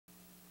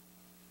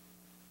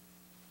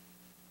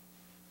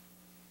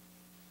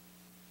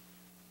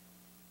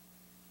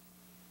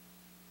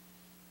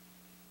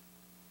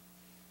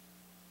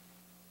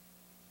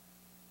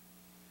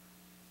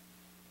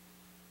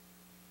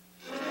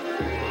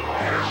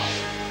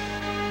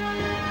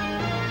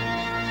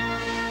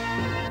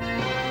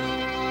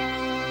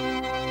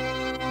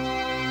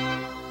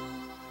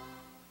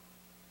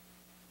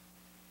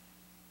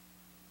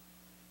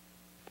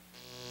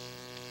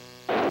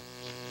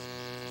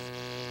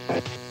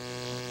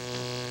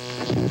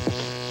Okay,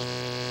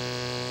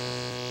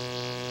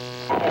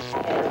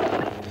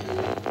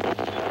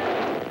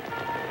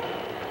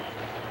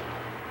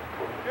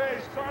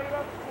 start it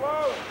up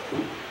slow.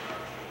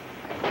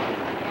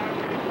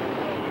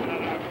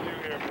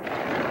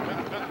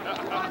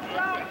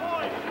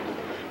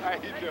 How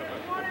you doing?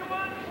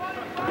 21,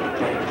 25.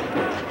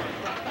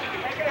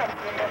 Take it up,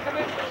 Jimmy. Come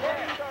in.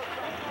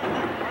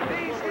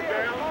 These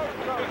here.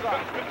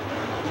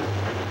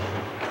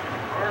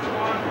 First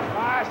one,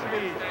 last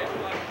lead.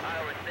 I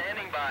was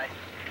standing by.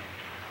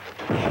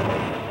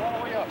 All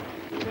the way up.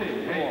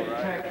 Hey,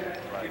 check.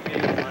 Give me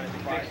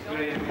next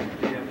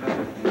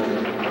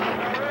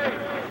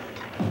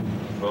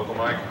Vocal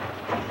mic.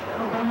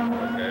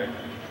 Okay.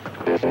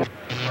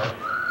 Guitar.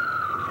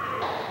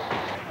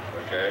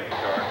 Okay,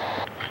 guitar.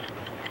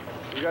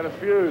 We got a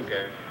fuse.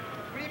 Okay.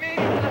 What do you mean,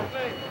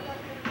 nothing?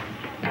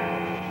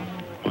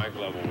 Mic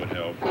level would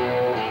help.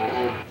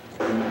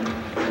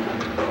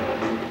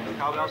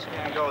 Cowbell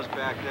stand goes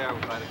back there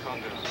by the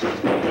congas.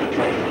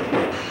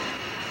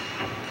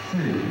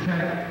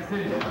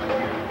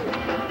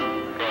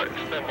 Right,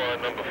 stand by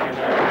number 4.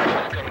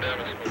 Just come down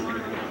and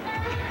smoke.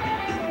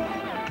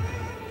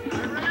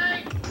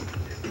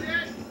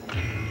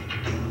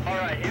 All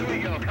right, here we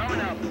go.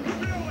 Coming up.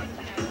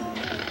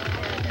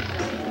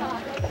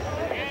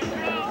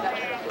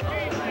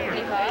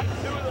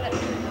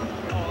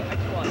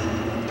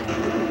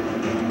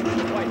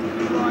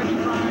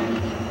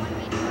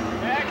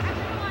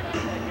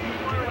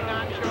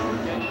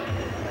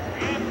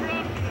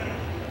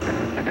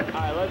 All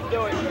right, let's do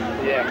it.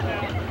 Yeah.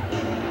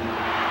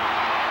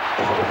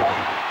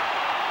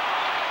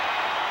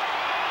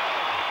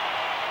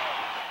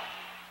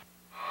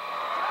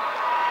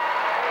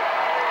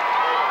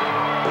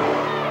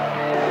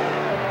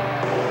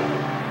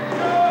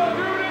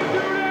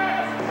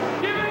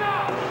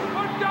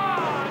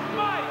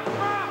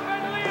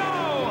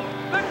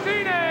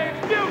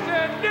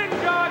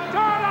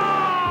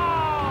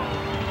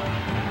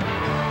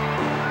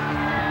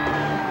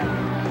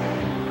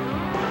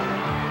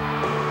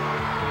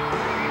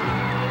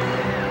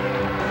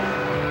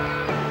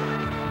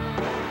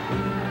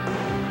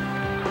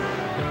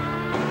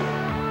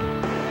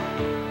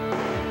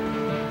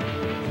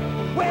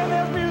 When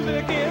there's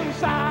music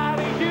inside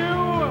of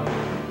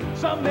you,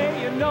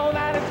 someday you know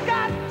that it's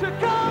got to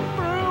come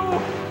through.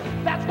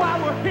 That's why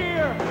we're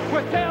here,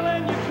 we're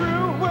telling you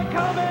true, we're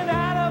coming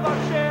out of our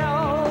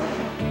shells.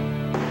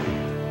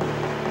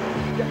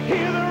 You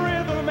hear the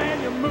rhythm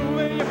and you're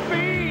moving your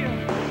feet.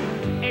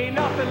 Ain't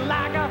nothing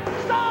like a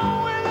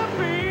song with a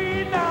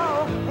beat,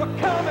 no. We're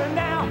coming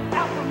now,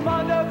 out from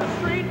under the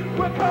street,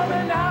 we're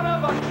coming out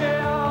of our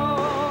shells.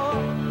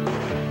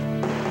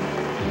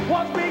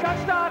 Once we got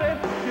started,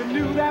 you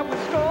knew that we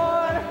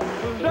scored.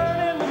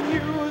 Learning the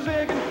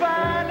music and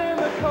finding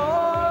the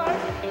chords.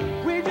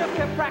 We just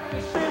kept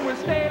practicing, we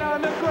stayed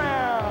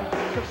underground.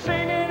 'Cause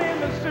singing in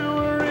the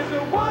sewer is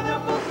a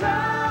wonderful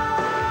sound.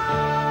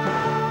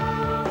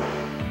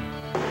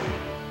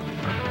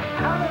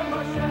 Out of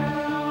my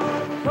shell,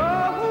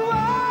 oh,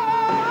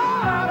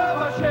 out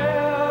of our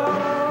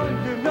shell.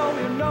 You know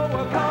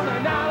we're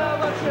coming out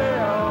of our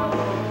shell.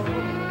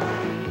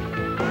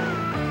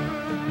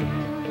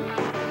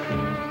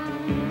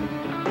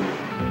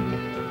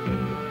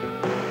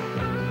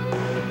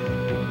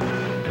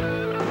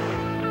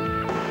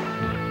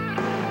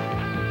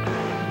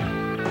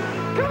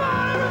 Come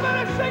on,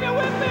 everybody, sing it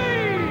with me!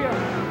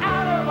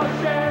 Out of our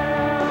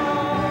shell.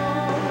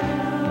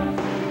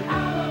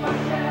 Out of our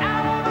shell.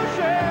 Out of our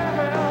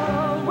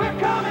shell. We're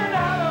coming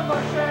out of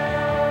our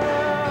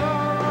shell.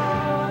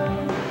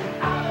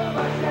 Out of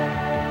our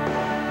shell.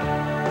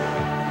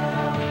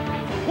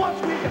 Once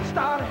we got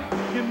started,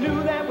 you knew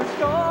that we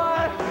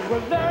scored.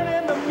 We're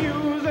learning the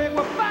music,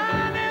 we're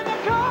finding the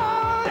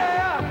chord,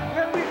 yeah.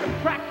 And we can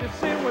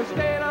practice it, we're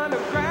staying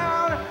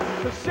underground.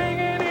 'Cause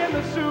singing in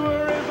the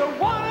sewer is a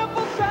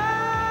wonderful sound.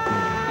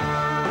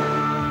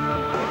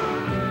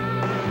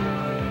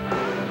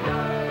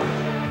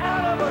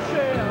 Out of our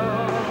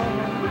shell.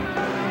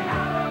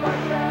 Out of our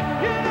shell.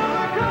 You know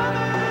we're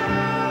coming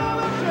out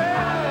of our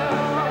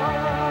shell.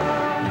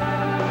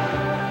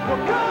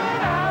 We're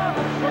coming out,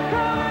 we're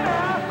coming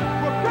out,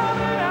 we're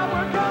coming out,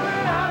 we're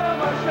coming out of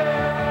our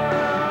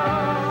shell.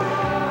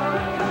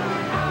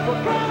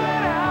 We're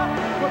coming out,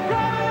 we're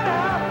coming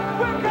out,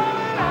 we're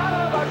coming out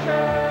of our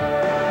shell.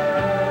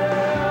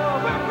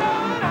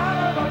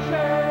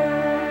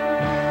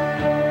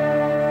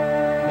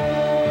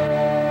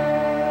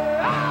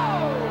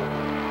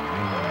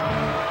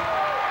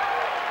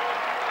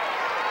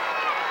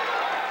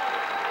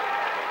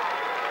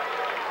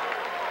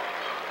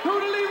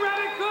 Totally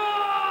radical!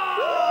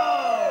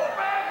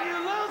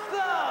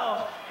 Fabuloso!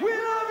 We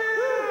love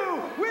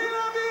you! We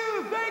love you!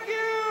 Thank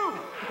you!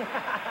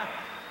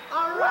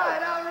 All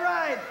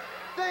right.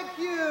 Thank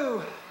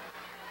you.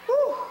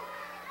 Whew.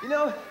 You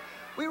know,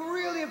 we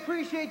really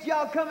appreciate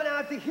y'all coming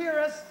out to hear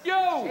us.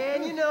 Yo!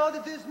 And you know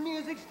that this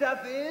music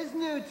stuff is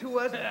new to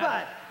us,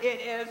 but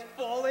it is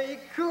fully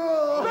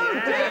cool.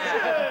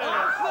 Rotation!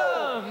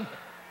 Awesome!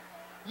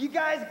 You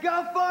guys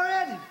go for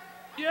it?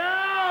 Yo!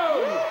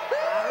 All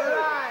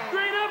right.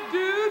 Straight up,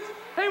 dudes.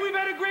 Hey, we've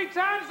had a great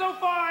time so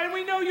far, and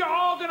we know you're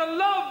all gonna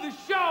love the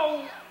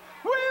show.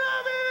 We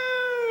love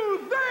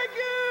you! Thank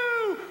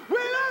you! We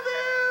love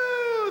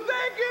you!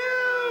 Thank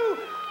you!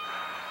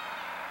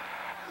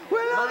 We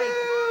love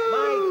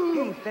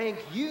you! Mike, thank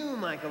you,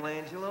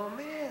 Michelangelo,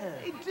 man.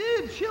 Hey,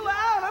 dude, chill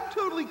out. I'm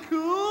totally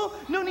cool.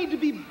 No need to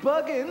be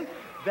bugging.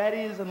 That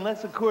is,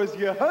 unless, of course,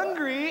 you're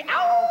hungry.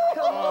 Ow!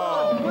 Come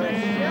on, put a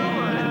show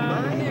on it,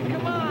 Mike. Yeah,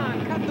 come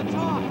on, cut the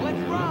talk.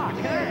 Let's rock.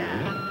 Yeah.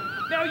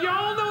 Now, you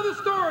all know the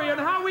story on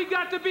how we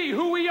got to be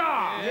who we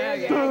are. Yeah.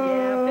 They've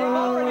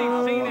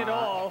already seen it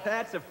all.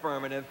 That's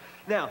affirmative.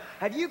 Now,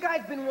 have you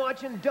guys been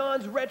watching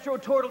Don's Retro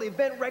Total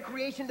Event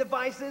Recreation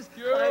Devices?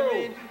 Yo. I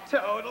mean,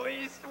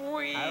 totally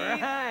sweet. All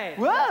right.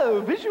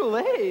 Whoa, visual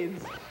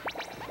aids.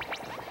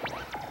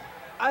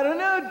 I don't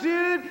know,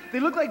 dude. They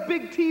look like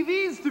big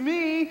TVs to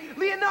me.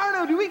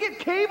 Leonardo, do we get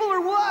cable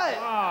or what?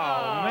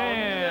 Oh,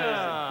 man. This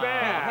is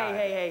bad.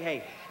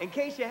 Hey. In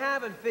case you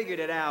haven't figured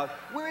it out,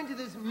 we're into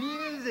this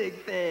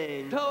music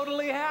thing.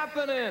 Totally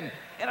happening.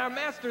 And our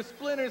master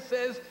Splinter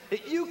says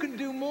that you can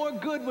do more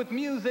good with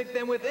music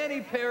than with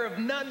any pair of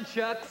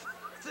nunchucks.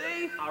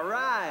 See? All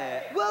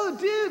right. Whoa,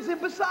 dudes,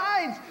 and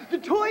besides, the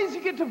toys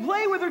you get to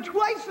play with are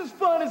twice as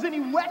fun as any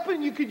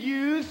weapon you could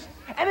use.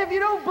 And if you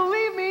don't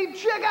believe me,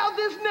 check out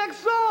this next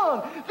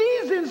song.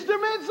 These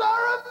instruments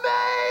are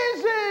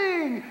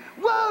amazing.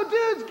 Whoa,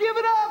 dudes, give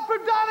it up for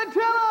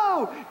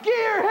Donatello,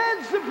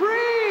 Gearhead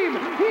Supreme.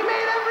 He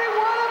made every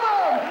one of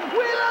them.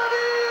 We love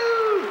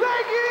you.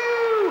 Thank you.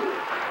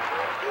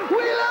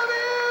 We love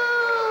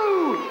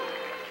you.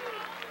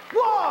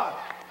 1,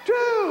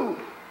 2,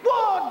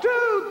 1,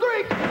 2,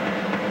 3.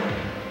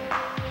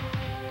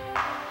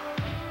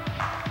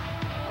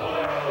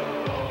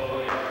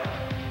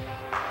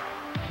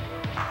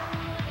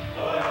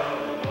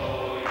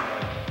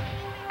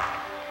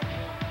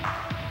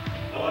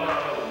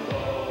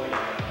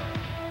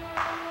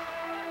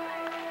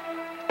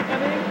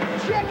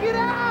 Check it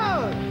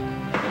out!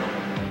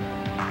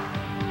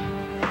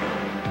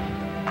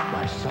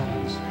 My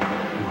sons,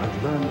 you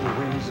have learned the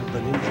ways of the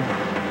ninja,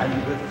 and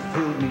you have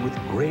filled me with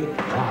great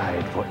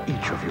pride for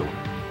each of you.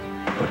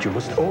 But you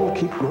must all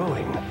keep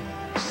growing,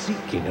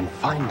 seeking and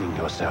finding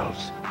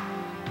yourselves.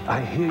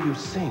 I hear you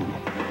sing,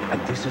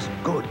 and this is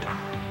good.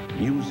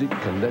 Music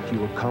can let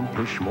you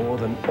accomplish more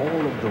than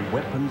all of the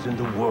weapons in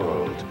the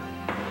world.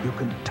 You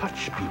can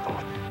touch people.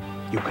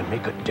 You can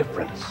make a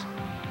difference.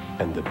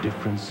 And the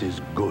difference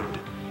is good.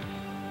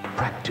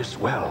 Practice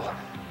well.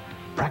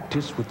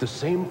 Practice with the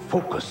same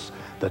focus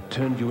that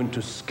turned you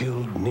into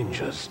skilled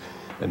ninjas,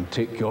 and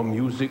take your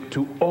music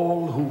to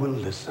all who will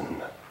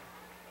listen.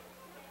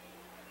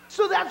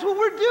 So that's what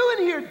we're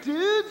doing here,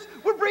 dudes.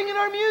 We're bringing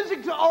our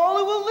music to all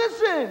who will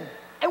listen.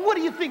 And what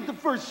do you think the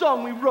first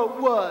song we wrote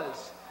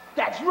was?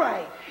 That's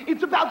right.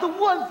 It's about the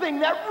one thing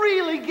that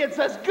really gets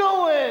us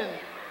going.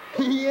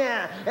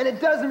 Yeah, and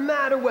it doesn't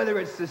matter whether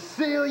it's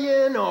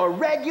Sicilian or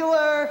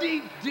regular.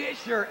 Deep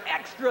dish or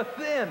extra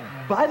thin.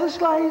 By the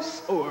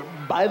slice or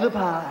by the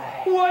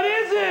pie? What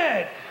is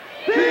it?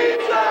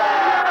 Pizza!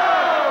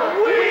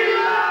 We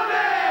love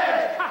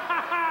it!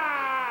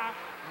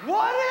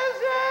 What is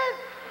it?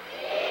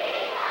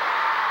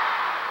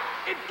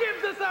 It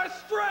gives us our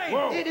strength.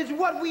 Whoa. It is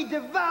what we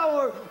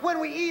devour.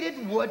 When we eat it,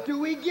 what do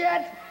we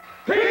get?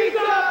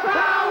 Pizza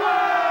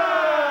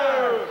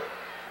power!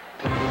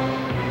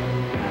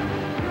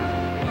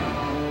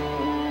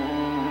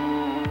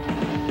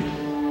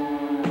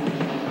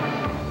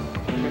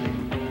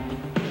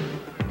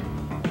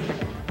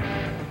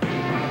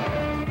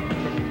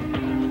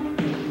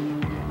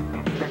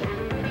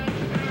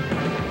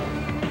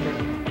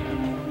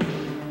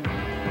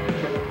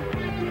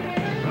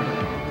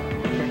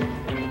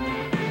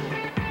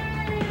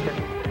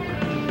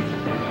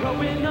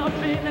 Growing up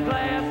in a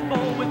glass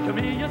bowl with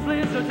chameleons,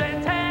 lizards,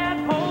 and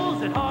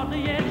tadpoles, it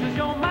hardly enters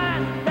your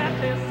mind that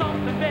there's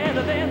something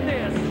better than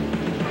this.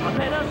 A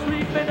better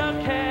sleep in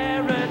a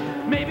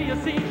carrot, maybe a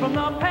scene from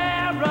the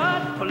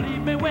parrot.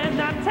 Believe me when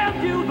I tell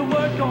you the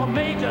word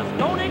gourmet just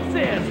don't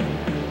exist.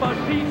 But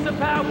pizza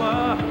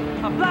power,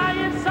 a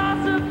flying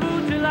saucer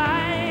food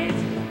delight.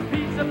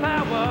 Pizza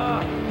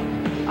power,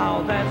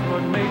 oh, that's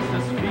what makes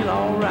us feel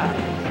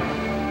alright.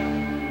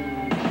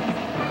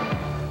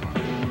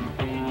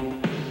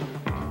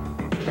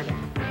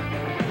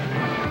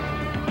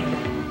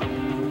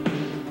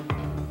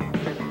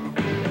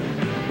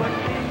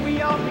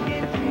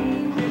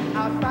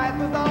 Outside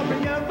with all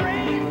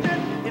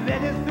rearranging, it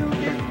led us to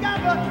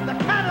discover the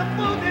kind of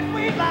food that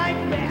we like.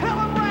 Hell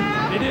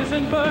around. It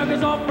isn't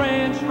burgers or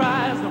french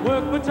fries that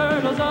work for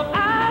turtles of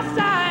our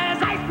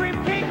size. Ice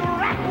cream cake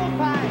or apple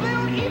pie. They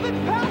don't even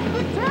pass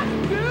the test,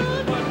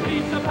 dude. But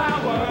pizza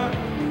power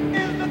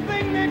is the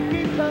thing that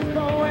keeps us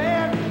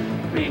going.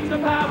 Pizza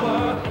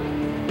power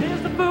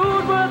is the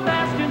food worth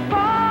asking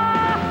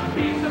for.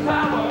 Pizza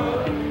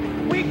power,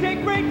 we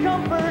take great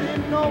comfort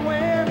in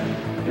nowhere.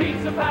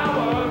 Pizza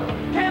power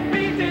can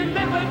be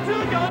delivered to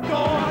your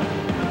door.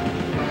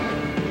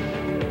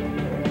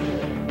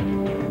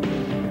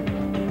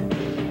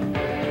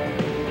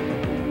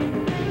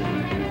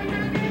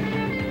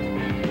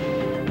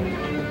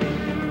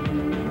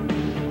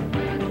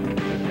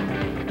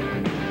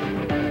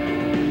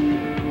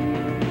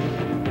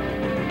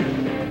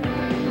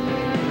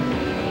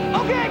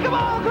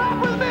 on,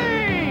 clap with me!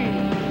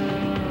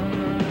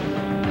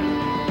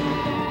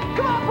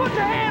 Come on, put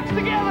your hands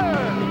together!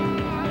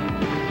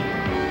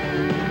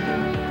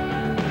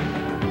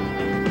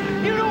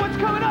 You know what's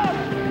coming up!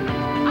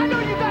 I know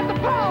you got the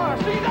power,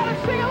 so you gotta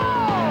sing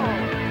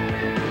along!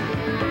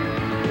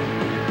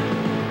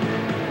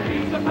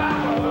 Piece of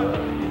power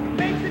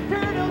makes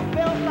eternal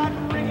bells start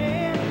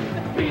ringing.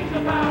 Piece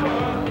of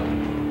power.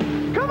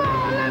 Come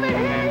on, let me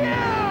hear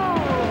you!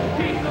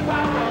 Piece of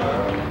power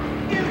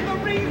is the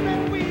reason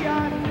we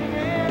are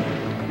singing.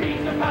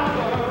 Piece of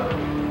power,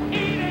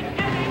 eating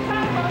any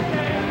time of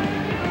day.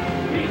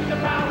 Piece of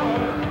power,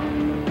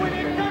 when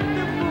it comes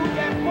to food,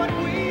 that's what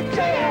we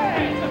say.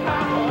 Piece of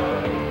power.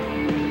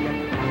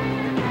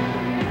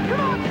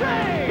 Come on,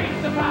 say!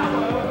 Piece of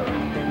power,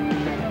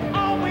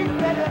 always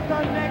better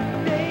the next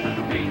day.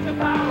 Piece of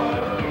power.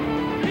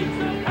 Piece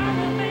of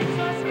power makes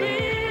us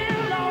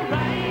feel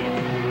alright.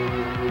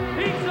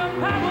 Piece of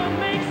power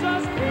makes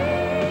us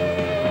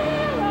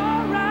feel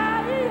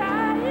alright.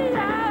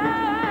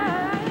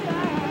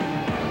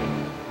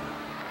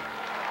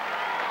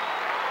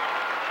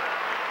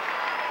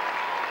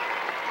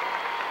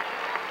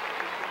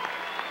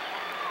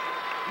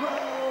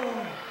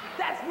 Whoa,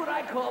 that's what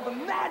I call the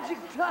magic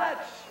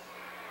touch.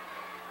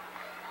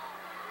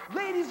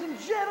 Ladies and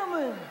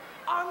gentlemen,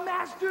 our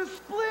master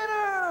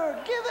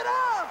Splinter, give it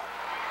up.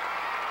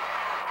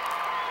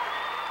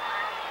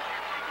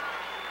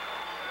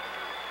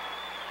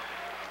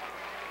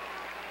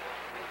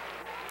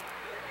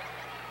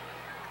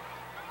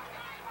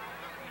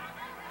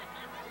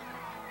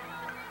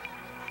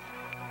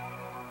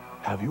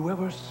 Have you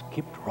ever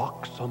skipped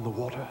rocks on the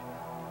water?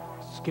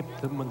 Skipped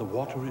them when the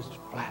water is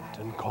flat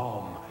and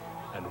calm,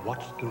 and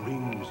watched the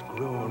rings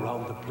grow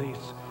around the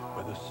place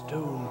where the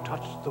stone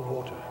touched the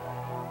water.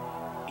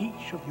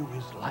 Each of you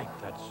is like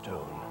that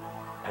stone,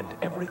 and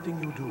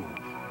everything you do,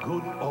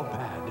 good or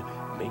bad,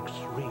 makes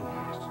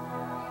rings.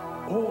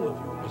 All of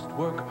you must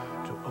work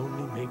to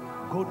only make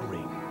good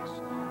rings,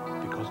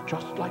 because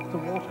just like the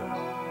water,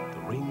 the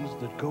rings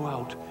that go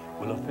out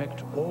will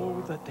affect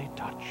all that they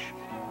touch.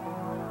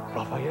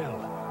 Raphael,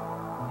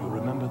 you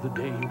remember the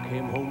day you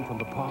came home from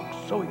the park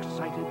so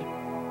excited?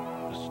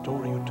 The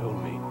story you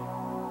told me.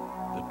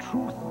 The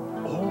truth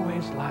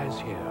always lies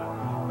here.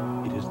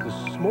 It is the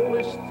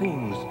smallest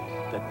things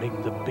that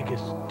make the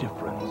biggest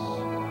difference.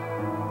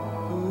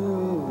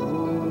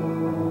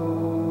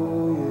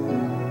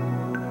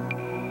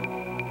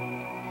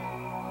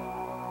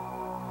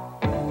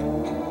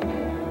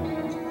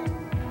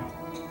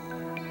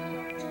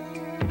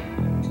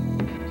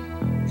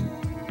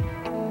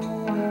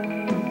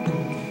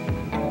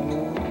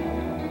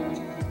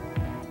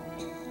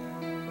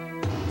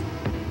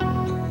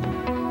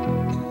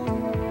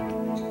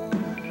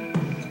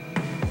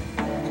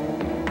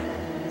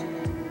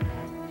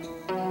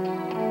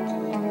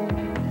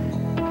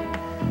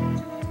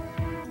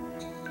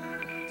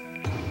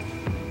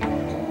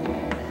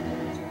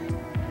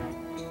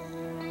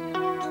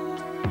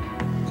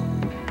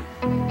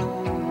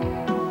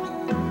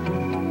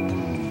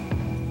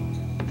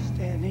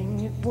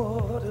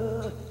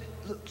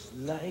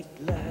 like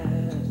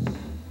glass.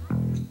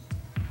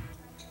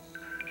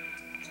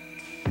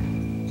 The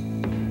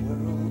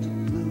world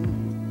of blue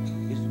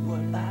is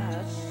what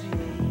I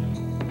see.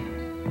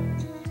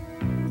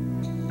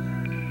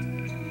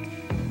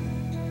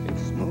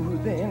 It's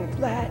smooth and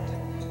flat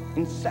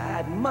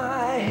inside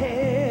my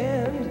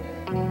hand.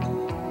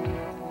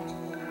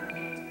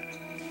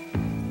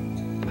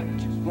 I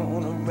just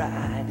wanna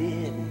ride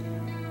it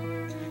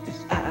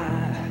as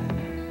I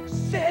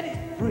set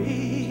it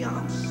free.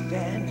 I'm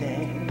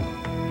standing.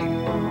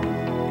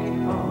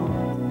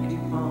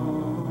 Keep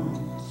on,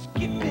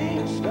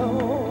 skipping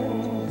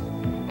stones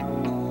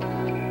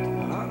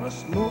on a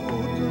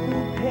smooth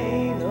blue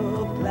pane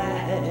of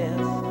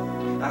glass.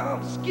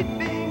 I'm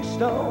skipping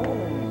stones.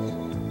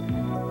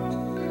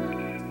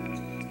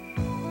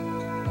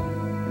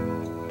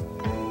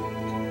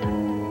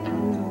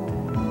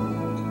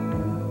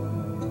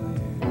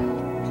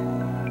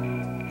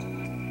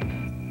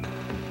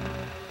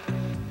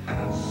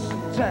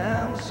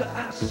 Sometimes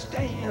I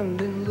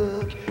stand and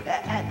look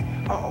at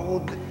all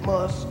that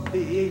must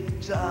be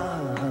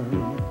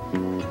done.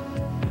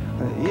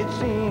 It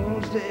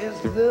seems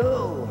as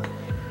though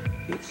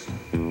it's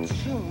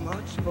too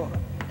much for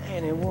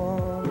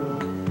anyone.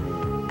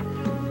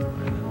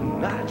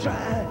 I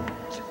try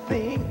to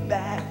think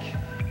back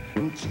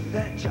to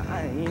that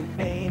giant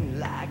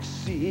pain-like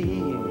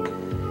sea,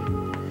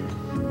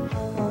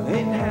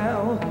 and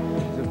how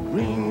the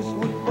rings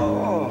would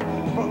fall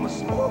from a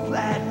small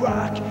flat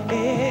rock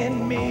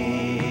in me.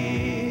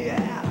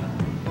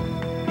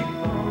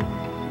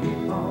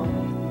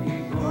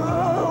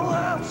 Oh,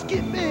 I'm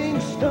skipping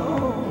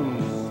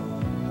stones.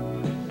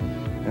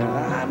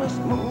 I'm a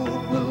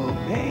smooth blue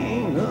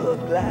pane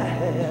of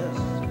glass.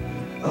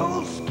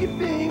 Oh,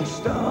 skipping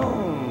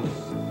stones.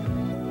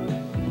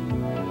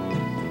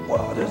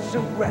 Water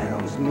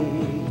surrounds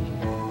me,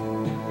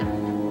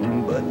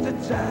 but the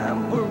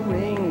time for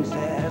rings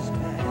has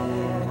passed.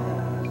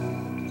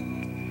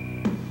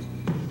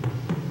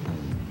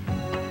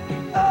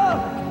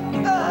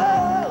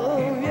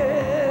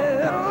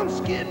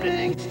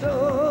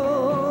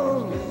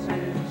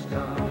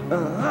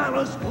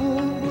 a school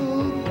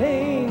blue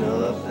pane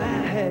of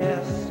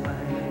glass,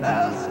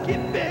 a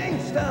skipping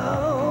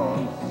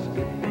stone,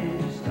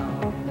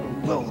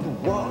 though the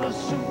water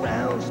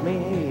surrounds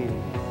me.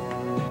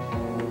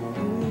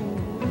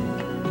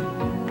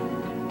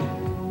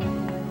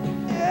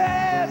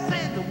 Yes,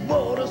 and the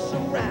water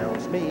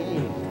surrounds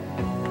me,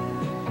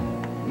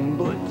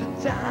 but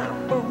the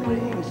time for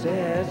rings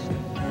has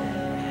passed.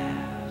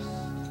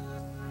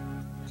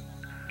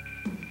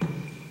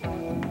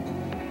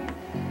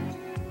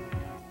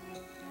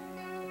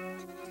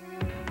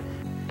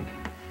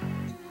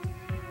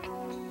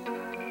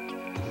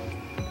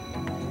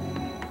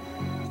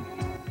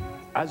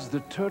 As the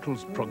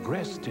turtles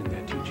progressed in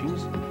their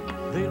teachings,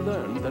 they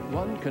learned that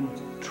one can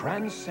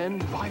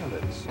transcend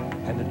violence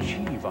and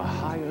achieve a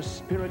higher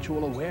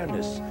spiritual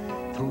awareness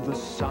through the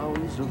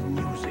sounds of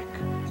music.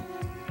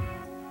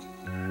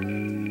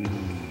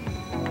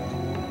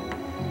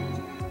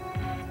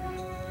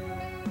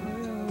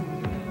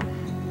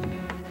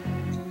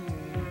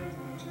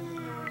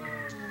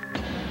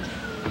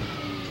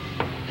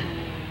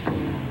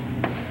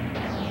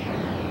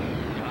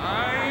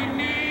 I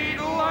need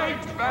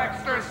light,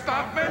 Baxter.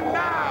 Stop it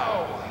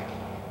now!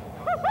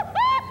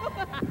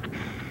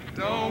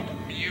 Don't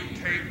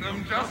mutate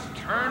them, just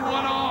turn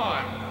one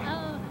on.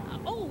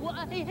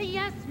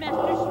 Yes, Master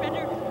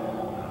Shredder.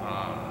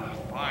 Ah,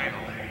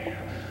 finally.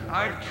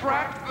 I've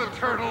tracked the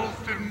turtles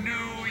to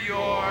New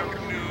York,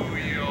 New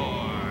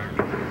York.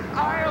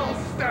 I'll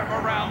step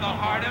around the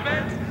heart of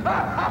it.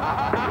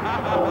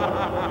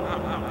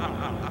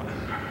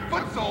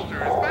 Foot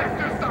soldiers,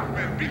 Baxter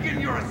Stockman, begin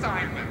your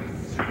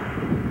assignments. You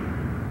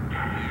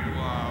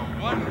are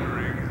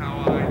wondering how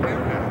I did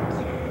that.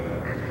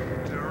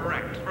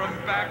 Direct from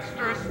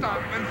Baxter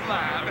Stockman's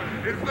lab,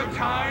 it's the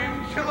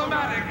Time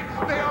Chillomatic.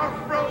 They are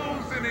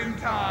frozen in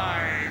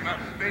time.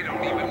 They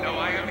don't even know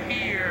I am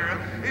here.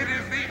 It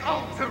is the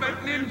ultimate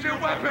ninja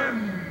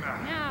weapon.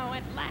 Now,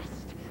 at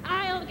last,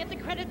 I'll get the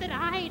credit that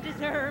I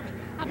deserve.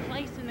 A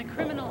place in the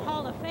Criminal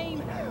Hall of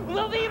Fame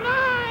will be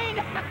mine!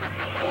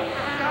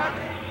 Shut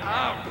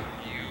up,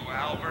 you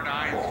Albert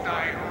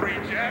Einstein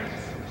reject.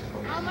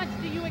 How much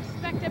do you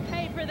expect to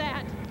pay for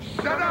that?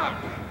 Shut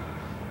up!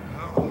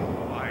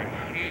 Oh, I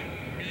hate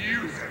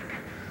music.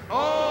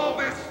 All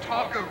this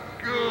talk of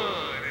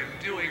good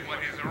and doing what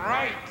is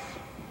right.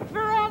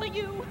 For all of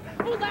you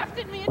who laughed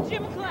at me in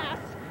gym class.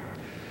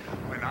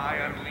 When I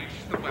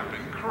unleash the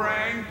weapon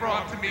Krang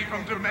brought to me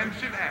from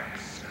Dimension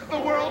X, the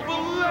world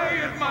will lay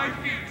at my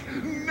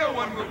feet. No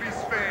one will be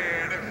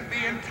spared.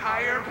 The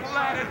entire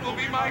planet will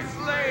be my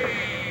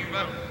slave.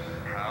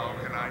 How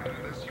can I do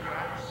this, you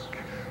ask?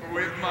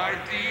 With my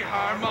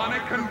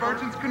D-harmonic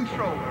convergence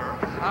controller,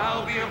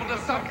 I'll be able to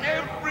suck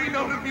every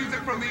note of music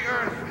from the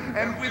earth,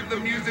 and with the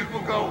music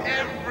will go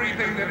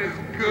everything that is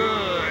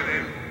good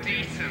and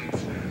decent.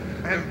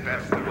 And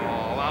best of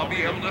all, I'll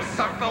be able to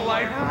suck the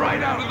life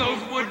right out of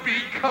those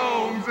would-be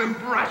combs and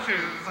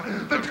brushes.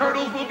 The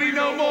turtles will be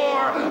no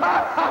more.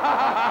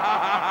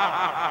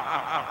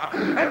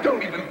 And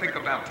don't even think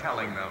about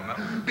telling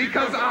them,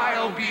 because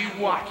I'll be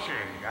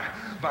watching.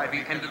 By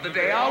the end of the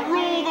day, I'll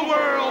rule the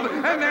world,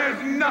 and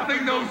there's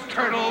nothing those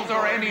turtles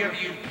or any of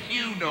you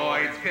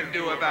punoids can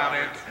do about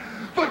it.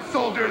 Foot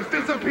soldiers,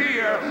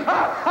 disappear!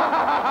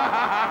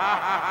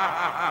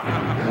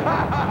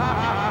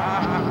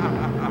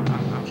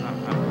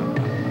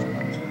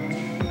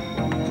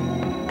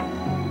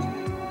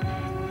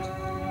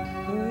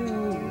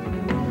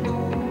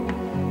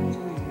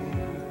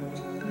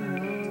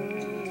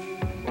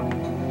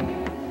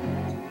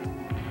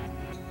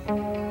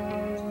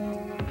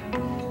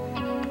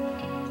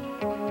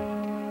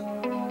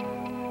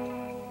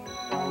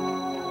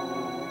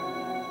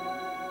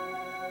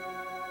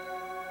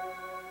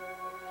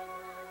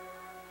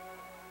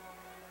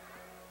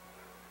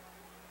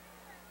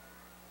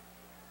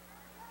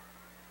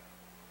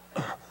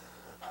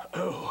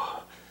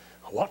 Oh,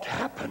 what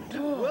happened?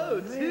 Whoa,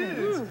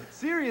 dude.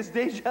 Serious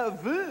deja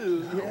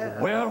vu.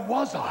 Yeah. Where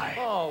was I?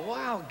 Oh,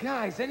 wow,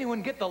 guys,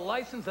 anyone get the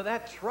license of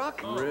that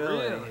truck?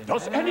 Really?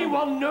 Does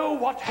anyone know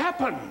what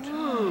happened?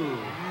 Come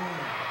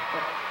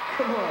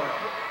on.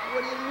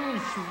 What do you mean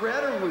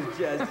Shredder was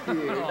just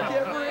here?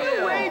 Get real.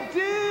 No way,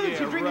 dude.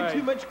 You're drinking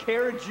too much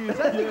carrot juice.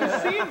 I think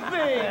you've seen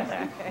things.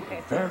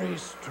 Very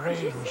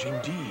strange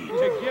indeed.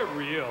 Get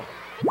real.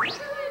 It's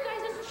true, you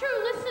guys, it's true.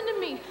 Listen to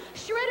me.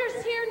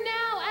 Shredder's here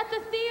now at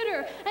the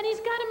theater, and he's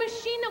got a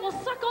machine that will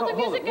suck all the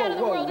music out of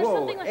the world or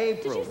something like that.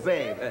 April, Did you see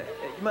babe. that?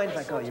 You mind if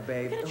I call you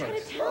babe? We gotta try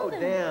to tell Slow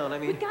them. down. I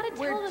mean, We gotta tell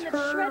we're them that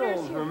Shredder's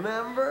turtles, here.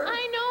 remember?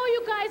 I know,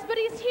 you guys, but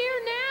he's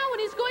here now,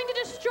 and he's going to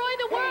destroy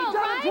the world,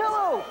 right?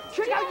 Donatello,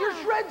 check out your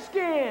shred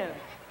scan.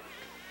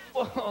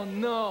 Oh,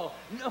 no.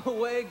 No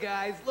way,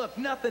 guys. Look,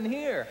 nothing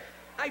here.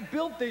 I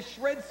built this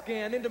shred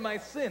scan into my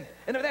synth,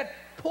 and if that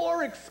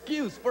poor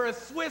excuse for a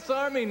Swiss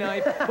Army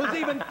knife was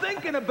even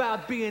thinking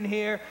about being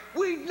here,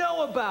 we'd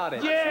know about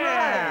it.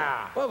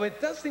 Yeah. Well,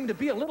 it does seem to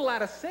be a little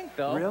out of sync,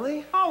 though.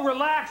 Really? Oh,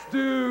 relax,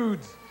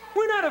 dudes.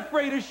 We're not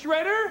afraid of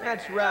Shredder.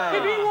 That's right.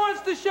 If he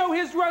wants to show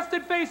his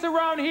rusted face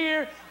around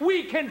here,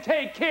 we can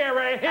take care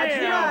of him. That's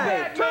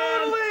right.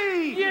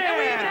 Totally! Yeah. And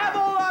we even have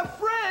all our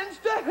friends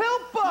to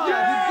help us.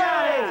 Yeah. You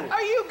got it.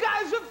 Are you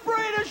guys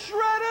afraid of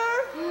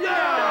Shredder?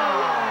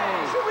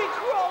 No. Should we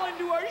crawl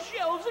into our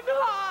shells and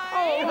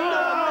hide? Oh,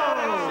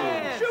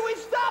 no. Should we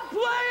stop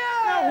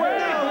playing? No way.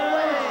 No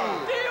way.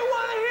 Do you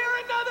want to hear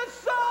another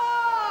song?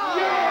 All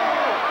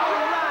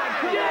right,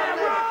 come Yeah, on,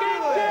 rock let's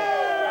and do it. do.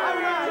 All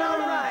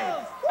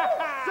right.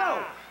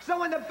 So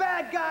when the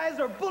bad guys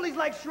or bullies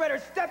like Shredder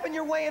step in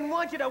your way and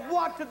want you to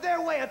walk to their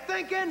way of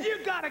thinking, You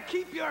gotta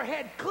keep your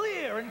head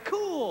clear and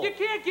cool. You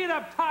can't get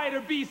uptight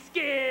or be Well,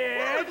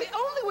 scared. the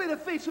only way to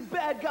face a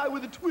bad guy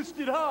with a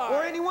twisted heart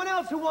or anyone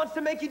else who wants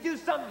to make you do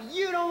something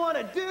you don't want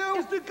to do,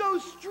 is to go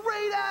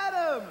straight at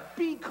him.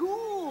 Be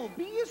cool.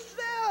 Be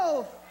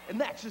yourself. And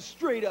that's as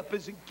straight up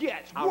as it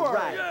gets. All Word.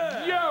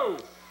 right. Yo.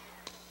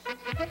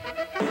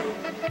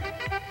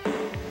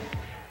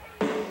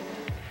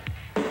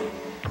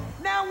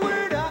 Now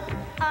word up,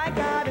 I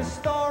got a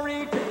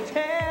story to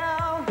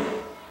tell.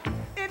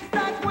 It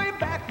starts way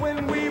back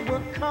when we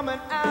were coming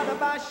out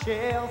of our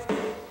shells.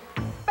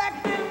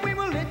 Back then we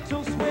were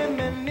little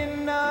swimming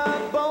in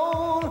a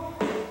bowl.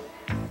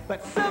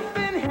 But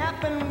something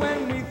happened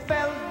when we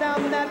fell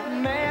down that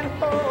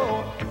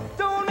manhole.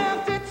 Don't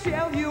have to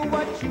tell you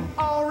what you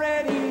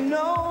already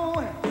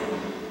know.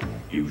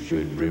 You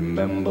should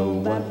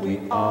remember that we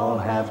all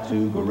have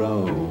to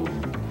grow.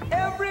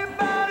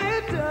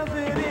 Everybody does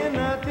it in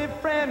a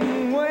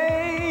different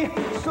way.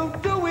 So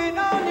do it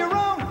on your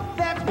own.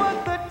 That's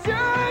what the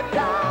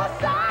turtles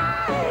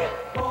say.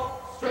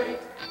 Walk straight.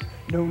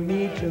 No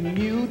need to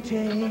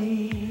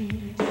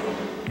mutate.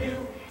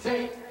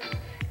 Mutate.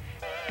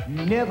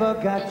 Never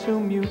got to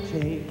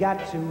mutate.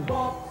 Got to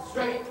walk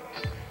straight.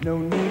 No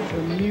need to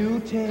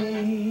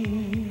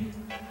mutate.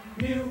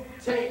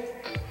 Mutate.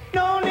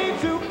 No need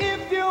to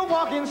if you're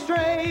walking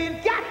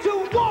straight. Got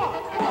to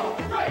walk. Walk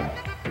straight.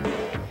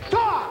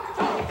 Talk.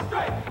 Talk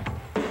straight.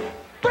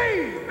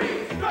 Breathe.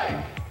 Breathe straight.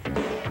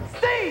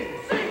 Sing.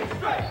 Sing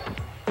straight.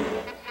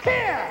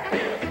 Hear.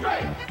 Hear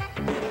straight.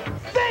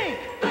 Think.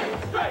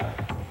 Think straight.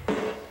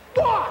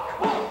 Walk.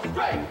 Walk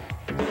straight.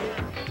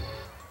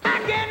 I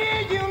can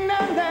hear you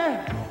now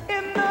there.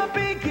 In the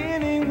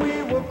beginning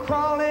we were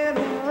crawling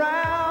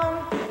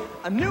around.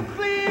 A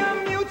nuclear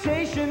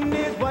mutation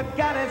is what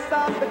got us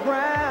off the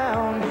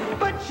ground.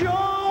 But you're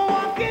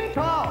walking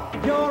tall.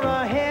 You're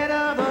ahead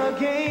of the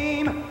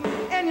game.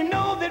 And you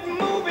know that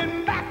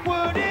moving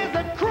backward is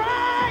a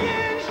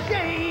crying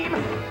shame.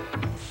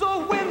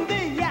 So when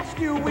they ask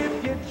you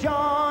if you're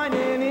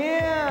joining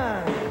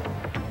in,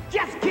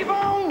 just keep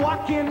on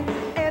walking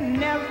and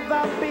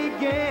never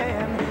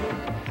begin.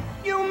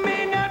 You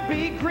may not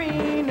be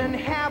green and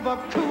have a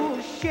cool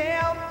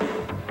shell,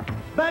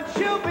 but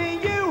you'll be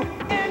you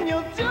and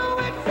you'll do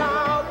it so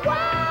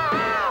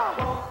well.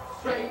 Walk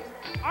straight.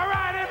 All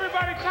right,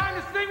 everybody, time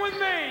to sing with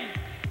me.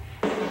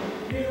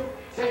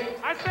 Mutate.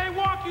 I say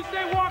walk, you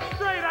say walk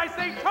straight. I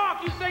say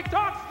talk, you say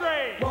talk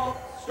straight. Walk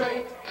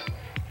straight.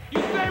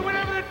 You say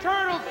whatever the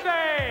turtles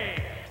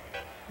say.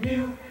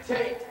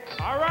 Mutate.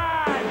 All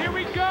right, here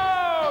we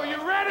go. You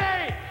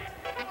ready?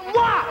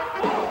 Walk.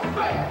 Walk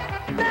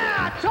straight.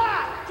 Now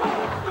talk.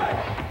 Talk straight.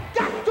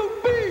 Got to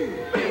be.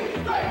 Be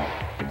straight.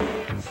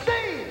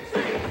 Sing.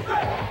 Sing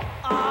straight.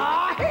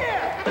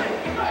 Hear. Think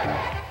straight.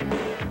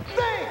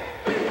 Think.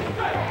 Be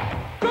straight.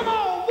 Come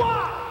on,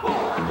 walk.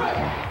 Walk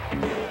straight.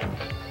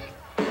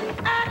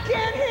 I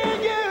can hear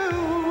you.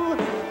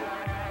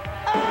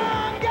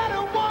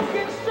 Gotta walk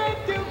it straight.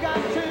 You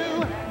got to.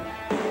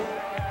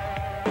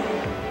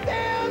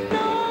 There's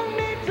no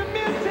need to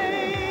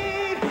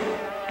mutate.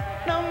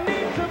 No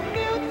need to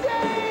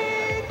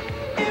mutate.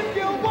 If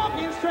you're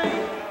walking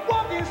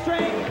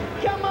straight,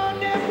 come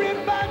on,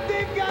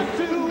 everybody got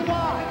to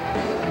walk.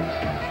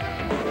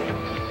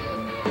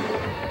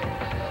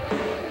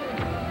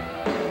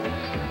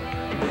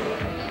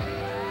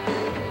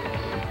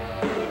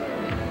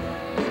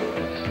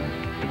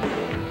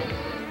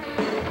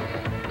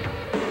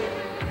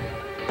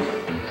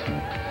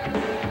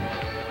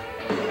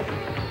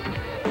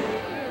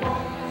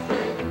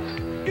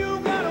 You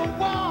gotta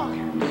walk,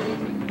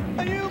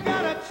 you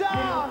gotta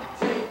talk,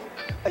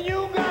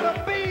 you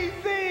gotta be,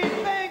 see,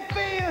 think,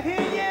 feel,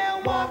 hear,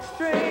 yeah, walk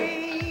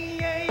straight.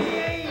 Yeah,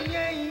 yeah,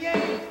 yeah,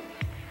 yeah.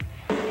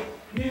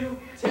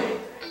 Mutate.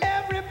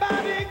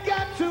 Everybody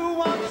got to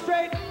walk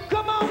straight.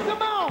 Come on,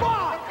 come on.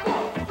 Walk,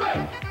 walk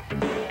straight.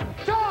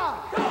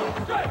 Talk,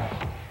 talk straight.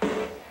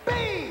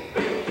 Be,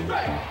 be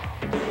straight.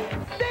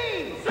 See,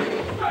 see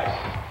straight.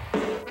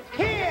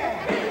 Hear,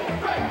 hear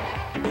straight.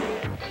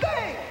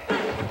 Think,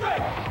 think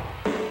straight.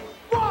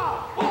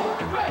 Walk, walk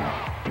straight.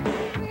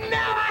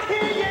 Now I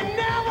hear you,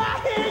 now I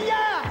hear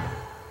ya.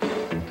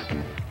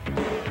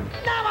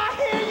 Now I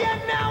hear ya,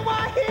 now I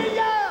hear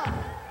ya.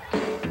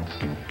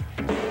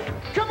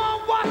 Come on,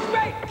 walk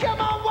straight, come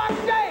on, walk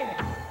straight.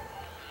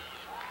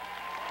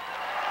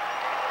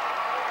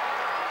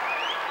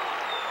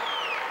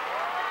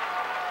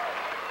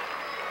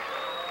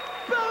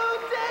 Boom!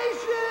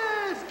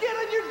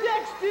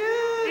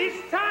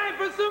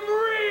 some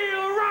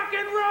real rock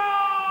and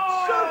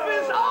roll! Surf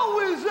is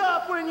always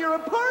up when you're a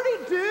party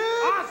dude!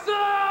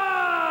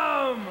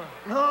 Awesome!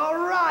 All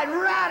right,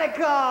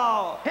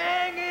 radical!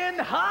 Hang in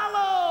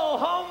hollow,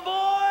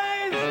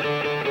 homeboys!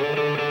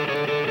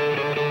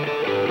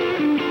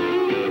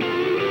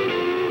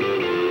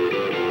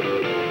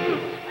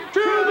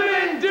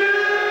 Tubin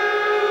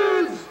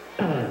dudes!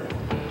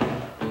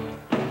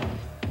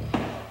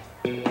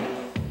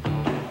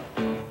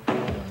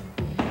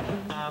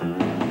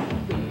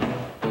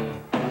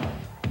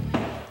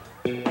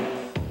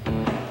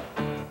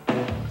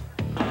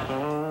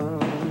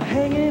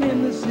 Hanging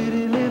in the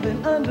city,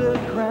 living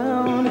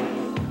underground,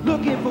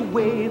 looking for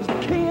waves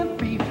that can't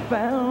be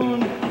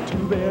found.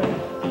 Too bad,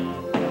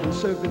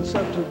 surfing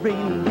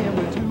subterranean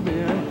with too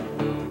bad.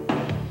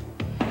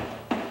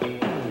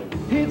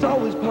 It's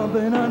always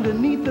pumping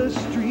underneath the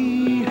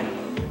street.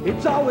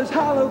 It's always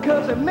hollow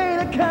cause it made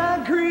of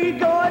concrete.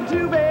 Going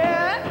too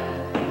bad,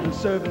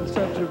 surfing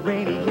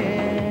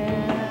subterranean.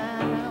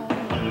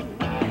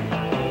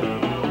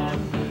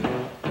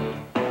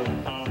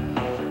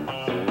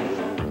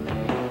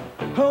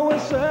 Oh, we're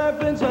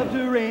surfing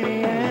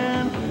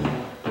subterranean.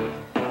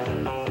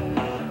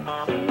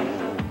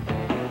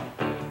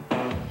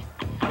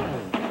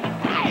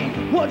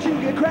 Once you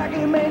get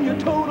cracking, man, you're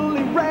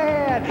totally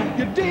rad.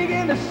 You're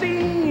digging the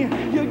scene,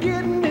 you're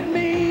getting it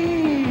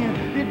mean.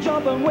 You're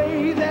jumping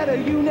waves that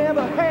you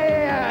never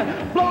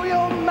had. Blow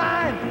your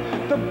mind,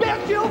 the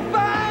best you'll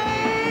find.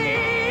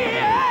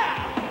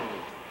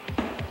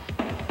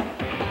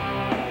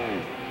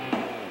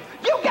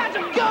 You got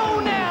to go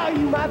now.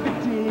 You might be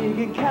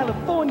digging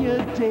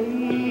California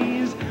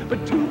days,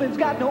 but Tubin's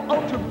got no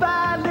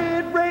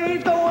ultraviolet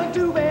rays. Going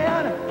too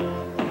bad.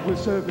 We're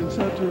surfing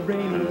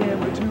subterranean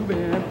with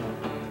Tubin.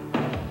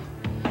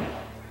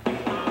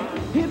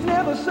 It's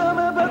never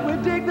summer, but we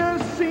dig the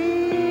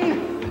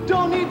scene.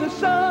 Don't need the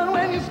sun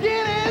when your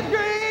skin is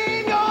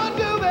green. Going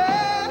too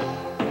bad,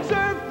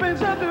 surfing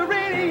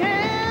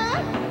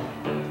subterranean.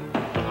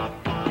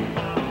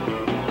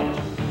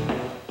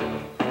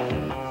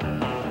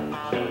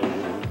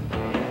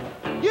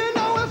 You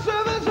know we're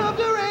surfing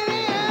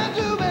subterranean,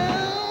 too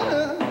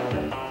bad.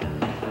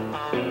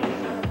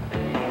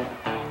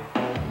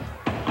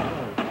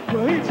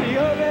 Well, it's the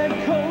urban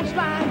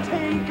coastline,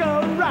 take a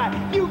ride.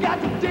 You got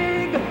to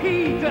dig the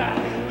heat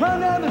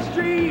under the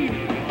street,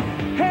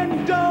 and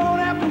you don't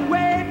have to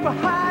wait for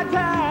high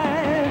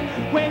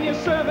tide when you're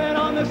surfing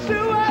on the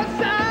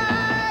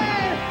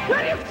suicide.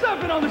 When you're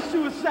surfing on the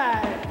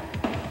suicide,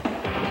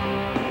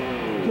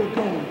 you're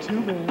going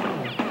too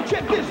bad.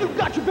 Check this, you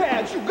got your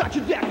bags, you got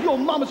your deck. Your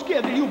mama's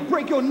scared that you'll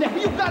break your neck.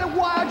 You got it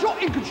wired, you're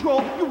in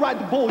control. You ride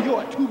the bull,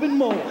 you're a Tubin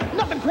mole.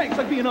 Nothing cranks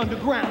like being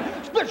underground,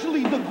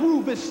 especially the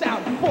groove is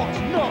sound. Box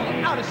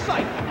numb, out of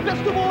sight.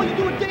 Best of all, you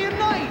do it day and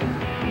night.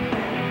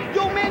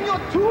 Yo, man, you're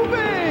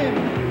Tubin.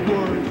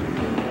 Word.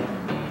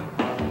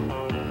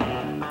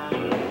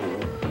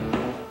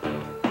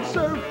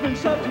 Surfing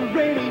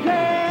subterranean,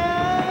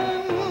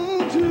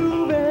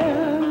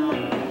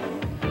 Tubin.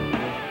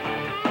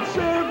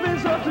 Surfing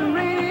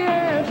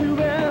subterranean,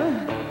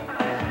 Tubin.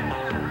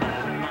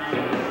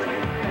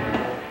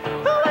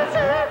 Oh, I'm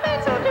surfing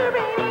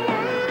subterranean.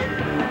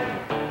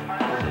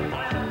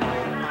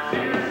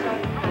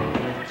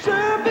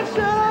 Surfing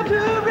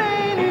subterranean.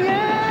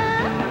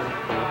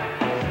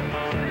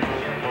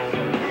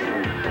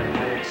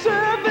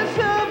 Surfing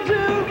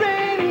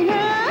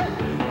subterranean.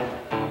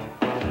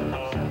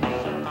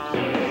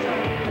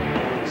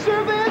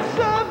 Surfing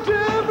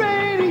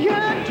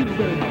subterranean.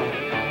 Tubin.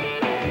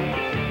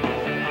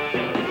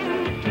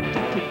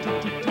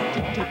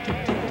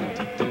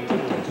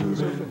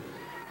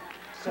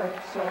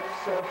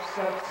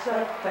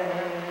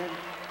 Surfing.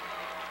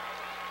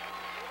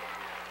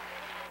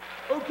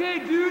 Okay,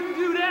 dude and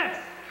dudettes,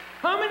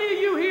 how many of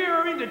you here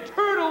are into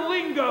turtle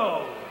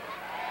lingo?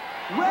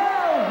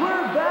 Well,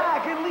 we're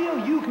back, and Leo,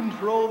 you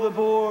control the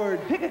board.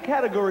 Pick a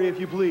category if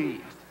you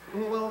please.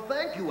 Well,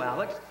 thank you,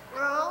 Alex.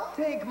 I'll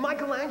take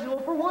Michelangelo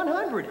for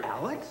 100,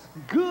 Alex.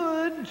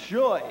 Good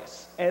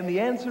choice. And the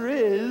answer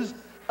is,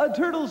 a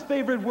turtle's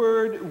favorite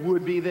word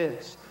would be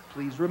this.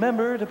 Please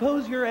remember to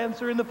pose your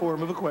answer in the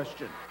form of a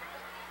question.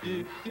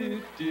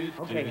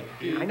 Okay,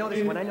 I know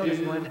this one, I know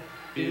this one.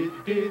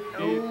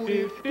 Oh,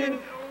 it's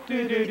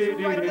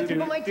right on the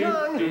tip of my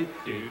tongue.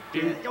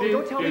 Oh,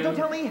 don't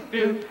tell me.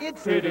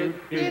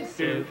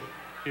 It's...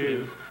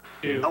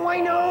 Oh, I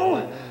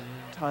know!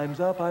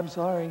 Time's up, I'm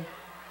sorry.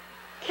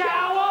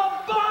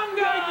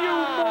 Cowabunga, you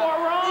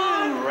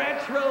moron! You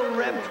retro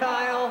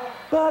reptile!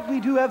 But we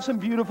do have some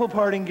beautiful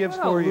parting gifts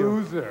for you.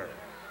 Loser.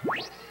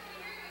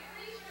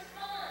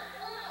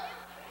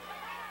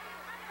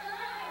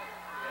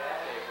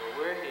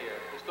 We're here.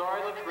 The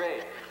story looked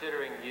great,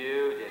 considering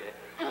you did it.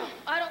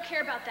 I don't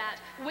care about that.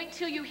 Wait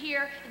till you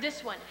hear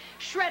this one.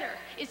 Shredder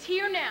is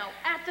here now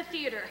at the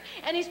theater,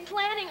 and he's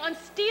planning on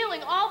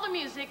stealing all the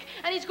music,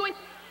 and he's going...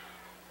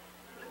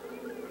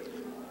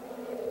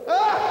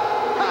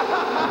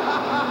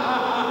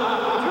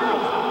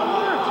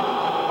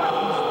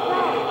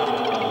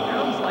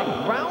 Sounds like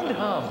ground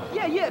hum.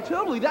 Yeah,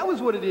 totally. That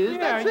was what it is.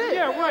 That's it.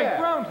 Yeah, right.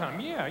 Ground time.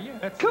 Yeah,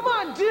 that's Come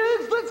on,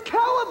 dudes. Let's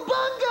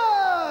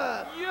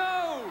cowabunga!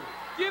 Yo!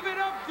 Give it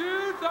up,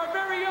 dudes. Our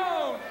very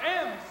own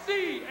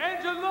MC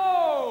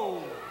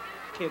Angelo!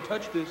 Can't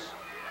touch this.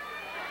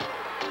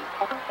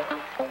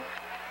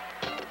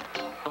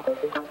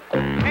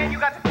 Man, you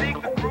got to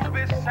dig the groove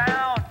is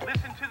sound.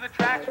 Listen to the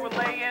tracks we're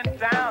laying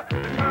down.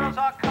 The girls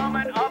are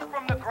coming up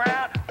from the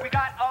ground. We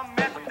got a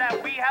message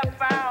that we have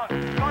found.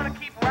 Gonna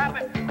keep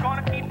rapping,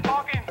 gonna keep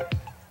talking.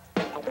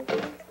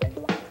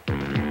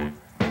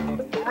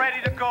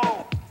 Ready to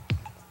go.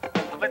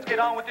 Let's get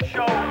on with the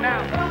show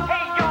now.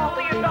 Hey, y'all,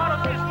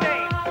 Leonardo's his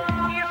name.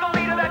 He is the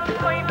leader that you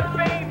claim to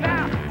fame.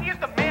 Now, he is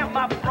the man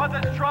my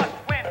brothers trust.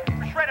 When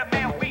for Shredder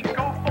Man we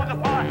go for the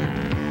bus.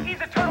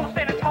 He's a turtle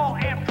standing tall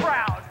and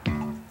proud.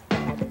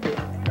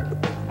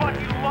 But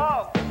he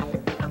loves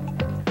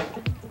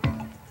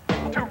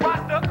to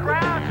rock the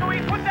crowd. So he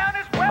put down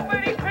his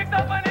weapon, he picked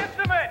up an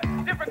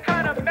instrument. Different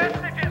kind of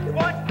message is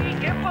what he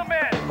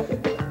implements.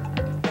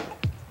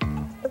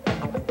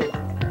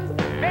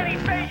 And he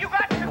say you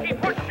got to keep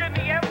pushing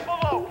the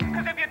envelope.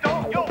 Cause if you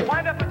don't, you'll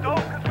wind up a dope.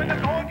 Cause when the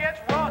going gets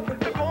rough,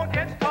 the going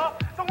gets tough,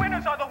 the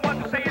winners are the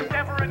ones who say it's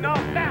never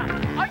enough. Now,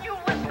 are you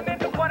listening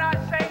to what I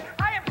say?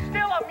 I am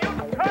still a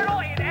mutant turtle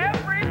in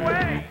every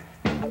way.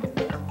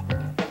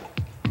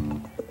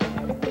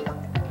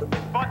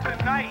 But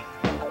tonight,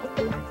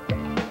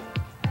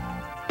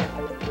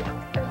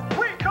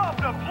 we come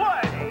to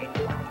play.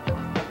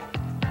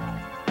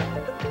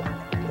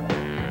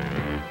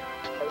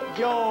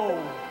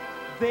 Yo,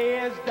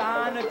 there's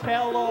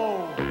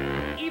Donatello.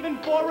 Even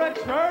for a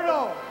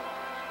turtle,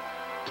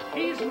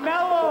 he's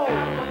mellow.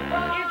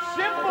 It's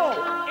simple.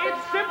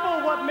 It's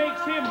simple what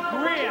makes him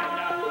grin.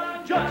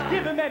 Just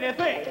give him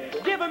anything.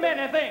 Give him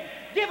anything.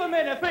 Give him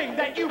anything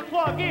that you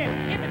plug in.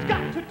 If it's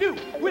got to do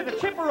with a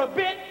chip or a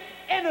bit,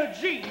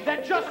 energy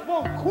that just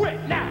won't quit.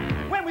 Now,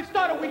 when we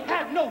started, we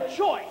had no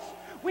choice.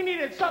 We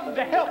needed something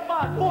to help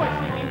our voice.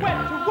 We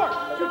went to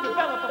work to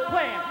develop a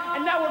plan.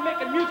 And now we're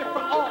making music for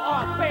all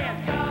our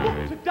fans.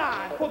 Look to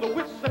dine for the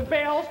whistles and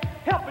bells,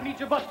 helping each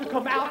of us to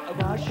come out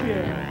of our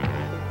shell.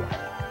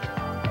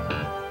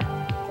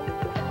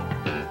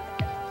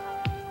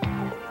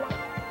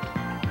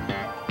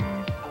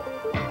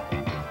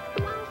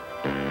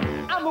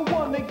 I'm the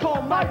one they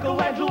call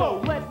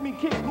Michelangelo. Let me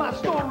kick my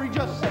story,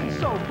 just say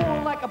so.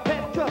 Born like a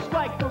pet, just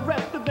like the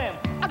rest of them.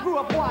 I grew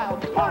up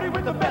wild, party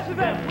with the best of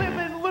them.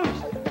 Living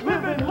loose,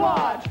 living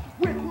large.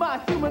 With my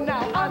humor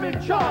now, I'm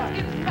in charge.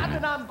 It's not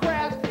that I'm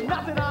crass,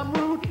 not that I'm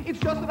rude. It's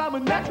just that I'm a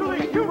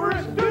naturally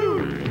humorous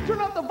dude. Turn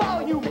up the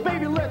volume,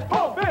 baby, let's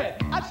pump it.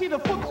 I see the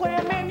Foot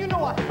Clan, man, you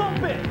know I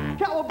thump it.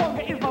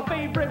 Cowabunga is my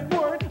favorite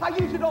word. I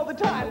use it all the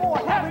time, or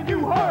haven't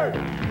you heard?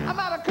 I'm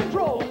out of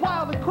control,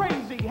 wild and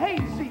crazy,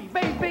 hazy,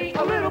 baby,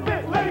 a little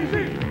bit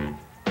lazy.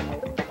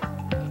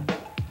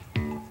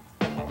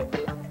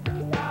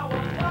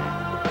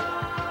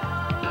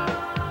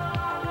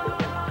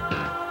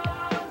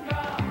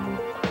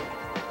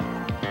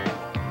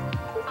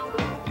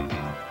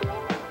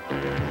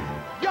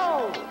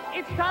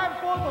 Time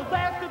for the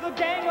last of the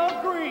gang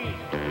of green.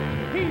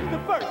 He's the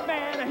first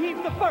man, he's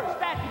the first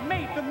that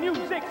made the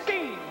music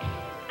scene.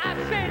 I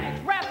said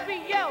it's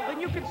Raphael,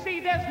 and you can see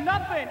there's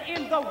nothing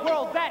in the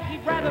world that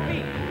he'd rather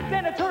be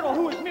than a turtle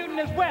who is mutant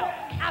as well.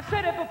 I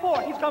said it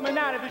before, he's coming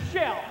out of his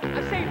shell.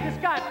 I saved this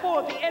guy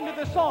for the end of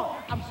the song.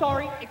 I'm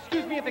sorry,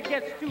 excuse me if it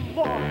gets too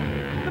long.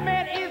 The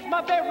man is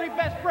my very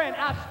best friend.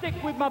 I stick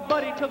with my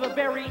buddy till the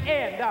very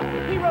end.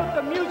 He wrote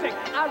the music,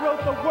 I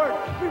wrote the words.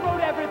 We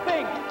wrote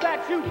everything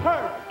that you've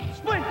heard.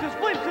 Splinter,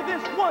 Splinter,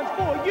 this one's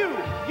for you.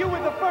 You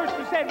were the first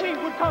who said we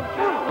would come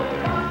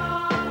through.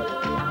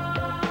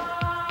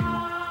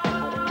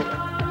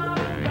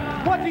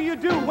 What do you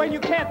do when you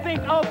can't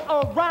think of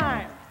a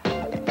rhyme?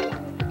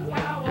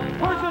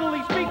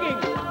 Personally speaking,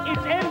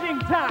 it's ending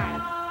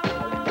time.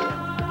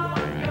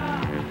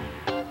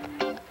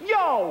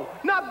 Yo,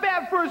 not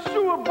bad for a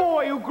sewer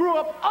boy who grew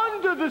up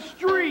under the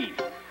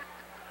street.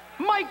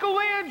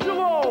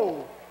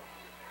 Michelangelo.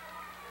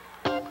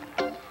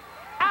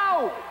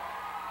 Ow.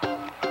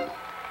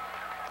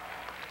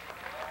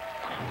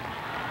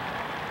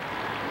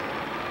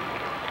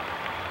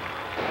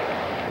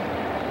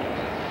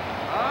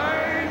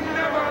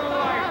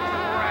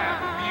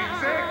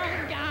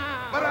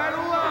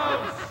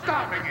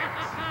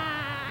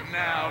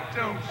 Now,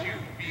 don't you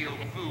feel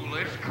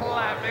foolish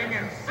clapping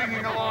and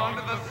singing along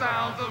to the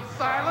sounds of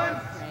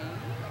silence?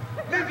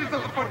 Ninjas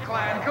of the Foot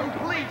Clan,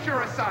 complete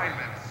your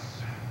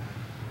assignments.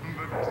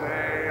 The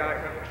day I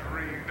have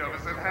dreamed of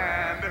is at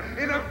hand.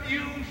 In a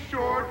few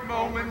short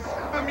moments,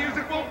 the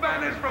music will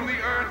vanish from the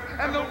earth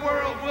and the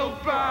world will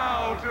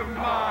bow to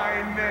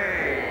my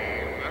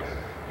name.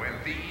 When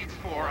these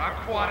four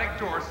aquatic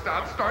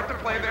doorstops start to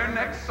play their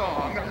next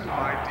song,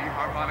 my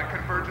D-harmonic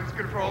convergence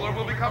controller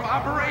will become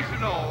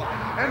operational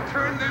and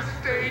turn this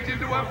stage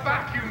into a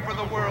vacuum for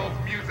the world's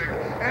music,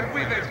 and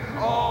with it,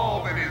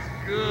 all that is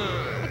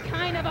good. A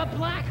kind of a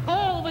black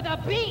hole with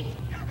a beat.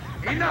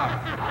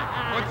 Enough!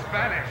 Let's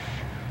vanish.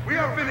 We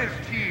are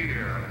finished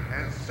here,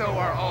 and so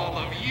are all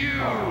of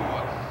you.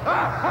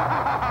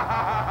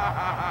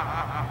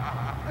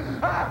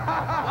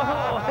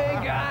 Oh, hey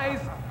guys.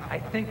 I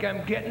think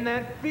I'm getting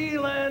that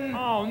feeling.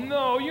 Oh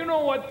no, you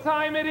know what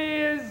time it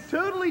is?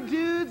 Totally,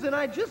 dudes, and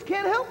I just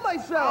can't help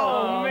myself.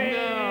 Oh, man.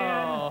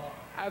 No.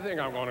 I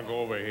think I'm gonna go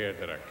over here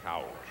to the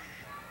couch.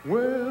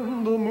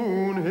 When the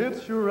moon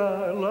hits your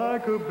eye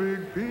like a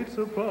big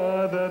pizza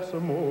pie, that's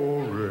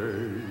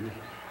amore.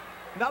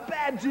 Not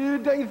bad,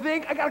 dude, don't you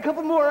think? I got a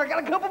couple more.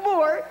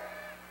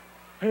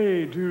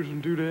 Hey, dudes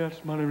and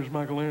dudettes, my name is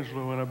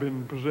Michelangelo, and I've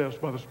been possessed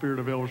by the spirit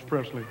of Elvis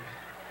Presley.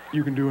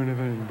 You can do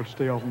anything but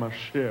stay off my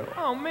shell.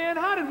 Oh man,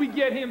 how did we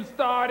get him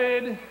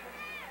started?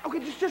 Okay,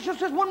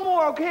 just one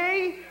more,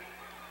 okay?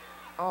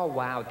 Oh,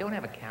 wow. Don't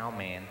have a cow,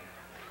 man.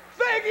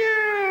 Thank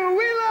you!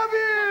 We love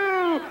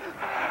you!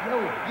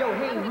 Yo,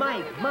 hey,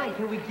 Mike,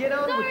 can we get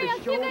on with the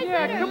show?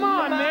 Yeah, come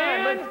on,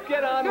 man. Let's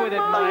get on with it,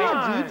 Come Mike.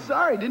 on. Yeah, dude,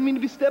 sorry. Didn't mean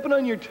to be stepping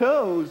on your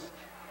toes.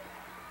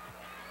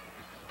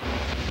 Look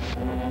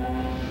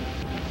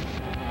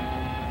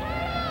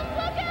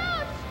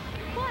out!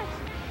 What?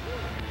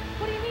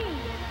 What do you mean?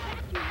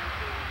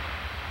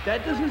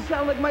 That doesn't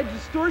sound like my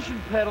distortion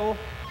pedal.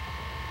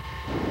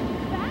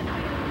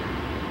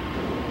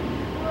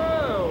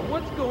 Whoa,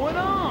 what's going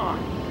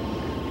on?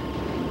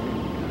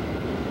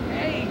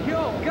 Hey,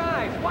 yo,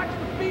 guys, watch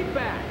the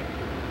feedback.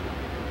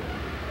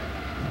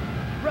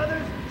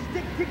 Brothers,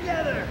 stick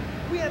together.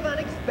 We have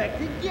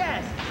unexpected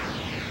guests.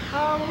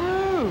 How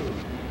rude.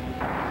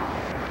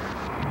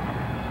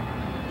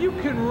 You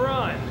can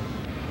run.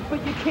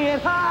 But you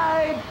can't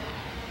hide.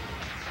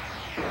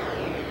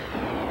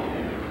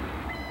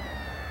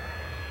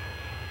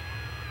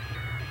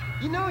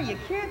 You know, you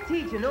can't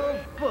teach an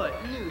old foot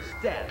new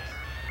steps.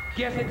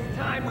 Guess it's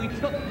time we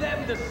took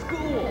them to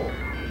school.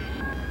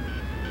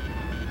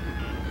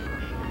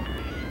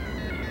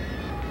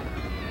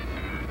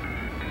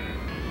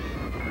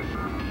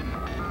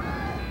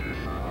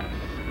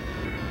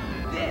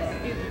 This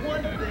is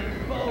one thing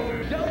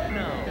Bo don't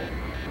know.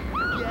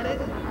 Get it?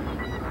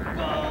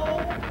 Bo!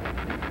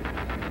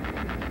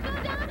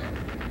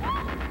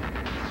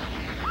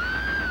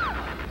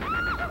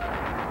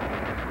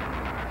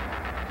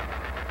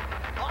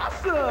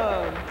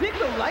 Awesome! Dig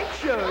the light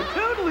show.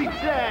 Totally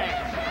tech.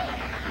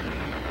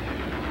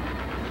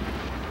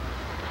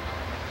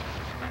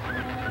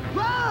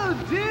 Whoa,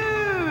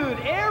 dude!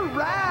 Air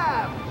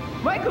rap!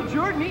 Michael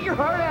Jordan, eat your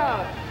heart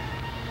out.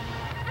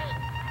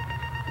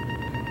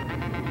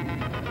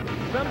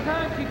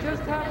 Sometimes you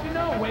just have to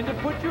know when to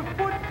put your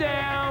foot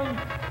down.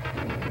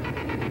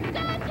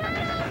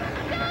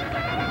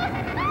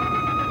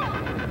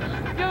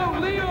 Yo,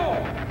 Leo!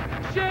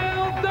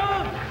 Shell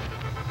dunk!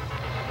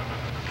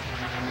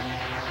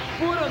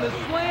 Foot on the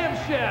slam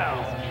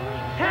shell.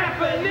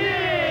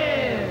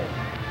 Happening!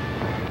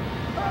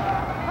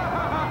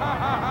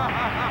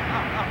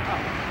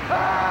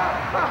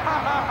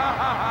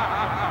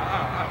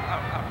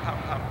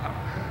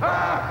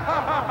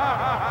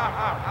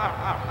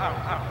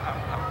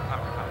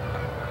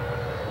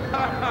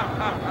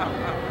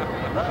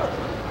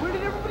 Where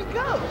did everybody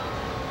go?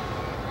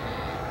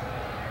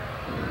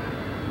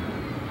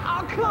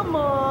 Oh, come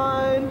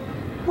on.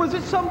 Was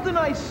it something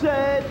I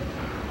said?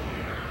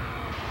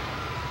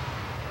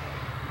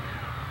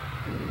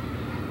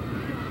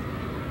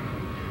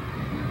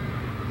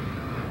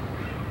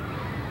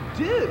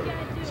 Dude,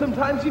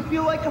 sometimes you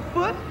feel like a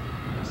foot,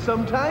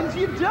 sometimes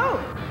you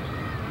don't.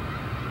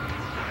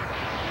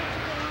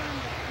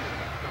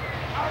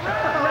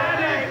 Let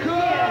it go!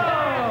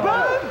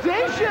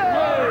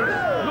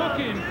 Bodacious!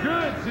 Looking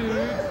good,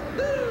 dudes.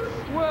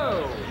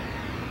 Whoa.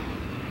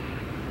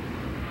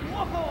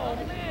 Whoa,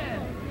 man!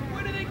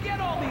 Where did they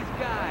get all these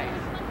guys?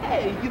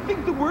 Hey, you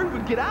think the word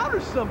would get out or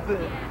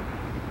something?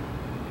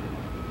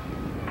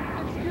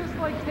 It's just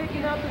like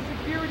taking out the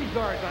security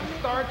guards on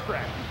Star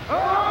Trek. Oh!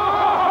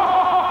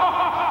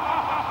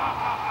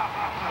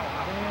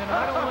 Man,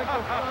 I don't like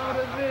the sound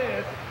of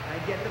this. I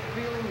get the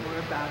feeling we're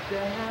about to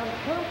have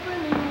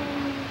company.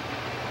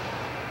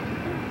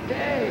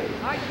 Hey,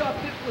 I thought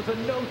this was a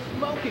no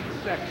smoking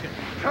section.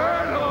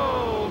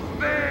 Turtles,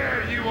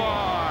 there you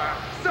are.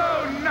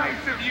 So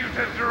nice of you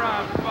to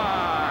drop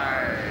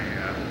by.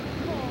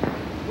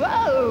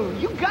 Whoa,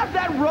 you got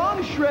that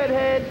wrong,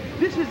 Shredhead.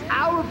 This is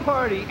our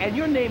party, and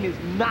your name is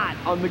not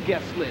on the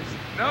guest list.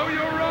 No,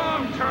 you're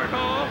wrong,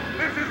 Turtle.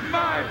 This is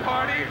my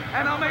party,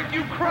 and I'll make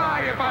you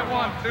cry if I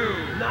want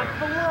to. Not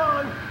for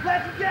long.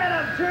 Let's get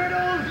them,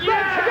 turtles!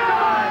 Let's go!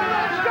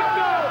 Let's go!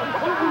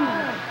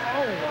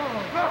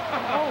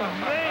 Oh,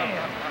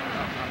 man.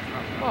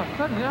 Oh,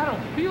 suddenly I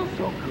don't feel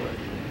so good.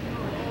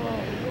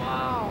 Oh,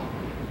 wow.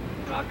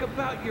 Talk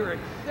about your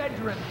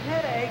Excedrin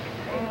headache.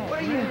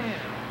 What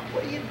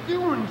are you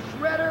doing,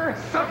 Shredder?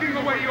 Sucking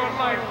away your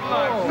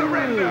lifeblood.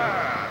 Surrender.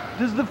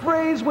 Does the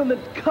phrase "when the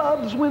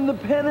Cubs win the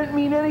pennant"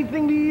 mean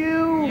anything to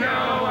you?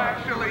 No,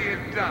 actually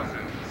it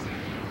doesn't.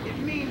 It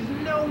means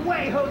no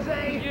way,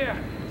 Jose. Yeah.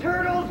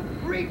 Turtles,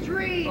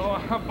 retreat. Oh,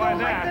 how about Don't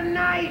that? let the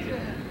night.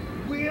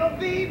 We'll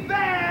be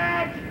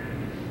back.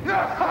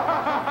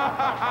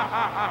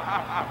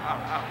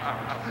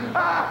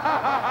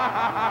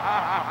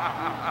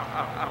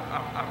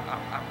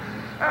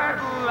 At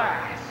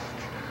last,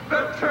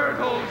 the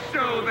turtles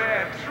show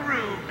their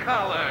true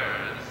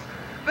colors.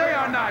 They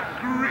are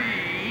not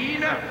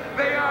green,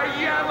 they are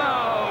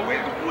yellow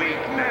with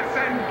weakness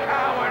and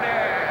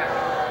cowardice.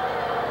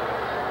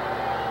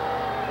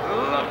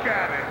 Look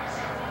at it.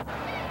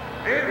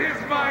 It is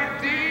my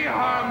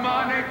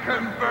D-harmonic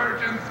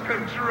convergence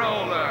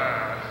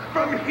controller.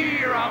 From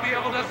here, I'll be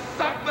able to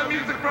suck the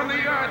music from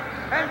the earth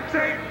and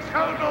take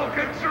total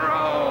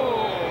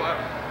control.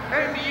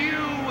 And you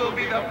will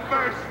be the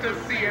first to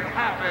see it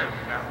happen.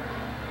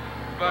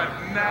 But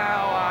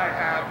now I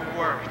have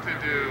work to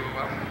do.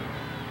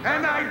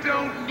 And I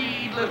don't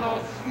need little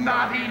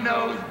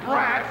snotty-nosed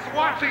brats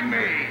watching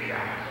me.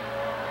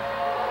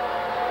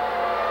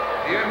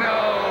 You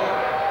know,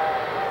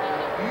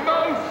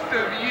 most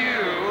of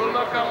you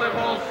look a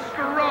little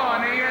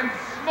scrawny and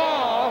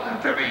small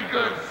to be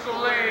good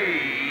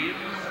slaves.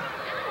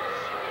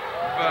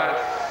 But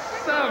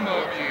some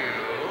of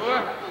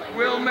you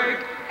will make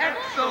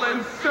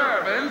excellent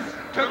servants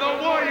to the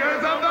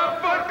warriors of the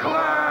Foot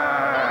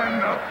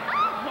Clan!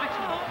 Watch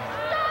him.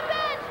 Stop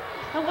it!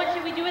 And what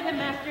should we do with him,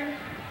 Master?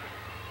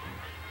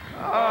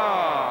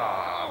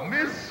 Ah,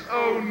 Miss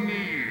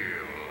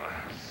O'Neill.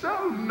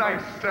 So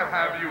nice to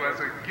have you as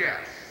a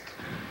guest.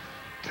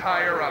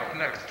 Tie her up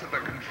next to the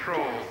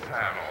controls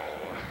panel.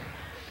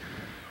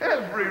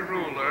 Every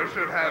ruler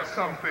should have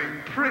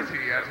something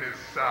pretty at his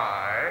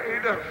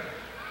side.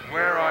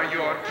 Where are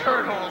your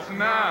turtles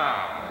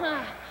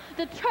now?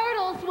 The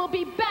turtles will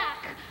be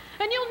back,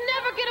 and you'll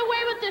never get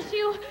away with this,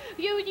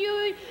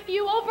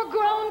 you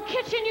overgrown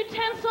kitchen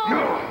utensil.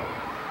 No,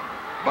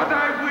 but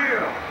I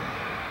will.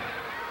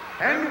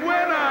 And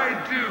when I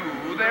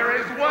do, there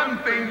is one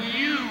thing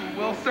you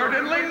will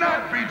certainly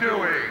not be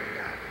doing.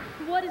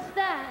 What is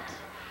that?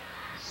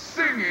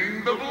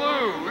 Singing the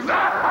blues.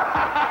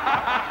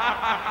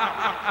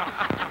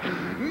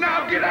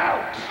 Now get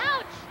out.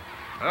 Ouch.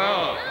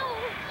 Oh.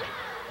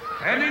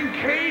 And in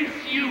case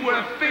you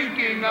were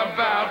thinking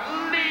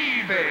about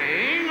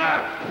leaving,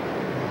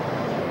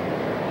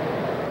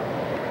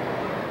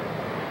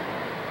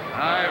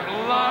 I've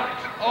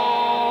locked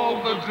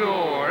all the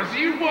doors.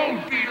 You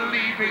won't be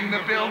leaving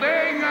the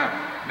building.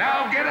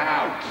 Now get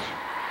out.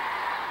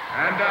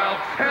 And I'll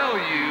tell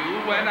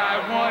you when I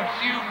want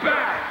you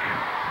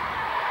back.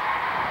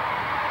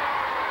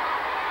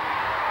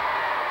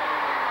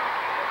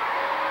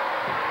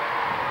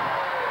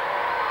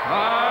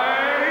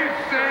 I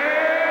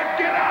said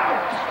get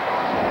out!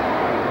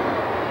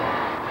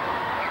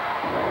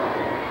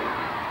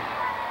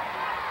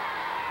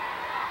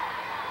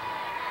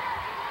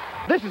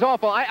 This is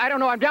awful. I don't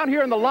know. I'm down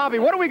here in the lobby.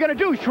 What are we going to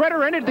do?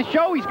 Shredder ended the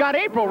show. He's got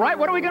April, right?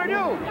 What are we going to do?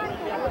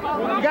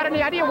 You got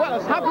any idea?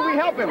 How can we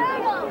help him?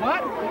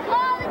 What?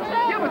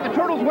 Yeah, but the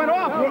turtles went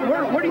off.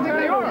 Where do you think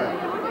they are?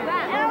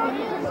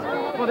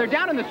 Well, they're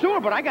down in the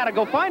sewer, but I got to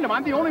go find them.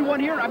 I'm the only one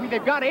here. I mean,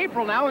 they've got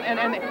April now,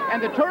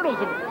 and the turtles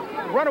have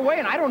run away,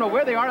 and I don't know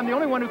where they are. I'm the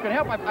only one who can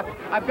help.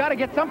 I've got to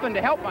get something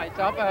to help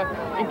myself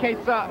in case,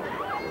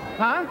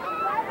 huh?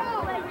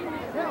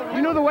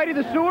 You know the way to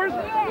the sewers?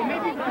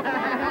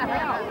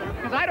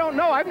 Because I don't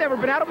know. I've never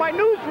been out of my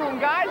newsroom,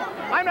 guys.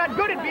 I'm not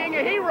good at being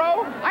a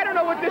hero. I don't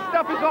know what this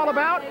stuff is all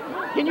about.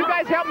 Can you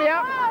guys help me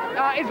out?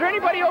 Is there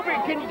anybody over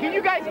here? Can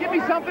you guys give me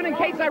something in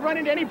case I run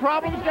into any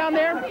problems down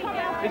there?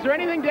 Is there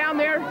anything down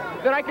there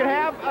that I could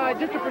have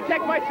just to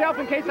protect myself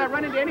in case I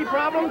run into any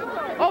problems?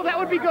 Oh, that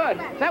would be good.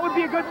 That would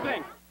be a good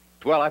thing.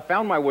 Well, I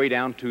found my way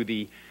down to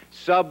the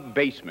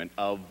sub-basement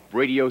of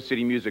Radio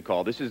City Music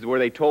Hall. This is where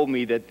they told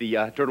me that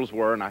the turtles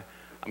were, and I'm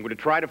going to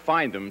try to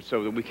find them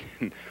so that we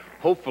can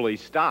hopefully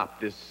stop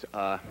this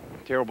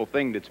terrible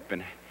thing that's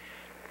been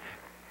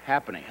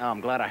happening. Oh, I'm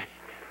glad I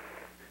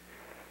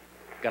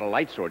got a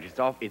light switch.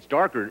 It's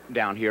darker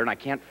down here, and I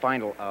can't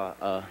find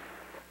a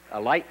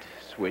light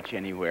switch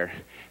anywhere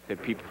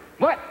that people...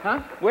 What?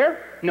 Huh?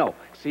 Where? No.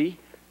 See?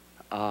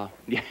 Yeah,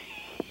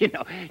 you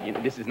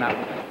know, this is not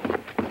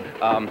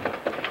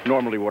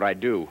normally what I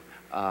do.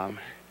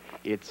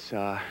 It's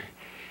a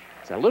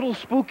little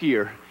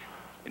spookier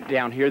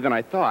down here than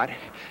I thought,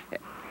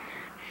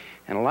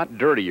 and a lot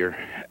dirtier.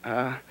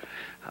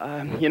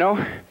 You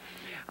know,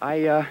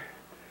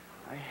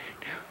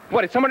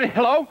 what, is someone,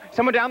 hello?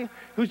 Someone down?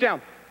 Who's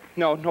down?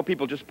 No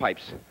people, just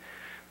pipes.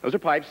 Those are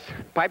pipes.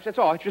 Pipes, that's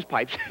all, it's just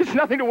pipes. It's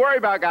nothing to worry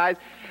about, guys.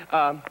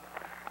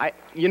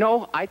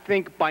 I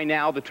think by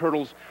now the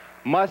turtles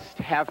must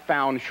have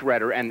found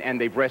Shredder,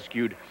 and they've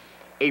rescued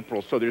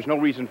April, so there's no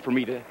reason for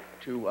me to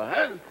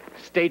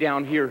stay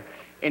down here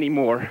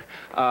anymore.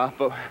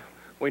 But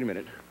wait a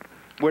minute.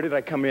 Where did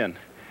I come in?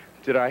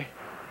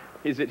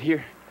 Is it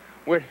here?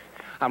 Where?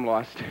 I'm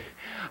lost.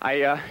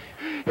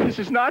 This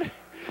is not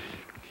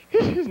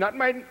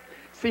my,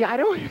 see, I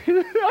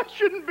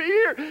shouldn't be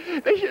here.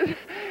 They should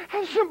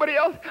have somebody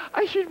else.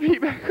 I should be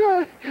back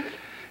on.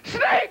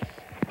 Snakes!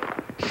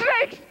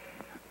 Snakes!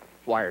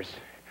 Wires.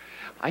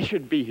 I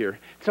should be here.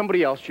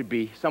 Somebody else should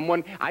be.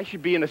 I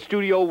should be in a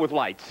studio with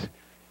lights.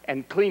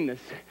 and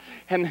cleanness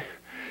and,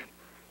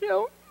 you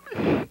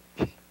know...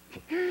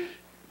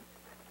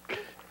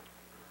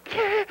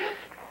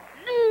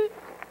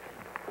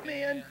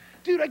 Man,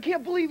 dude, I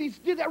can't believe he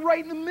did that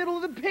right in the middle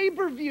of the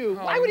pay-per-view.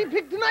 Why would he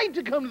pick tonight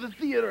to come to the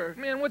theater?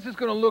 Man, what's this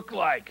gonna look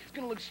like? It's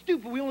gonna look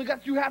stupid. We only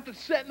got through half the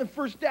set in the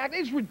first act.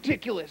 It's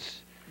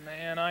ridiculous.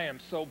 Man, I am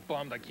so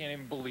bummed I can't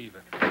even believe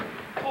it.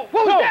 Oh,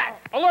 what was that?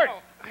 Alert!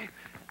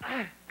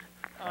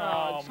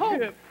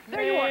 Kip,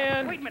 there you are.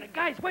 man. Wait a minute,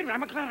 guys, wait a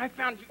minute. I'm glad I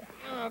found you.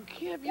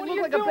 Kip, you What look are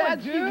you like doing, a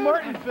bad dude? Steve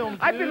Martin film,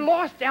 dude. I've been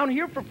lost down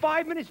here for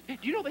 5 minutes. Do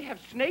you know they have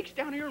snakes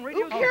down here in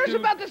radio? Who cares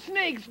about the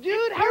snakes,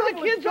 dude? How are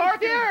the kids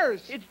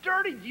upstairs? It's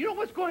dirty. Do you know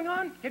what's going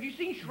on? Have you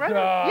seen Shredder?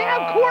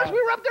 Yeah, of course.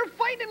 We were up there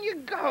fighting him. You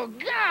go,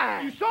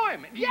 God. You saw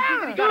him. Did you see Yeah.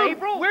 that he got Dude,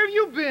 April? Where have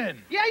you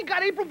been? Yeah, he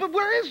got April, but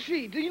where is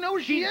she? Do you know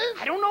where she is?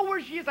 I don't know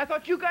where she is. I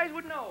thought you guys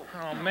would know.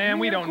 Oh, man,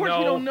 we don't Of course know.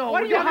 we don't know.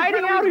 What are We're you down there hiding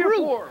trying to out here regroup.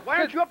 for? Why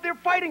aren't you up there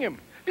fighting him?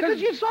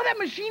 Because you saw that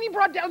machine he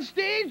brought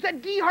downstage,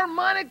 that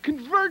D-harmonic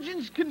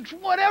convergence,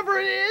 whatever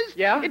it is.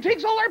 Yeah? It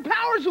takes all our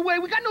powers away.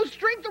 We got no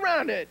strength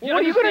around it. You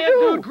What are you gonna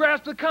understand, do? Dude,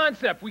 grasp the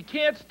concept. We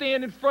can't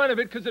stand in front of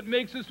it because it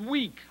makes us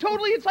weak.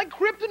 Totally, it's like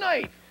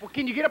kryptonite. Well,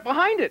 can you get up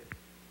behind it?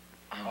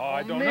 Oh,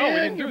 I don't know. Man, We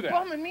didn't do you're that.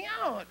 bumming me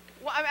out.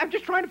 Well, I'm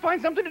just trying to find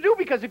something to do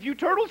because if you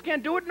turtles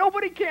can't do it,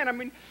 nobody can. I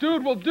mean,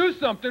 Dude, we'll do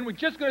something. We're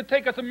just going to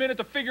take us a minute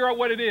to figure out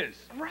what it is.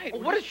 Right.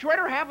 what does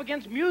Shredder have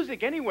against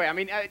music anyway? I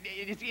mean,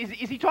 is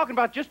he talking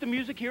about just the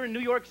music here in New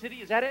York City?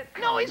 Is that it?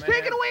 No, he's man.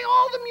 taking away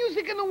all the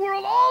music in the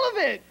world, all of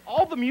it.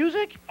 All the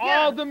music?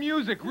 All the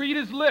music. Read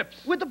his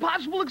lips. With the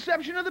possible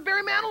exception of the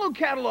Barry Manilow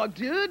catalog,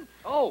 dude.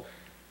 Oh,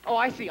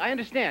 I see. I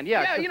understand.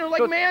 Yeah. Yeah, so- you know, like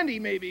so- Mandy,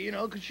 maybe, you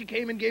know, because she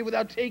came and gave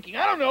without taking.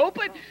 I don't know,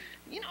 but,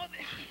 you know...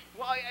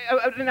 Well,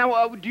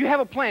 now, do you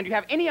have a plan? Do you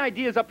have any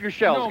ideas up your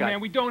shelves, No, guys?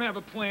 man, we don't have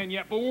a plan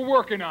yet, but we're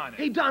working on it.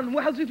 Hey, Don,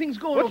 how's the things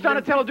going What's over there?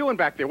 Donatello doing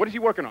back there? What is he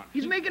working on?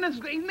 He's making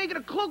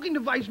a cloaking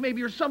device,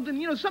 maybe, or something,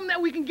 you know, something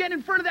that we can get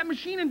in front of that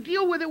machine and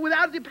deal with it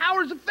without the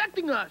powers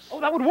affecting us. Oh,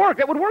 that would work.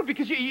 That would work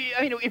because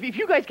if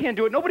you guys can't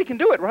do it, nobody can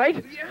do it, right?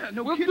 Yeah,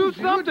 no We'll kidding, do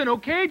something,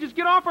 okay? Just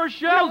get off our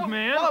shelves,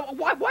 man.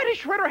 Why does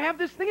Shredder have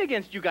this thing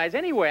against you guys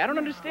anyway? I don't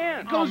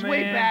understand. It goes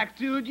way man. back,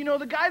 dude. You know,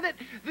 the guy that,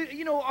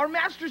 our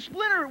master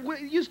Splinter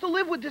used to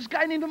live with this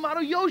guy named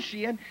Yamato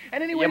Yoshi, and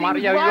anyway, he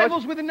was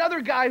rivals with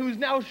another guy who's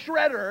now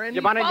Shredder, and he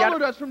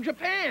followed us from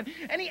Japan,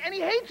 and he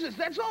hates us.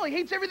 That's all. He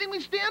hates everything we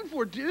stand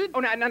for, dude.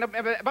 Oh, now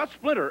about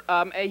Splinter,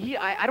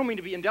 I don't mean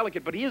to be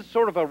indelicate, but he is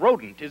sort of a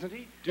rodent, isn't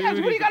he? Dude, what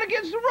do you got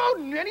against the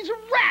rodent, man? He's a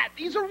rat.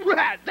 He's a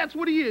rat. That's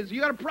what he is.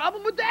 You got a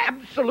problem with that?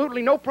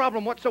 Absolutely no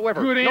problem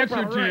whatsoever. Good No answer,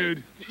 problem.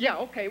 dude. Yeah,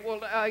 okay, well,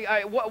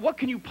 what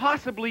can you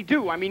possibly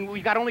do? I mean,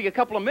 we've got only a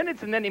couple of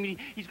minutes, and then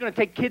he's going to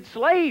take kid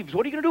slaves.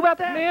 What are you going to do about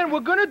that? Man, we're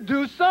going to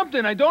do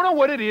something. I don't know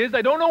what it is.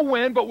 I don't know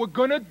when, but we're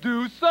going to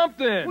do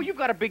something. Well, you've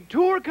got a big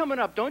tour coming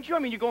up, don't you? I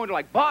mean, you're going to,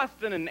 like,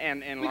 Boston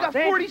and We Los got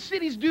 40 Angeles.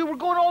 cities, dude. We're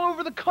going all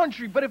over the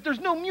country, but if there's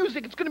no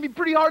music, it's going to be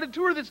pretty hard to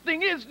tour this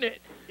thing, isn't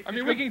it? I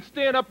mean, we can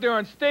stand up there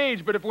on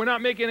stage, but if we're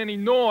not making any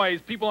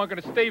noise, people aren't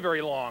going to stay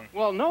very long.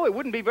 Well, no, it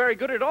wouldn't be very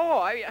good at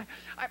all.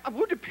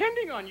 We're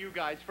depending on you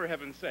guys, for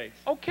heaven's sakes.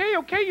 Okay,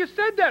 you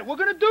said that. We're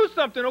going to do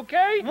something,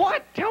 okay?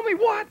 What? Tell me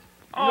what?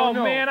 Oh,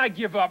 No. man, I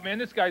give up, man.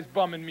 This guy's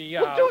bumming me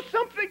out. Well, do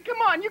something. Come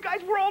on, you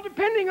guys, we're all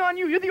depending on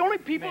you. You're the only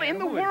people in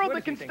the world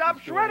that can stop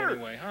Shredder.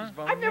 Anyway, huh?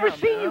 I've never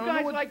seen you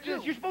guys like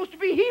this. You're supposed to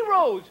be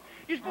heroes.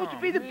 You're supposed to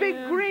be the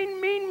big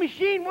green mean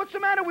machine. What's the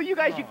matter with you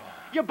guys?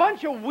 You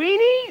bunch of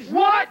weenies?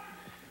 What?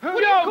 What are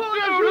you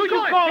calling us? who Who's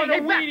you calling hey,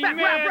 a weenie, back,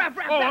 man? Wrap,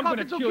 Oh, back I'm up.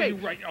 gonna It's kill okay. you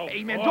right now.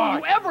 Hey, man, Oh, don't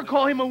you ever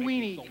call him a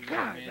weenie.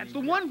 God, man. that's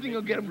the one thing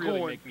that'll get him really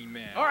going. make me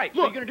mad. All right,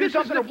 so Look, you're going to do this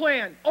something. is the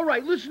plan. All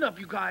right, listen up,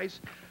 you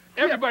guys.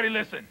 Everybody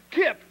listen.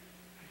 Kip,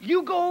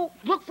 you go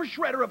look for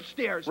Shredder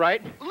upstairs.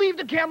 Right. Leave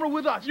the camera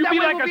with us. You that be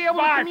way like we'll a be able to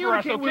spy for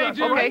us, communicate with okay, us.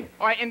 dude? Okay,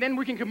 all right, and then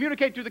we can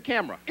communicate through the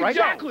camera, right?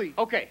 Exactly.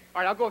 Okay,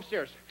 all right, I'll go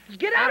upstairs.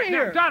 Get out of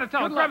here. Now,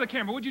 Donatello, Good grab luck. the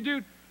camera. What'd you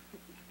do?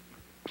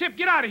 Kip,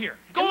 get out of here.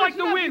 Go And like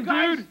listen the up, wind, you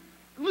guys. dude.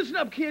 Listen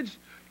up, kids.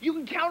 You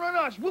can count on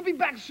us. We'll be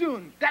back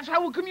soon. That's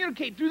how we'll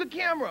communicate, through the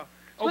camera.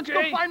 So let's go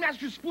Okay. find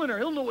Master Splinter.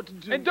 He'll know what to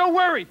do. And don't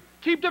worry.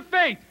 Keep the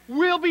faith.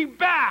 We'll be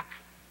back.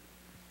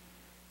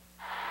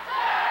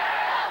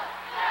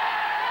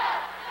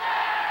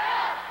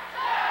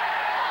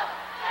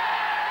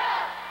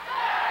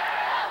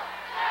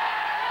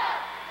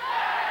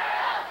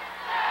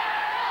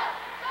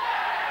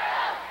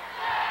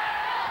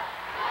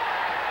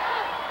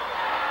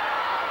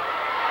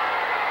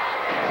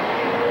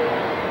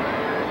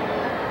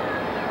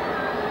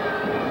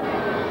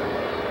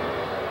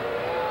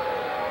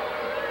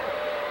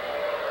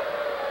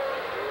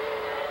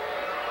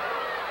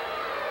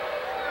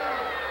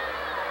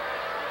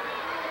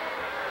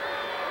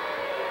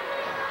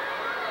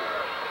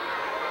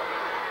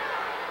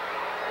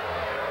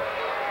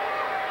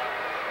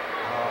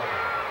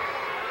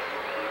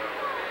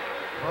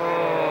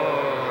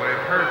 Oh, it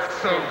hurts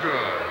so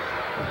good.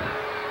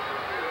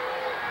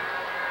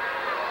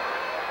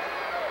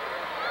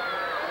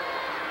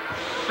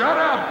 Shut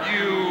up,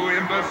 you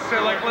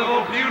imbecilic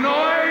little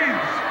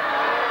punoids!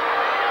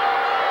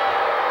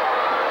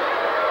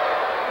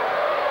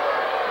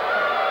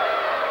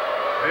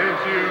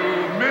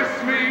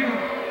 me?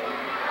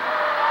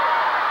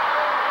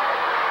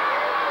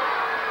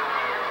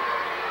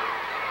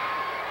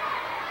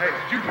 Hey,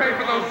 did you pay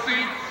for those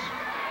seats?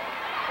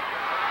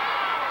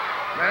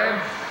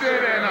 Then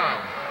sit in them.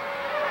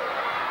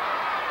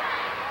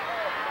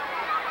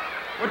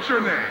 What's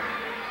your name?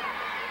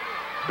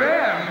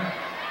 Ben?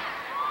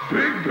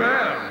 Big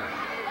Ben.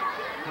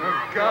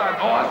 Oh, God,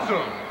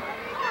 awesome.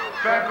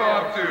 Back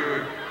off,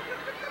 dude.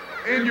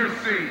 In your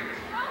seat.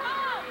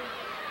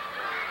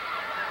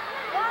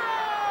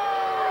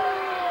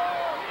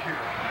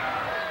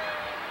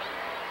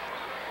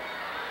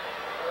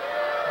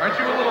 Aren't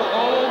you a little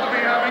old to be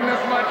having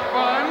this much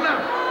fun?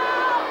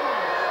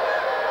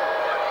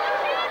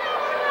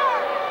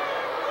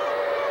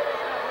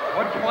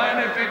 What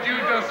planet did you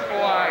just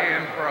fly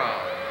in from?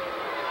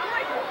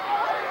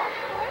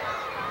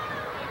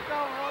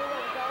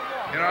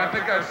 You know, I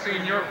think I've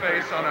seen your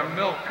face on a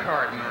milk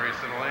carton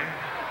recently.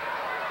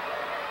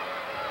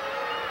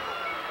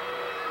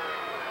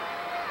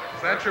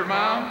 Is that your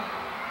mom?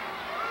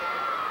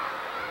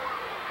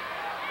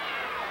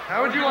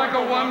 How would you like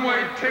a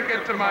one-way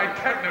ticket to my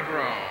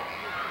Technodrome?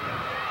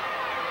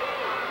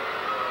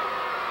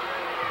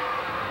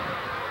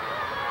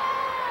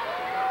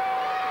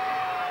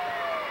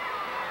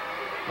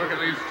 Look at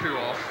these two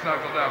all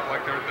snuggled up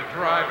like they're at the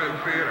drive-in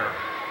theater.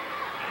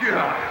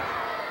 God,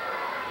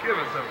 give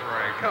us a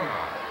break, come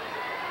on.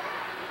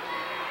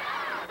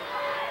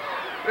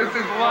 This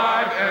is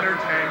live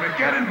entertainment,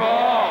 get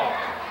involved.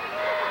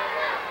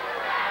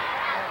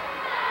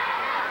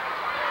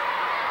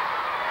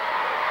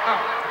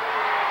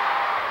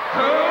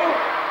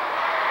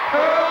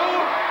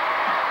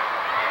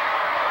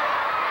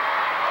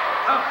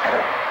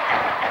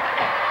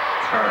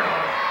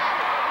 Turtles.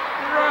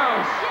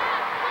 Gross.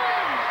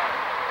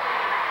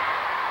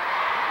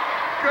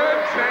 Good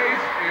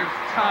taste is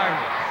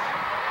timeless.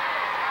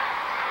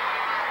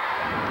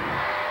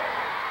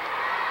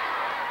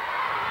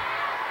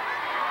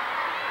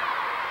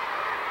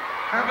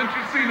 Haven't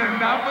you seen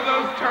enough of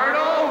those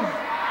turtles?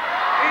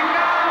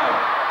 Enough!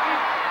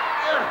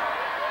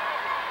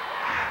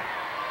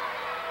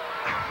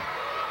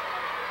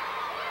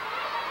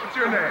 What's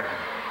your name?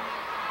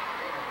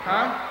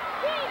 Huh?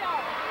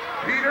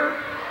 Peter?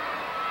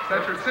 Is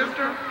that your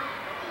sister?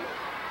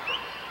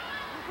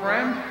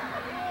 Friend?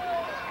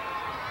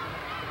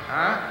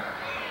 Huh?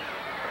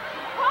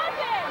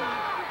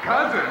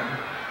 Cousin?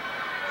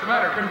 What's the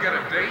matter? Couldn't get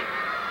a date?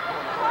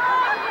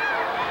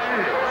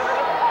 Jeez.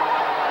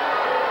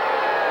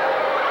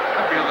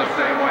 I feel the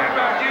same way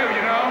about you,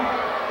 you know?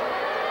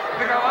 You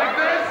think I like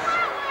this?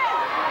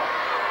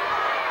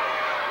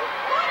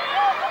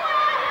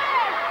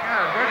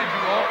 God, where did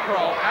you all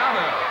crawl out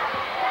of?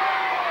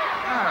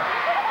 God,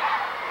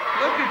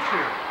 look at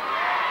you.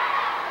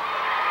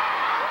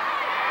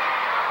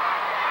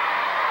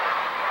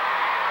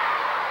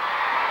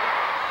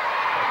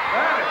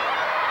 Pathetic.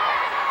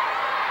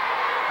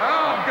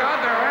 Oh, God,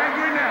 they're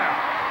angry now.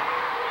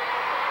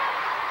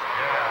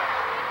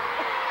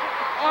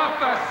 Yeah. Off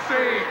the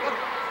seat. Look,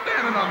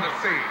 standing on the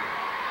seat.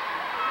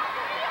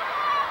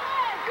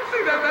 You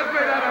see that? That's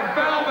made out of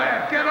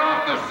velvet. Get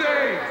off the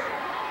seat.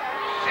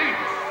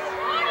 Jeez.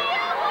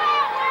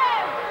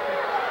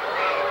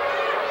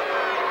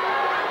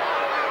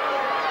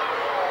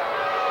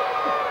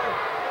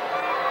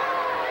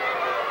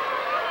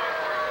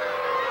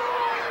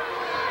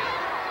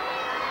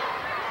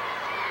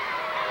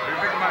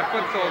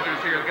 Foot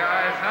soldiers here,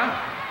 guys, huh?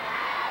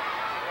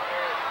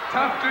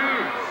 Tough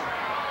dudes.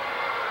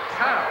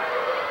 Tough.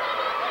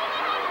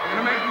 We're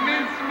gonna make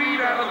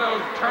mincemeat out of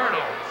those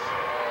turtles.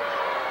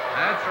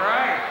 That's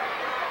right.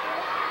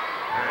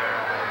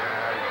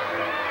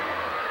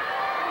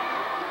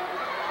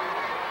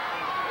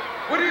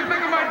 What do you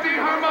think of my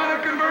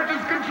D-harmonic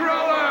convergence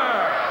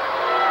controller?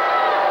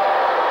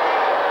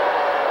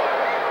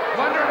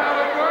 Wonder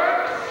how it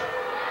works?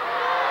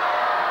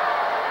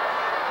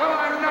 Well,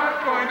 I'm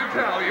not going to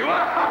tell you.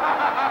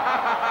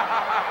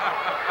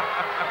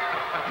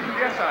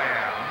 Yes, I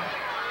am.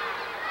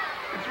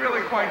 It's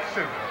really quite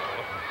simple.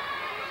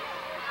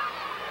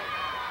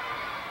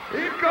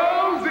 It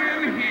goes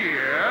in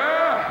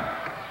here.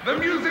 The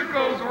music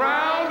goes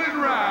round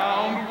and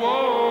round.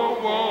 Whoa,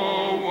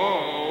 whoa,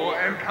 whoa.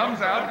 And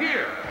comes out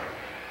here.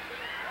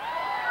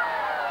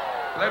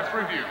 Let's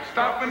review.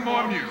 Stop and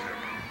more music.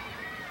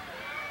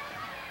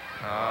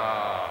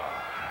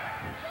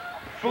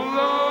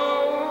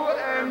 Flow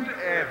and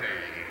eddy.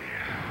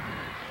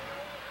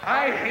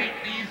 I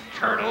hate these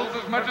turtles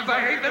as much as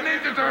I hate the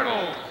Ninja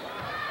Turtles.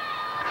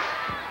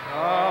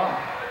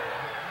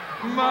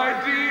 My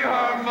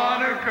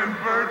D-harmonic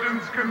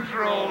convergence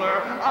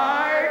controller.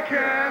 I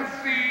can't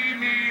see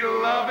me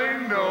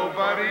loving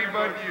nobody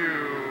but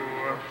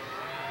you.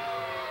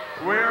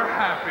 We're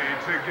happy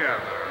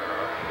together.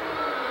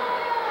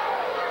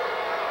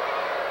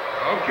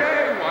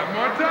 Okay, one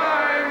more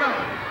time.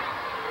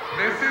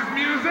 This is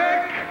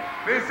music.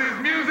 This is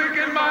music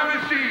in my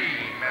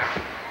machine.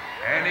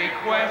 Any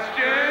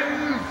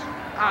questions?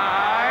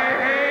 I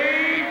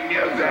hate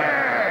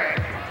music.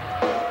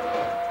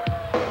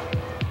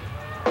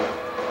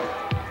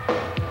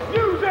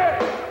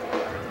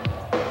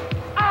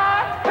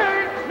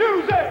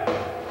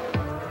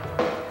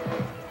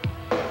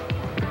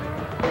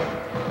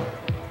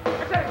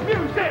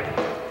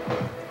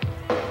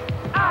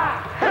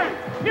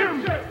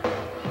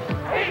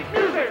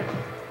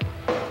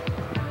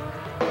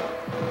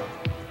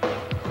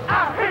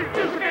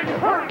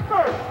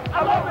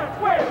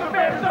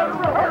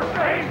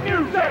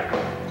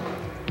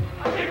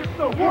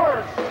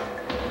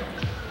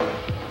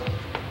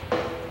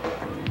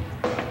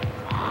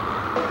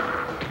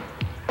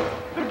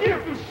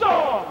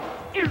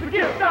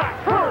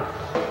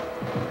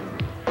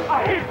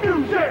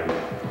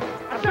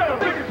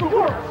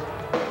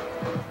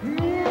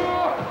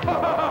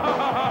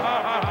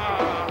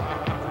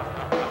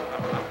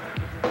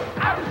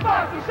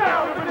 That's the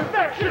sound of an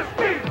infectious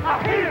beat.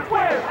 I hate it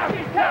when I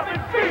see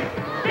tapping feet,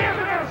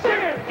 dancing and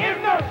singing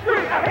in the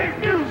street. I hate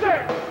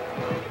music.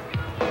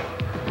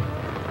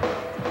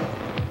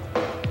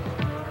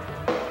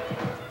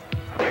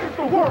 I think it's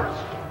the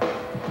worst.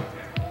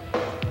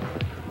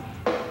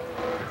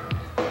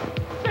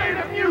 Say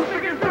that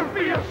music is good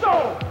for your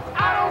soul.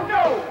 I don't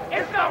know,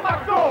 it's not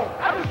my goal.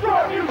 I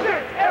destroy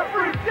music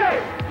every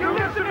day. You're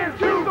listening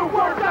to the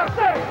words I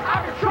say.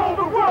 I control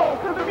the world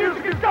because the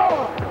music is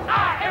gone.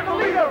 I am the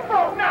leader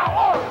from now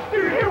on. Do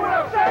you hear what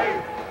I'm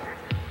saying?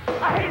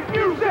 I hate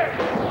music.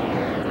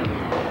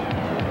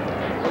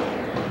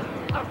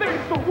 I think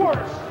it's the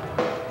worst.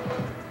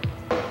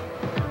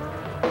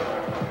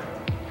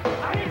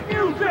 I hate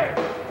music.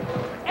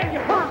 And you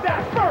heard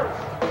that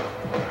first.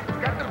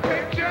 Got the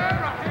picture? I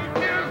hate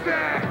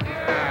music.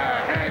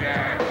 Yeah, hate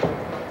it.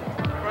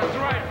 That's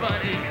right,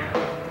 buddy.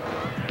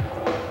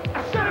 I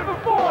said it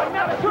before,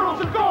 now the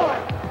turtles are gone.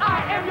 I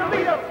am your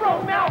leader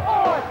from now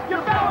on.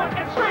 You're bowing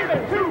and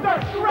screaming to the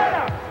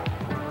shredder.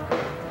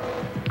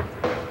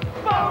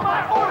 Follow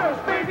my orders,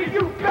 baby,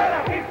 you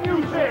better hate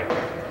music.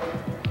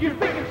 You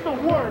think it's the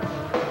worst?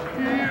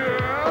 Yeah.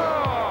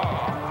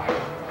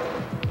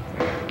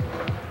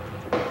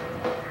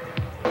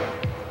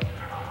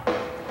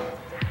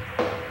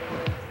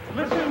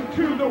 Listen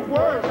to the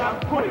words I'm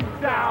putting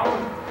down.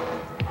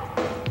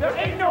 There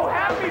ain't no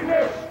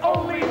happiness,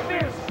 only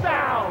this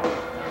sound.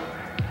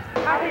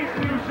 I hate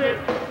music.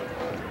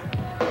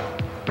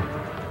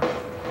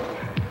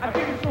 I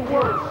think it's the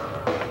worst.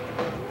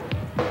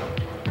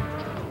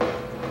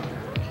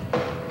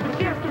 The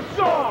gift of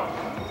song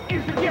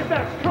is the gift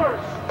that's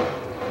cursed.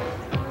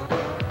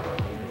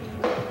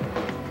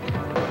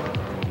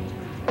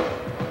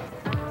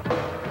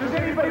 Does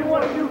anybody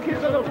want a New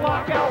Kids on the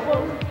Block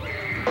album?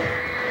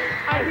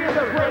 I hear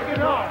they're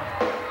breaking up.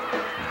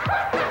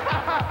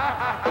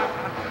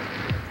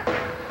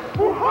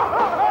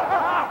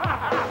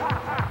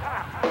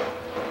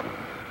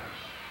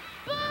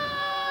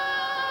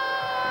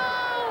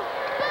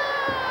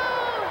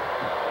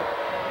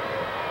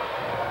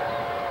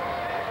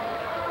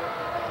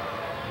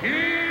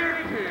 Here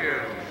it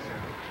is.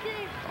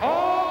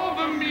 All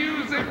the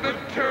music the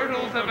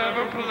Turtles have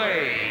ever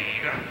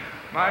played.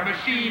 My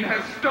machine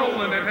has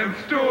stolen it and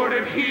stored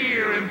it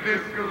here in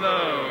this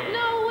globe.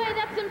 No way,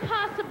 that's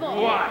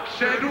impossible.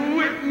 Watch and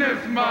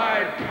witness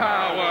my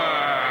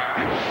power.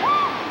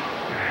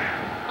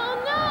 Oh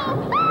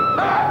no!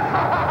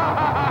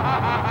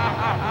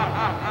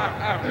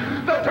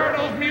 The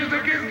Turtles'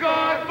 music is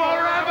gone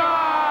forever!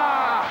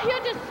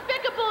 You're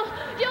despicable.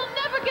 You'll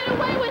never get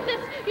away with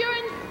this. You're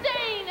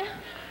insane,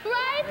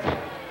 right?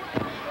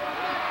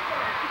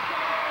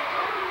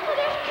 Oh,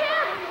 there's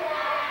Kim.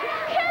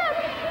 Kim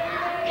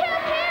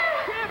here.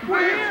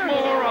 This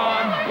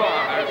moron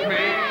bothers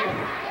me.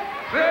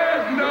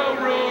 There's no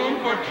room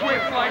for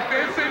twists like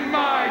this in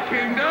my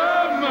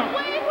kingdom.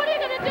 Wait, what are you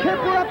gonna do? Kip,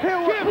 we're up here.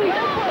 No.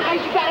 I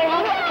got it.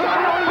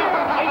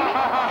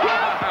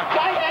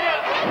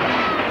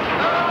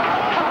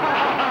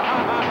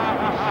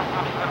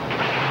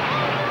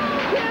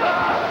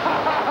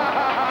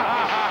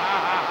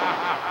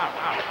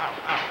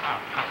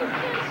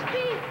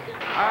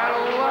 I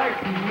like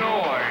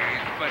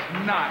noise, but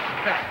not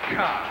that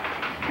kind.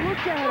 Look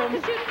at How him.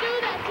 could you do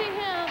that to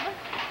him?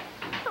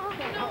 Oh,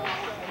 no.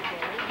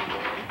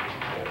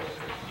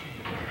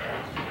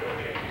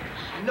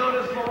 Not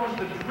as long as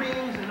the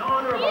dreams and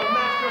honor of our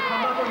master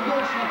Kamado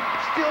Yoshi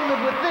still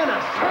live within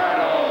us.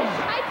 Turtles!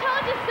 I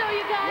told you so,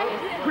 you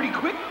guys. Pretty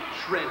quick,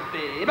 Shred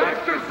Babe.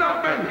 Master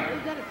something!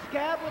 Is that a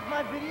scab with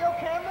my video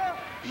camera?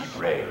 Be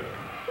brave.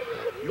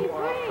 You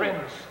are our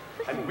friends,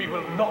 and we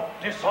will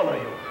not dishonor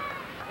you.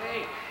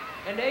 Hey,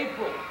 and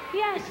April.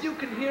 Yes. If you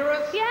can hear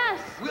us, Yes.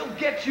 we'll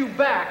get you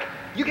back.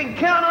 You can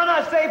count on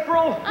us,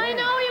 April. I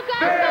know, you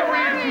guys. There don't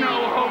is worry. no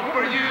hope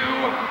for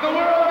you! The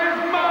world is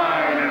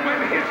mine, and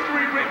when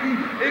history written,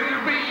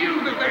 it'll be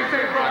you that they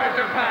say brought it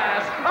to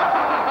pass.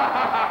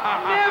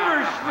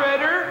 Never,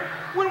 Shredder.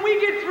 When we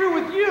get through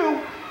with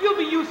you, you'll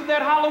be using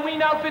that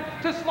Halloween outfit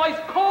to slice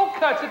cold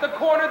cuts at the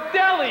corner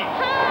deli.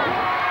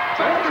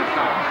 Master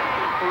something!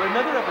 For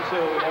another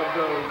episode of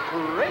those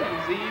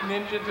crazy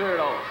Ninja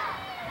Turtles.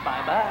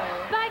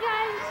 Bye-bye. Bye,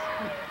 guys.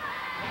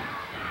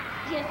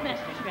 Yes,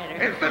 Master Shredder.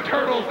 It's the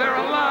Turtles, they're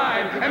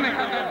alive, and they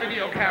have that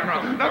video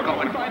camera. Now go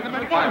and find them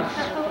at once.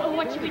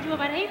 What should we do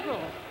about April?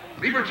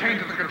 Leave her chained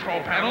to the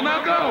control panel,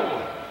 now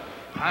go!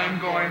 I'm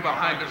going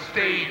behind the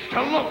stage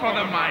to look for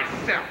them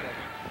myself.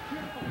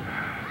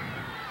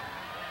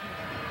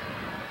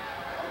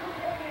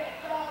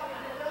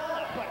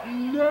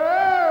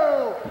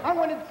 No! I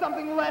wanted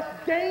something less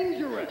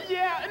dangerous.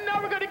 Yeah, and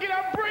now we're gonna get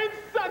our brains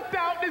sucked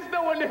out. There's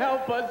no one to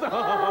help us.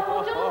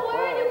 Oh, don't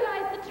worry, you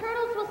guys. The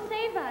Turtles will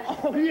save us.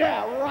 Oh,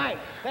 yeah, right.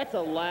 That's a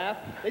laugh.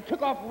 They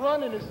took off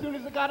running as soon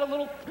as it got a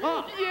little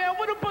tough. Yeah,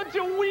 what a bunch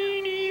of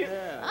weenies.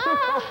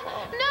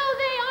 No,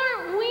 they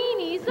aren't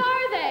weenies,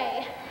 are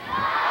they?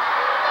 No,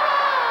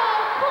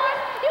 of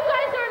course. You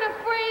guys aren't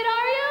afraid,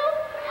 are you?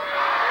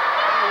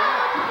 No,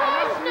 of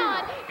course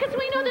not. Because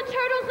we know the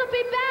Turtles will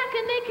will be back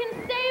and they can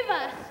save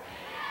us.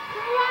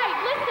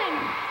 Right, listen.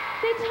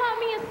 They taught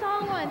me a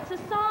song once, a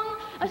song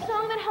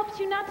that helps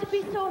you not to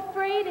be so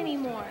afraid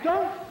anymore.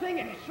 Don't sing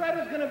it.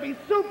 Shredder's gonna be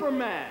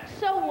Superman.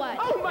 So what?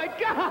 Oh my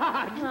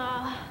God!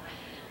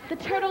 The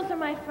turtles are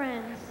my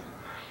friends,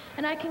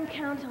 and I can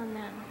count on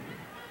them.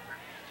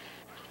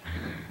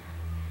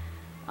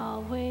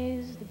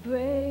 Always the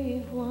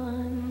brave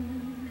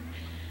one.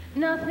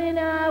 Nothing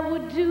I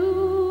would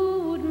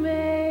do would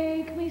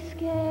make me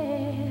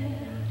scared.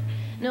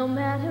 No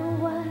matter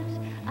what,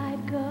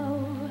 I'd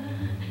go.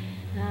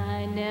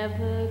 I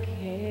never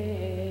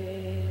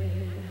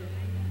cared.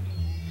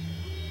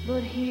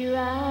 But here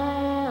I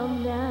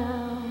am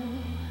now,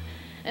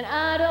 and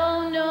I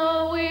don't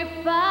know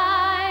if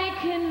I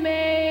can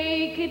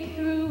make it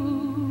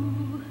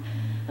through.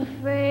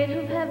 Afraid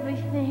of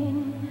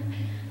everything,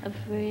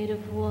 afraid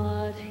of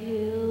what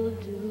he'll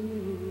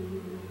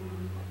do.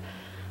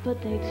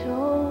 But they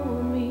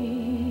told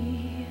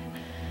me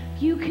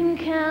you can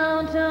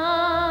count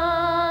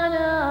on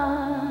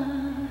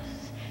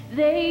us.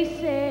 They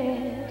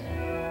said,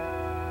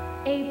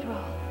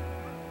 April,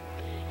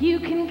 you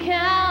can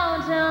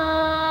count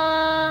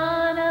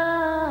on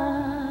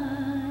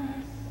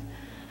us.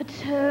 A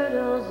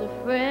turtle's a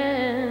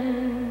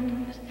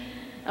friend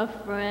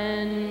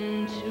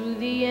to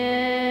the end.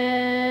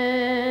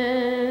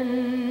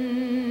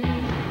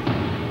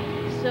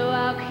 So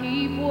I'll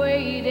keep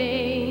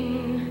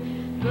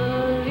waiting,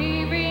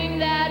 believing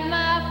that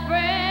my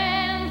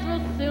friends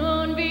will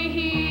soon be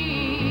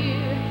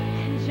here.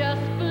 And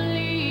just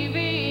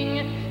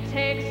believing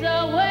takes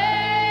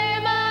away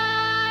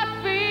my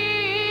fear.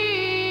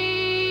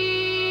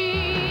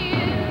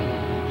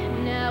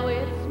 And now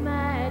it's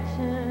my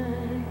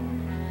turn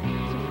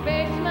to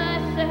face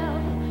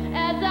myself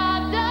as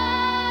I've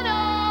done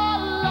all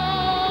along.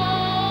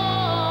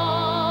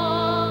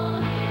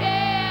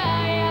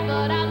 Yeah,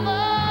 but I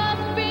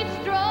must be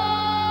strong.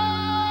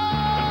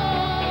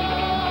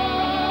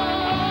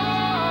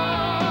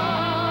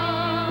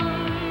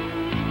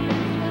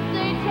 That's what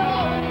they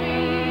told me.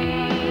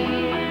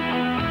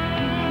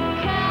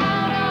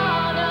 Count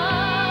on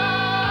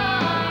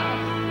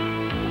us.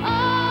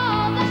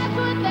 Oh, that's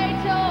what they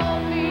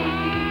told me.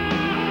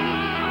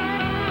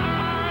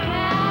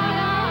 Count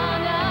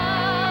on us.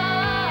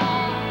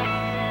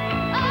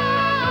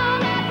 Oh,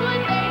 that's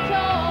what they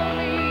told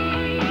me.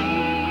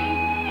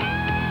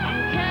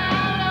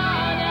 Count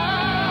on us.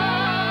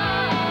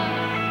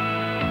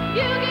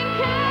 You can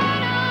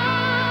count on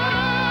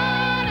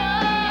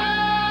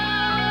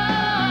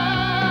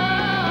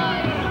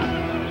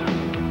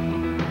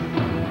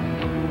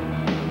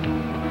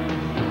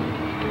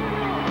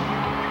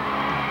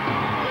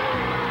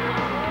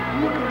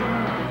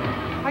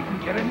I can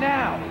get it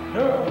now.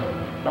 No,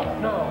 not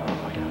now.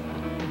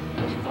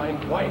 Let's find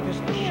why this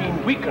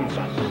machine weakens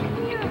us.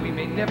 We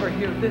may never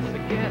hear this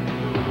again.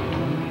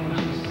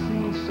 She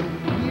sings so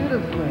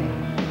beautifully.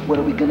 What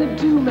are we gonna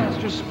do,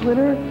 Master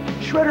Splinter?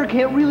 Shredder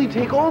can't really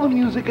take all the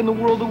music in the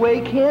world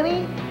away, can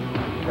he?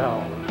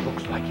 Now, it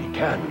looks like he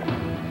can.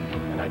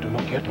 And I do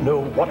not yet know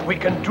what we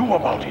can do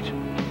about it.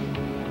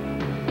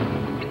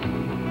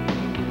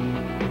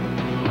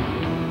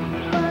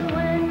 But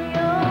when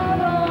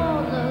you're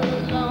all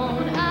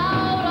alone,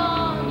 out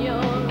on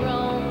your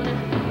own,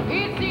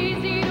 it's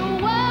easy to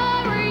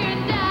worry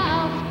and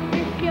doubt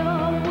if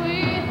you're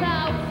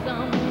without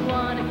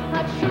someone,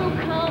 a true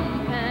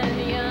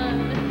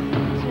companion,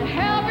 to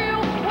help you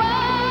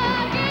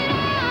work it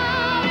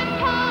out. It's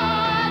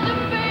hard to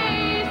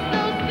face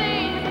those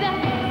things that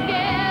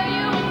scare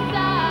you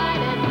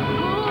inside as you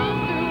move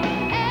through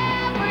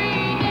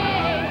every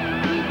day.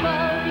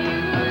 People you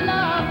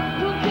love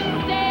who can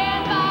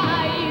stand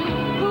by you,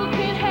 who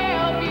can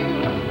help you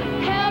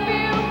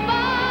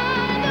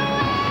find a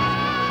way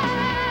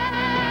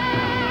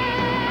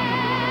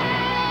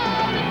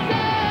to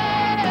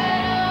turn us.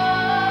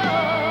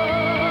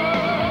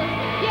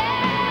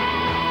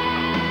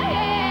 Yeah,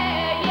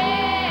 yeah,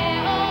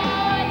 yeah.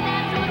 Oh, and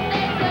that's what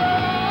they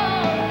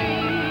told me.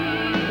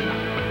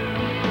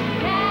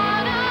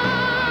 Count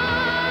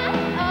on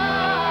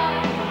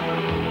us.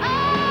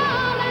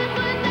 Oh, that's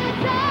what they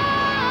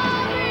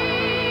told me.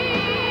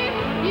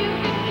 You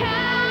can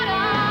count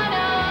on us.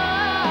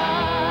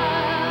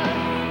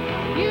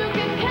 You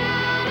can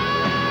count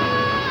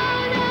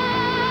on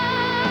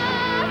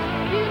us.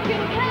 You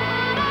can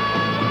count on us.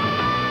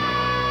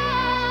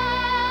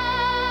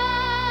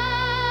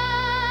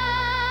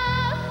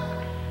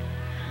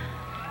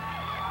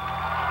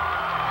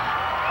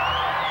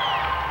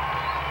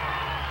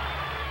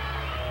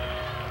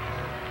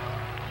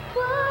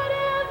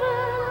 Whatever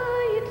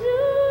you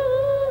do,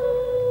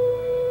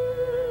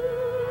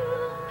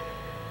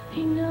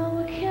 you know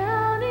we're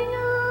counting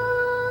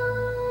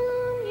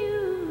on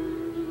you.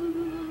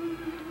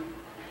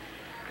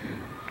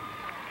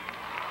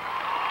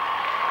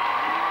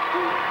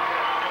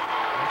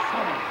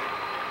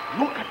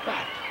 Look at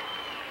that.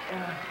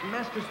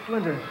 Master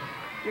Splinter,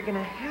 you're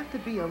gonna have to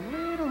be a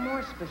little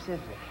more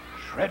specific.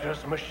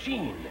 Shredder's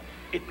machine.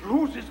 It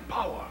loses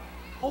power.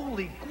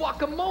 Holy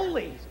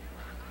guacamole!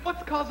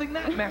 What's causing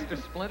that, Master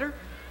Splinter?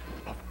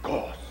 Of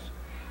course.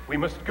 We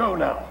must go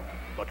now,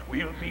 but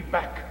we'll be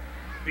back.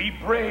 Be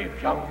brave,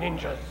 young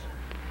ninjas.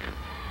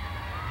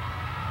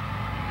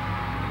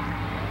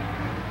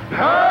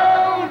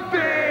 How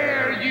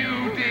dare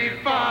you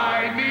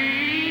defy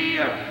me?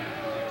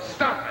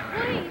 Stop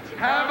it.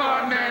 Have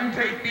our men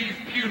take these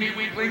puny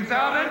weaklings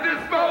out and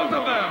dispose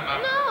of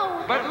them.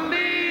 No. But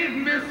leave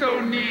Miss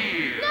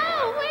O'Neill.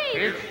 No, wait.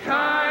 It's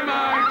time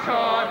I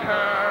taught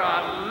her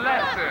a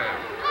lesson.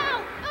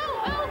 Ow,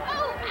 ow, ow,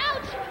 ow,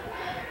 ouch.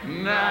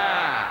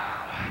 Now,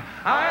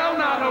 I'll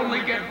not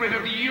only get rid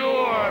of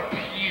your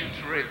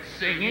putrid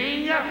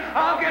singing,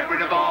 I'll get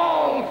rid of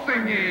all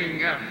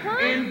singing,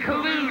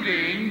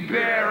 including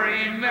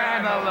Barry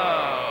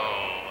Manilow.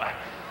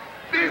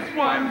 This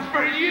one's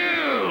for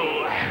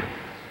you.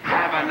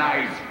 Have a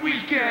nice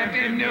weekend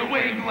in New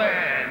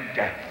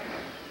England.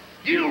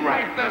 You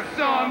write the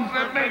songs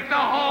that make the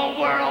whole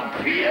world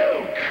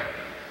puke.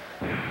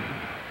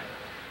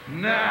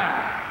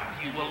 Now,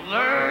 you will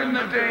learn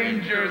the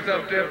dangers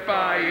of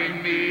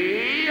defying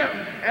me.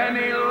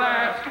 Any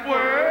last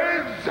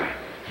words?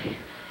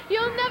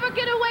 You'll never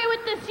get away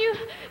with this,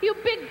 you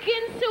big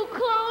Ginsu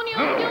clone.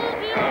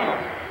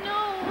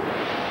 No.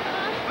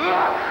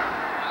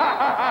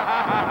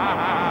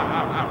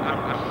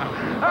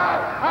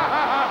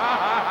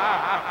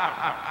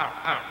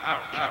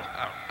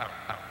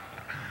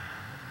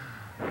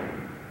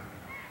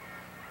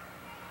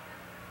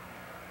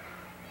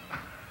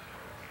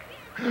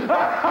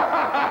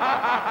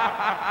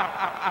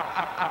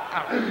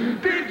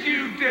 Did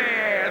you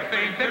dare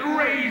think that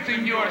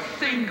raising your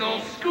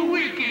single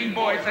squeaking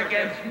voice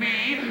against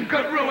me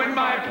could ruin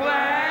my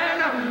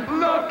plan?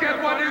 Look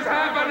at what is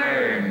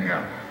happening!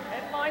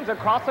 Headlines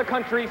across the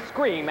country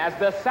scream as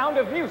the sound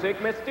of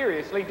music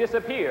mysteriously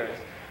disappears.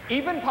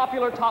 Even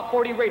popular top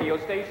 40 radio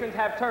stations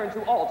have turned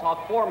to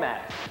all-talk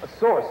formats. A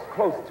source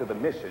close to the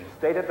mission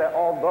stated that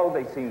although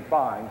they seem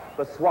fine,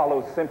 the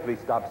swallows simply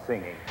stopped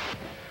singing.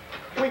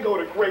 We go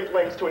to great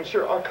lengths to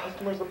ensure our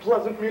customers have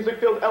pleasant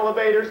music-filled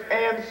elevators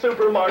and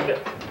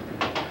supermarkets.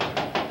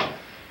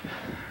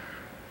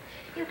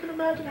 You can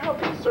imagine how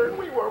concerned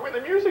we were when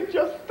the music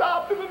just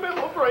stopped in the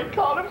middle of Ray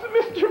Condoms and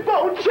Mr.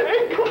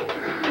 Bojangles.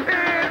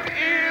 It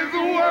is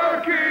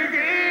working!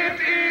 It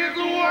is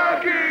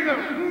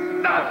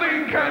working!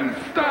 Nothing can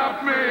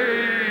stop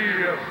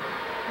me!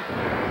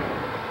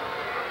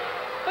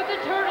 But the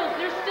turtles,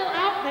 they're still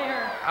out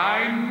there.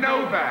 I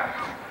know that.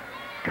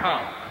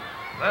 Come,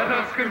 let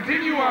us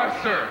continue our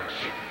search.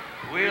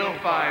 We'll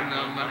find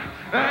them.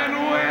 And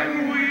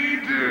when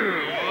we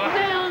do...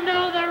 They'll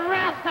know the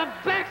wrath of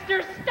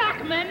Baxter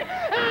Stockman.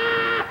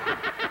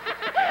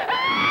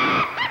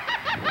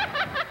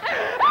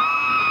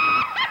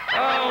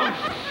 Oh,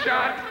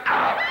 shut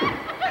up!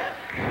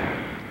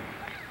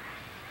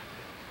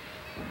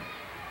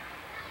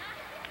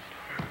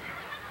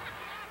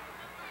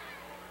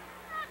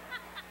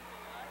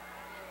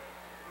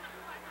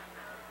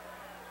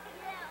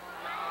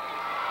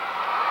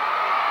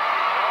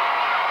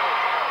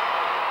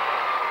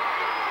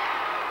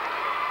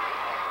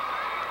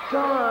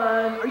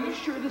 Don, are you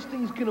sure this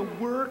thing's gonna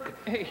work?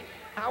 Hey,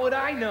 how would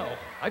I know?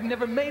 I've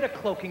never made a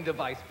cloaking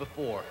device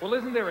before. Well,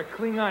 isn't there a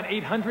Klingon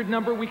 800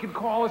 number we could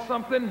call or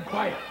something?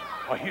 Quiet,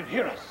 or he'll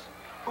hear us.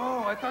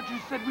 Oh, I thought you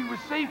said we were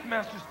safe,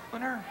 Master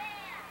Splinter.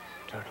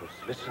 Turtles,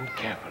 listen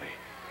carefully.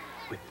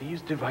 With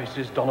these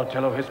devices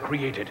Donatello has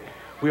created,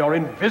 we are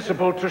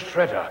invisible to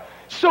Shredder.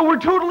 So we're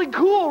totally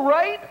cool,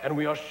 right? And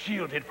we are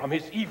shielded from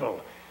his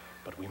evil.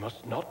 But we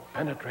must not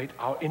penetrate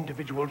our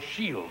individual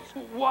shields.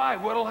 Why?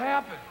 What'll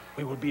happen?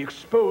 We will be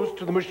exposed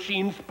to the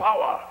machine's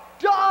power.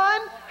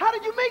 Don, how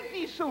did you make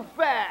these so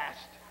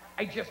fast?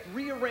 I just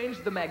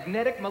rearranged the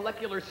magnetic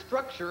molecular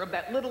structure of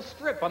that little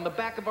strip on the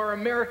back of our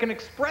American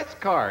Express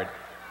card.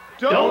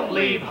 Don't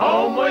leave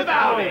home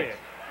without it.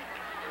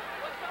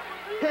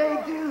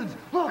 Hey, dudes,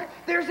 look,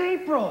 there's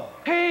April.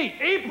 Hey,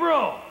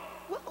 April!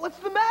 What's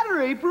the matter,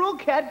 April?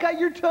 Cat got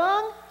your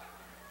tongue?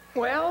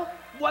 Well,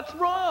 what's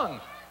wrong?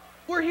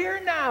 We're here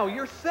now.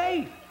 You're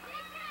safe.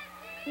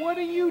 What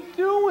are you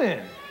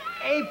doing?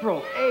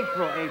 April,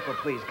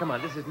 please, come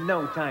on. This is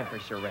no time for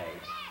charades.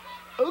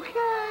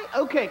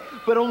 Okay,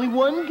 but only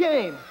one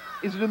game.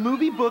 Is it a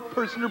movie, book,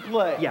 person, or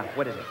play? Yeah,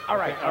 what is it? All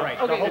right.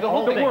 Okay, the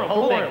whole thing.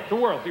 The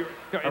world.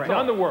 It's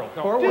on the world.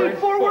 No. Dude,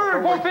 4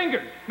 words. 4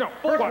 fingers. No,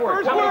 First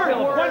word.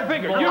 One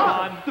finger.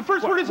 Up. The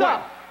first word is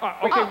up.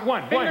 Okay,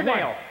 one.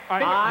 Fingernail.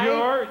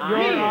 You're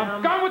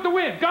Gone with the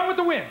Wind. Gone with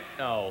the Wind.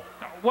 No.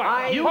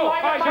 What?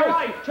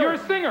 You're a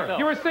singer. No.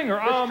 You're a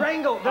singer. The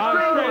Strangler. The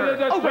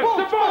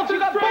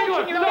Boston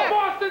Strangler. You The got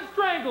Boston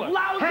Strangler.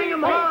 Lousy Hang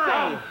 'em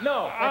high.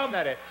 No, that's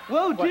not it.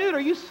 Whoa, dude,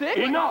 are you sick?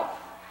 Enough!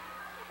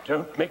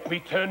 Don't make me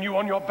turn you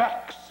on your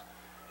backs.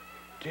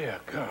 Dear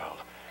girl,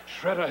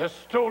 Shredder has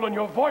stolen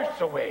your voice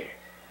away.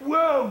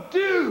 Whoa,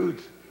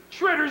 dudes!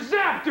 Shredder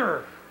zapped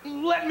her!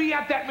 Let me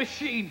at that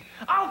machine.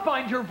 I'll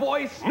find your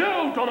voice.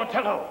 No,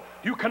 Donatello!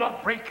 You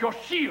cannot break your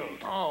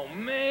shield. Oh,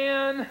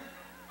 man.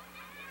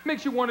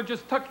 Makes you want to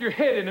just tuck your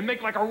head in and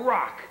make like a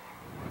rock.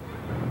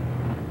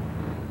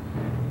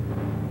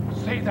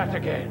 Say that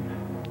again.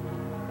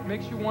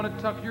 Makes you want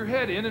to tuck your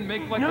head in and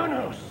make like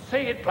No,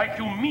 say it like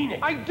you mean it.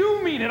 I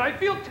do mean it. I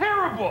feel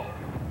terrible.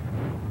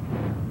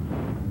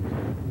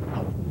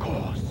 Of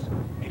course.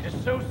 It is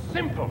so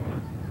simple.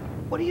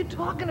 What are you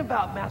talking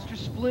about, Master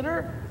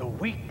Splinter? The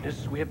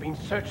weakness we have been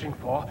searching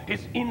for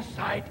is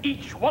inside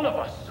each one of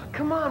us.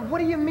 Come on, what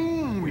do you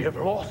mean? We have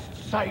lost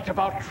sight of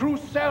our true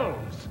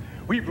selves.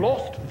 We've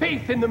lost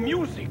faith in the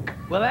music.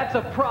 Well, that's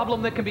a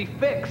problem that can be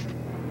fixed.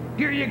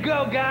 Here you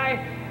go,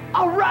 guy.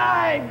 All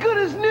right, good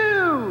as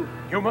new.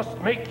 You must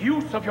make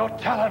use of your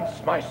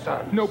talents, my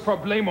son. No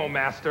problemo,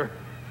 Master.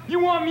 You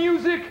want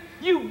music?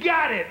 You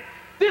got it.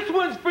 This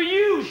one's for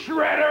you,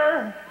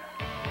 Shredder.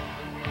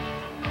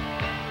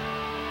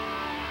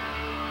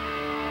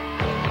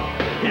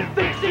 He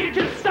thinks he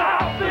can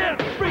stop it,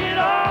 bring it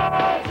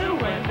all to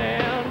an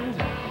end.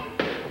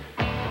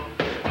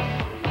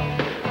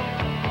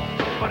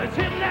 But it's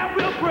him that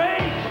will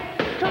break,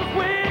 'cause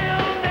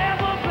we'll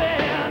never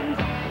bend.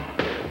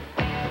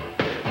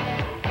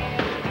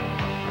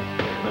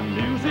 The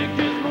music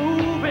is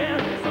moving,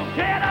 so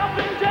get up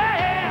and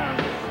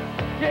dance.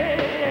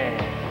 Yeah.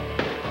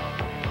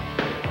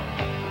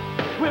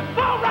 We're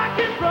four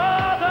rockin'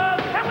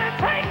 brothers, and we're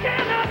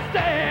taking a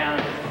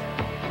stance.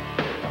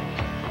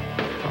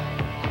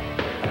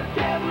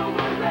 Together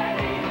we're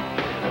ready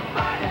to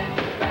fight and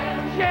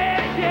defend.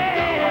 Yeah,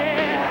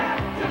 yeah.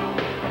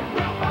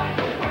 We'll find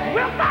a way.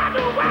 We'll find a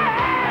way.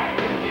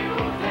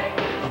 Music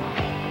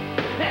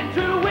and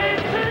do it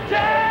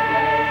today.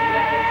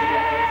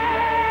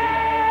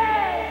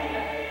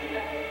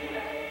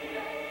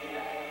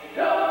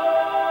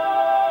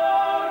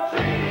 Don't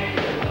treat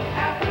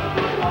after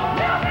the war.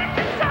 Music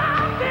is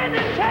something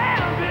that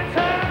can be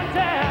turned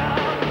down.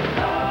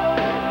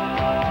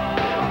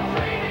 Don't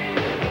treat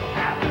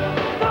after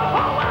the war. The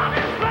whole world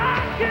is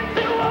rocking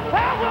to a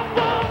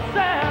powerful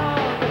sound.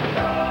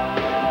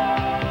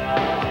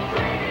 Don't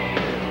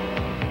treat.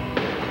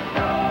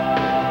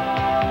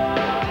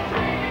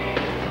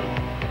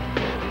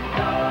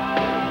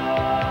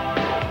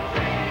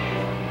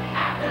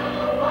 After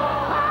the war.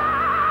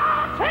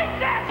 Take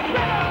that,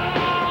 Shredder.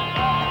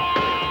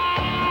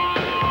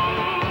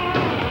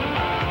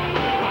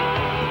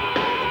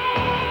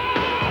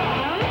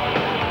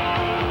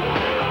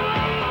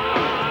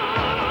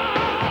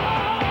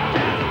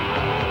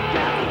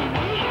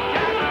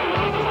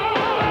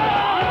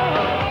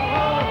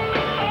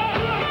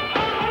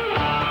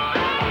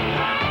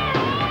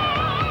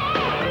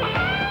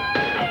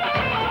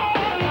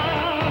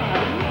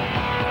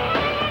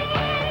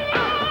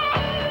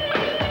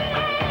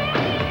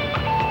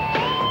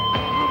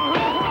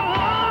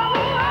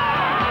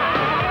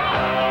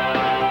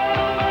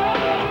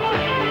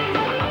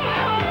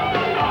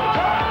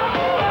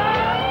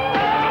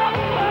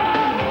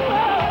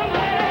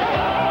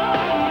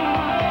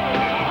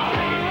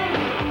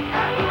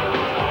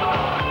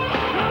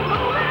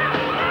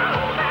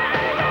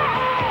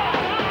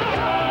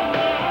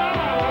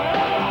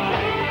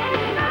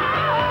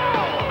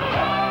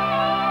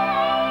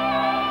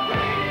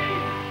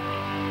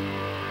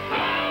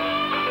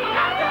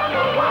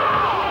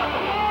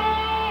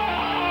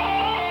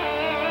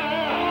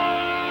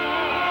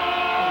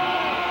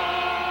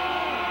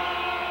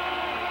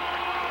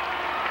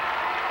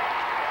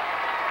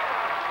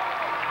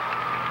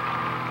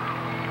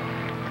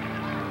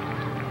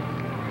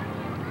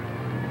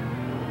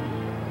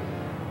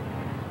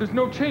 There's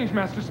no change,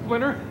 Master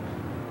Splinter.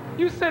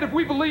 You said if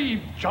we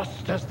believe.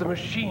 Just as the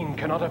machine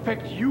cannot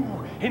affect you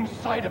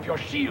inside of your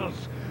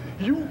shields,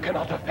 you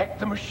cannot affect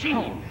the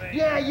machine.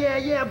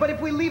 Yeah, but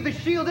if we leave the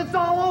shield, it's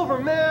all over,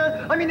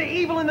 man. I mean, the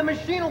evil in the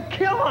machine will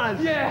kill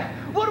us. Yeah,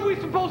 what are we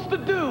supposed to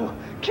do?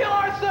 Kill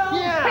ourselves?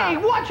 Yeah. Hey,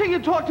 watch how you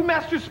talk to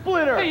Master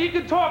Splinter. Hey, he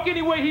can talk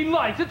any way he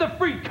likes. It's a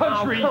free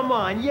country. Oh, come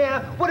on,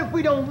 yeah. What if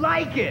we don't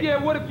like it? Yeah,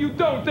 what if you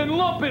don't? Then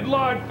lump it,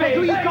 lard face. Hey,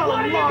 who you Hey, call what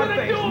him are you lard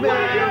gonna face, do? man? What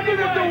are you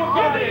gonna do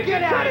about it?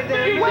 Get out of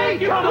there. You Wait,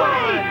 think you come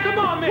can? on. Come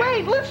on, man.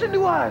 Wait, listen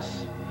to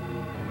us.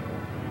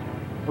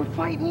 We're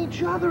fighting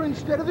each other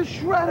instead of the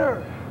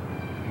Shredder.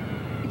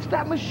 It's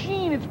that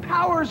machine. Its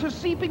powers are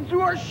seeping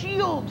through our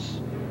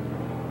shields.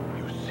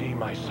 You see,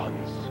 my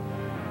sons,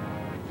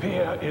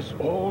 fear is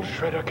all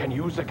Shredder can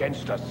use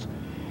against us.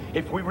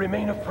 If we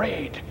remain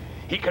afraid,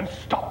 he can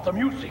stop the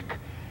music.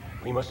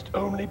 We must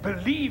only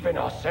believe in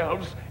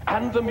ourselves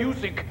and the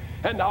music,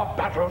 and our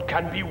battle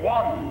can be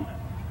won.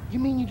 You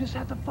mean you just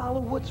have to follow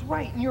what's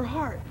right in your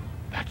heart?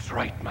 That's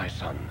right, my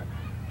son.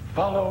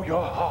 Follow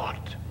your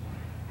heart.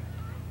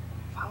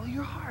 Follow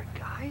your heart,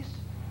 guys.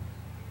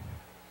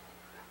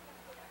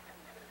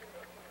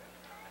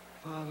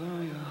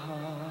 Follow your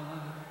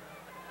heart.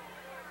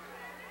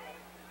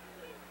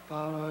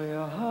 Follow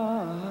your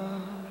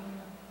heart.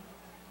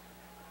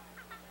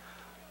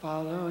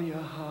 Follow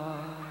your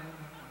heart.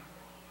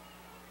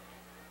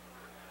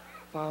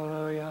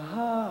 Follow your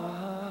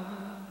heart.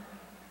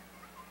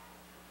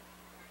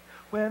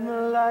 When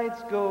the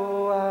lights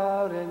go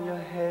out and your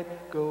head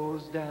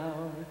goes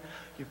down,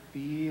 you're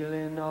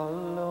feeling all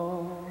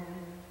alone.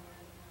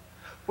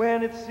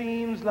 When it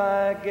seems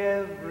like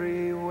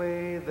every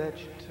way that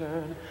you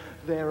turn,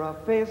 There are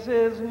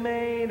faces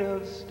made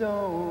of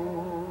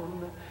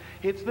stone.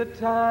 It's the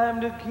time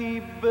to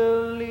keep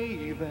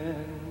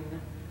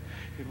believing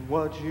in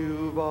what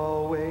you've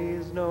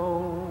always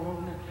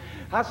known.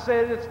 I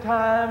said it's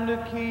time to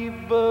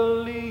keep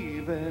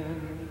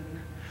believing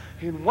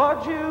in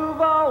what you've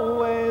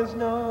always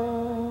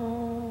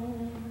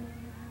known.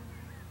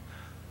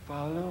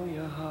 Follow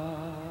your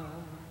heart.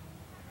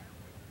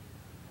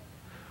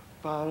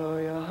 Follow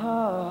your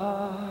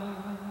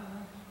heart.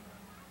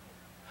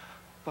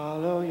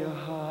 Follow your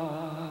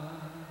heart.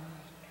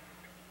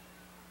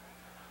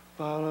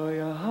 Follow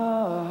your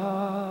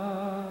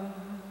heart.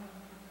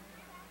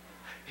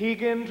 He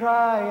can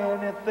try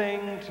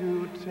anything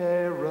to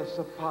tear us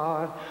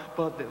apart,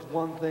 but there's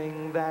one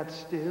thing that's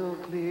still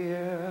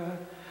clear,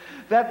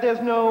 that there's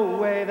no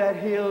way that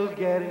he'll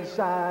get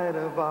inside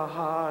of our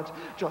hearts.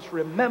 Just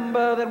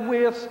remember that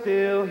we're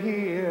still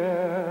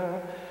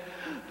here.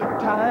 The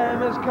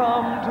time has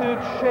come to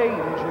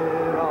change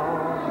it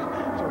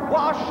all, to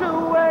wash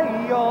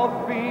away your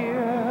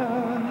fear.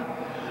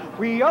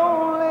 We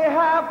only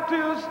have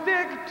to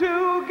stick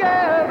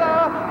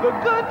together. The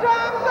good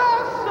times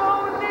are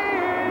so near.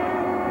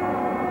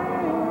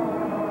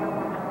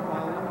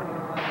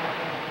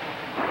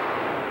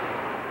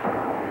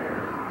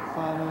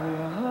 Follow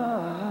your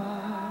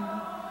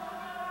heart.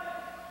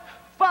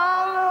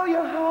 Follow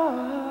your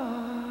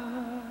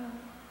heart.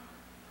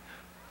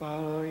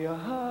 Follow your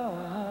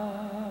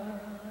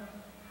heart.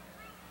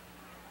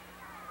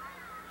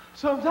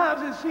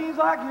 Sometimes it seems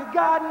like you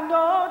got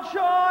no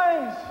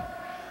choice,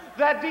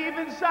 that deep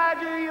inside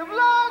you you've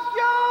lost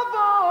your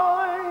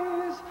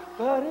voice,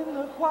 but in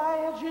the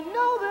quiet you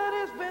know that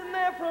it's been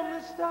there from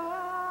the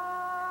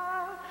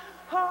start,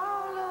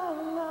 all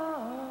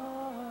along.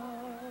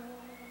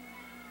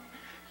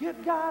 You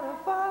gotta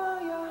follow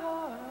your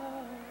heart.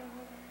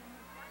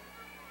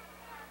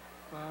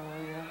 Follow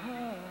your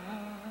heart.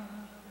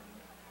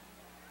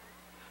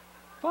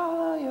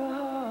 Follow your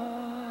heart.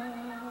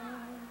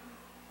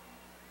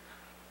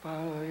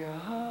 Follow your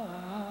heart.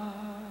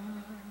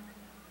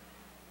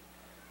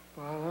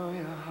 Follow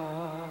your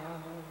heart.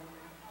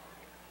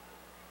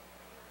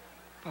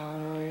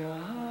 Follow your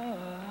heart.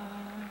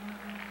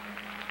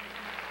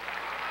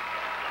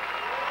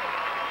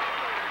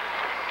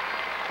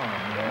 Oh,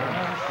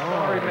 man.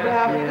 Sorry,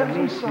 man.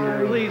 I'm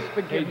sorry. Please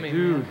forgive me.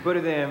 Dude, put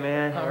it there,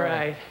 man. All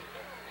right.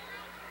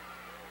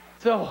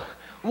 So,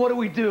 what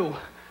do?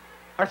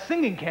 Our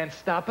singing can't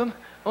stop him.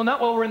 Well,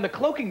 not while we're in the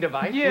cloaking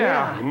device.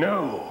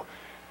 No.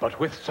 But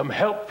with some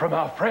help from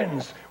our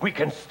friends, we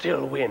can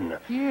still win.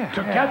 Yeah.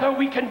 Together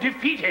we can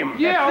defeat him.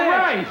 Yeah, That's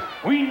it. right.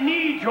 We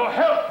need your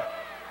help.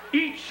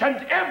 Each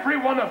and every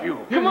one of you.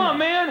 Come on,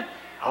 man.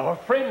 Our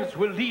friends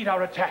will lead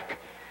our attack.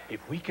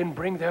 If we can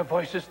bring their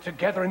voices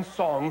together in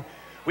song,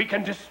 we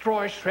can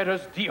destroy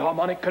Shredder's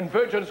deharmonic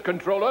convergence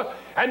controller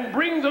and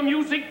bring the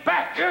music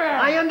back.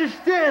 I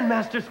understand,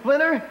 Master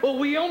Splinter. Well,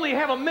 we only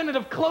have a minute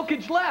of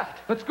cloakage left.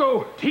 Let's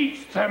go.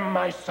 Teach them,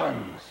 my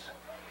sons.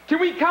 Can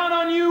we count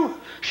on you?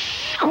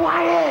 Shh,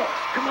 quiet.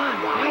 Come on,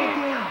 quiet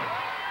down.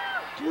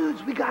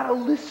 Dudes, we gotta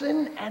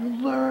listen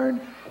and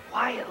learn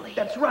quietly.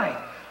 That's right.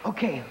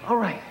 Okay, all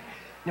right.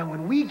 Now,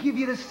 when we give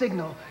you the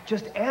signal,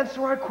 just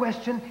answer our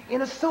question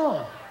in a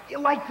song,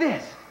 like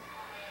this.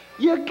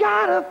 You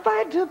gotta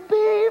fight to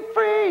be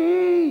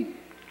free.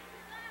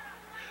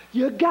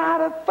 You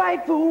gotta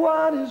fight for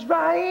what is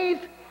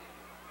right.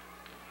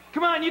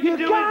 Come on, you can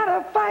do it. You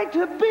gotta fight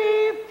to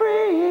be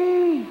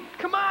free.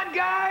 Come on,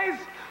 guys.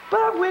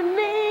 But we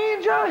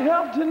need your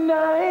help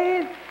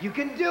tonight. You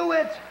can do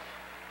it.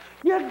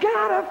 You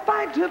gotta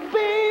fight to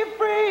be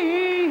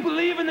free.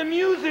 Believe in the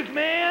music,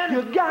 man.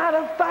 You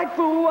gotta fight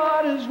for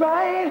what is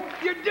right.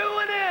 You're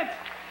doing it.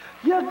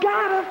 You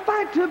gotta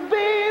fight to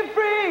be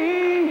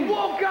free.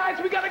 Whoa, guys,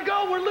 we gotta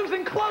go. We're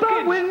losing cloakage.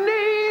 But we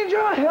need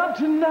your help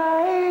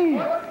tonight.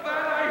 What's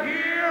that I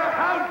hear?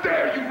 How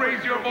dare you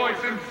raise your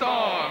voice in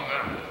song?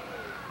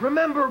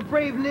 Remember,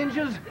 brave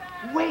ninjas,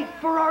 wait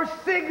for our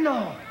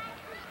signal.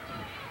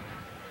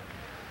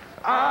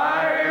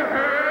 I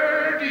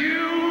heard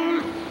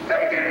you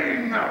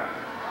singing.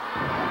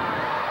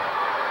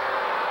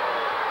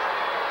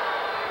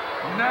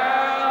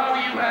 Now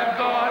you have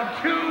gone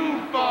too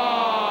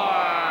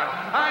far.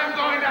 I'm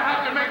going to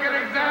have to make an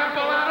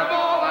example out of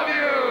all of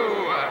you.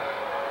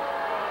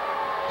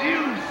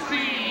 You've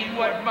seen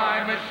what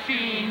my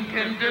machine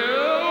can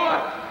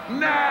do.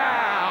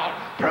 Now,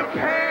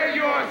 prepare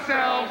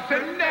yourselves to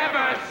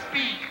never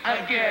speak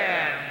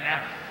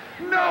again.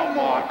 No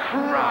more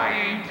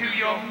crying to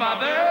your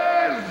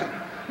mothers.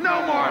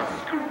 No more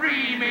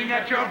screaming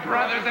at your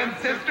brothers and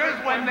sisters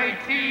when they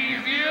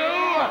tease you.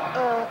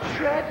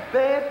 Shred,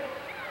 babe,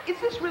 is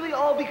this really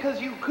all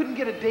because you couldn't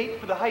get a date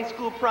for the high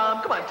school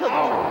prom? Come on, tell me.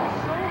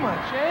 So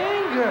much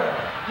anger.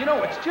 You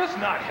know, it's just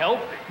not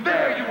healthy.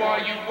 There you are,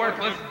 you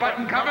worthless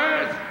button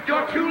covers.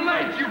 You're too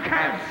late. You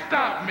can't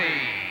stop me.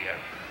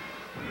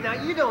 Now,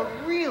 you don't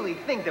really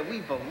think that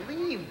we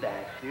believe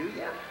that, do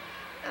you?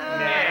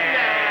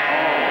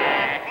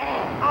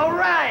 All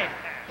right,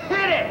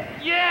 hit it.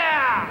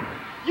 Yeah.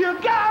 You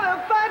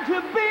gotta fight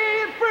to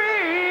be free.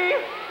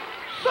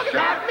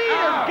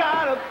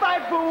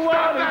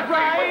 what is Stop that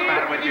right. thing! What's the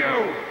matter with you?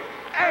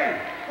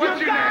 Hey, what's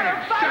your name?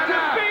 Fight Shut to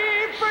up! be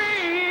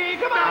free.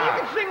 Come on, you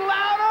can sing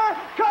louder.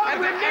 Cause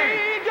we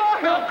need your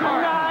help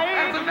tonight.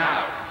 That's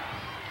enough!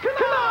 Come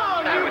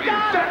on, That you with you.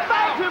 gotta Shut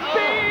fight up. to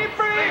be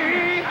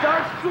free.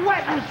 Start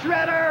sweating,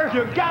 Shredder.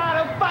 You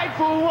gotta fight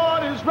for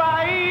what is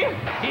right.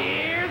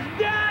 Here's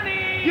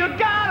Donnie. You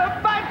gotta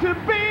fight to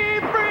be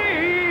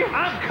free.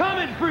 I'm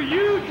coming for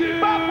you, dude.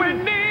 But we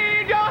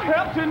need your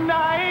help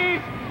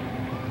tonight.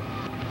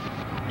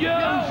 Yo,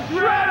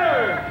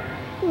 Shredder.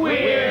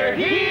 We're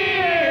here.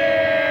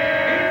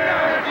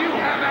 Enough! You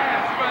have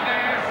asked for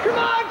this! Come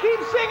on,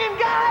 keep singing,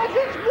 guys.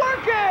 It's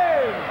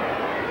working.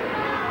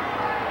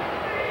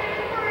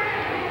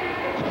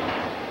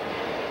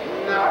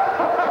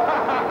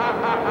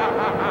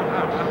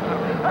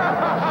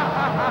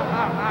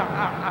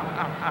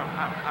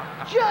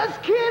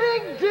 Just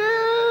kidding,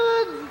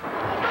 dudes.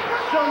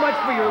 So much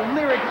for your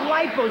lyric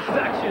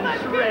liposuction,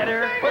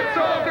 Shredder. Foot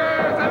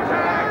soldiers,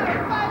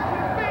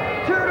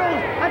 attack!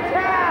 Turtles,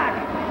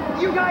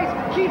 attack! You guys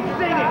keep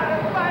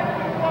singing.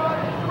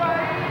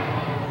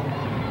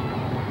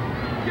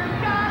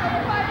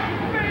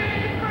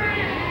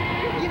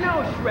 You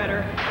know,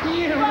 Shredder,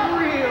 you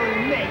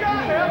really make me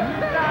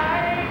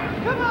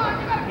mad. Come on,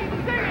 you gotta keep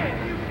singing.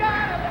 You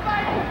gotta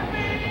fight to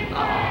be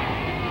free.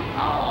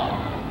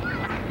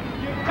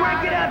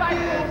 Break it up,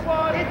 dudes.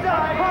 It's a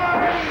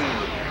party.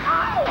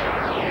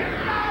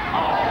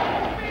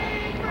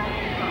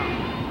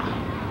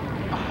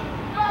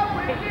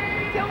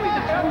 Tell me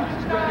the truth,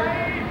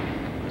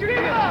 Shredder. You're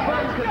gonna get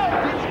buns because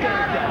this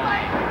guy's down.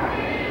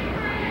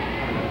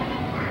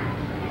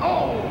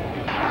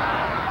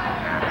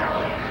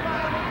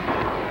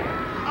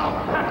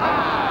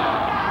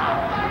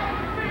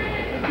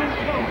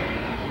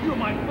 You're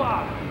my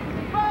father.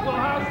 Well,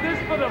 how's this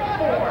for the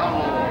fourth?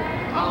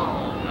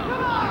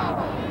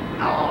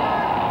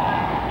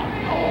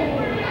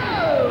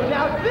 Oh,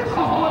 now this is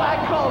what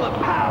I call a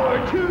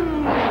power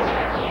tune.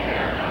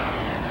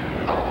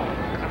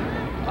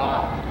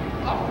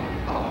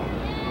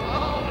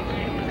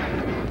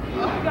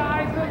 You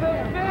guys are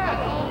the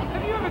best.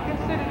 Have you ever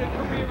considered a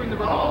career in the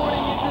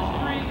recording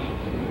industry?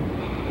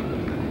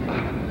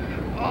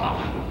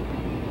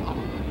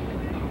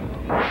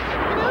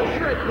 You know,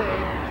 Shred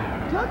Thing,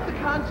 dug the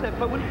concept,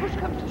 but when push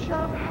comes to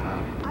shove,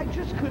 I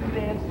just couldn't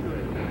dance to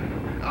it.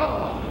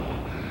 Oh,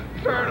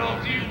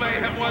 Turtles, you may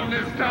have won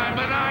this time,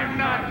 but I'm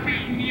not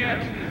beaten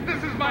yet.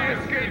 This is my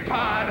escape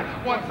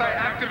pod. Once I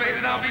activate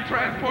it, I'll be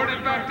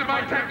transported back to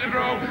my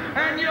Technodrome,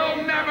 and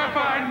you'll never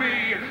find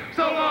me.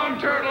 So long,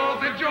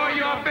 Turtles. Enjoy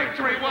your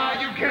victory while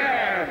you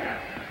can.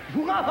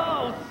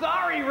 Whoa,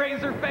 sorry,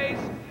 Razorface.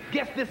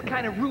 Guess this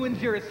kind of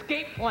ruins your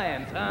escape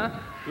plans, huh?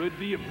 Could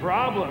be a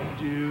problem,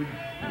 dude.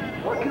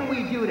 What can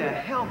we do to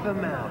help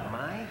him out,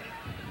 Mike?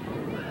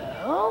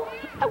 Well,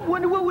 I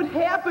wonder what would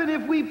happen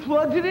if we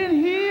plugged it in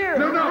here.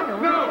 No!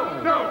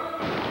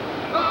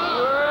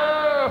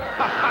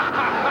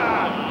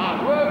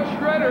 Whoa,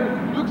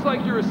 Shredder. Looks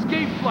like your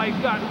escape flight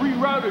got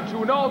rerouted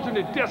to an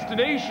alternate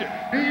destination.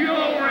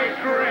 You'll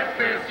regret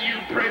this, you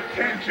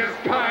pretentious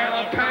pile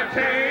of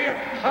pate.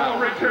 I'll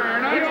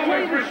return. I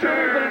always But it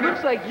return.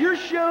 looks like your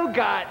show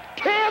got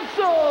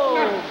canceled.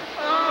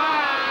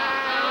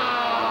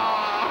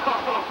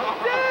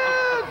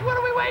 Dudes, what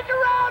are we waiting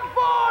around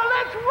for?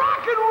 Let's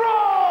rock and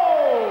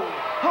roll!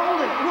 Hold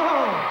it,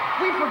 whoa!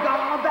 We forgot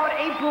all about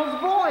April's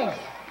voice.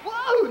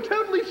 Whoa,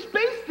 totally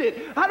spaced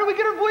it. How do we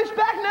get her voice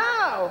back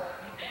now?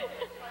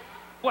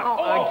 What?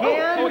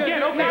 Again? Again,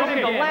 okay, Not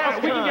okay. the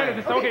last We can get it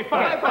this. Okay,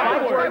 fine.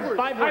 Five words.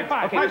 High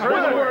five. Okay, first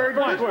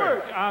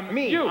word.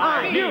 Me. You.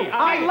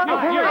 I love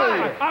her.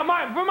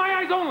 For my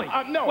eyes only.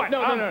 No. Okay.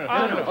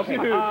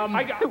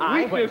 I got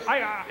weakness. I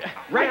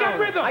got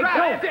rhythm. I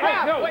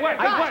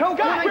choke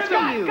when I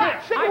see you.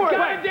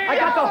 I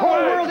got the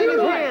whole world in his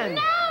hand.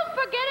 No,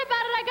 forget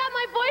about it. I got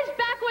my voice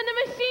back when the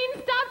machine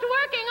stopped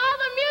working. All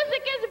the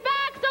music is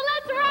back, so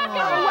let's rock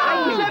and roll.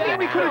 Wow, does that mean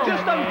we could have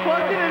just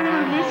unplugged it in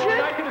an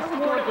intermission? I could have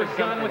sworn it was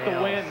Gone with the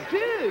Wind.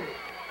 Dude.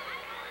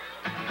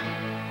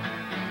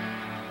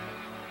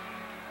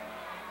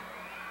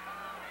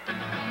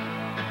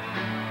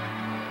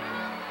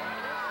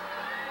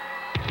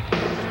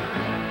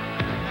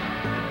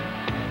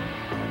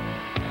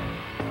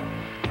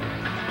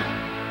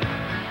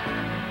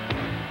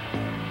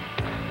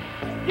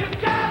 You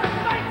gotta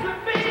fight to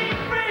be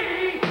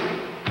free.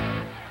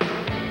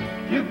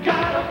 You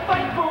gotta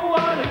fight for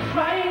what is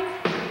right.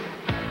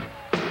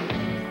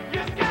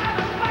 You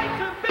gotta fight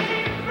to be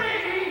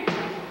free.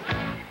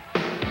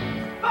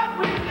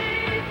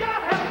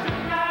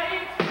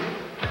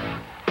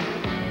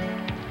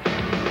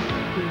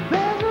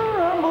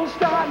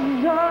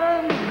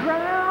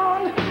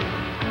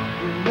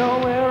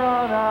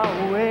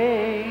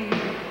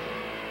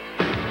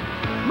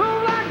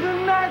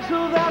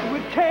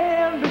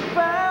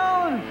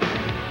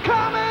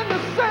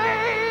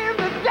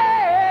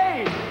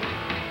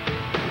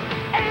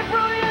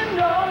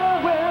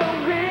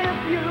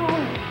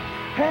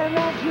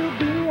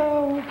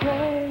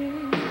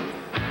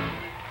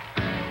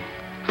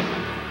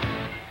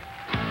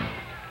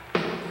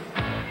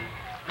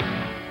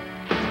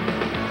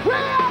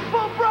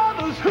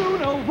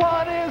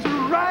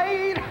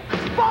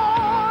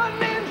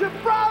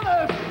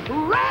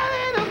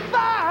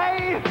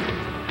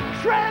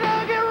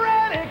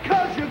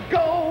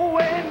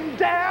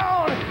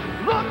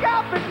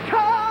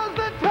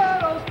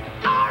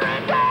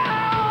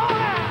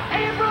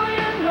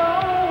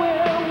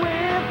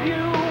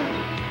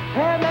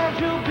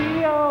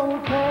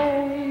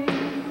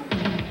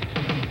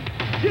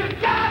 You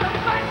gotta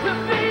fight to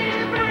be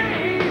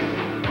free.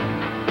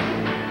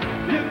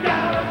 You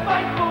gotta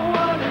fight for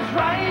what is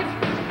right.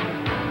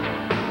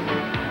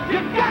 You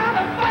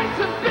gotta fight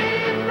to be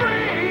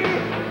free.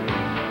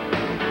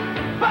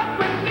 But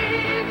we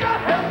need your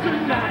help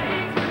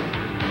tonight.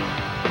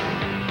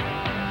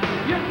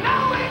 You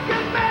know we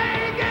can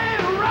make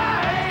it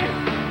right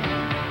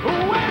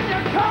when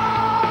you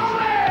call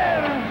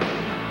it.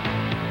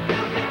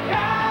 You can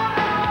count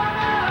on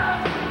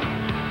us.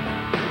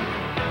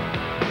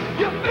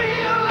 You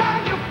feel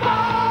like you're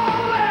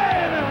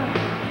falling.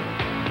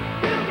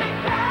 You can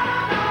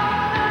count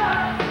on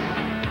us.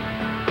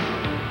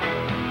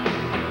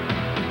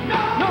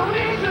 No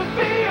need to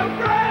be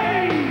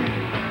afraid.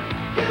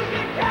 You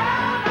can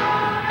count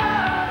on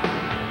us.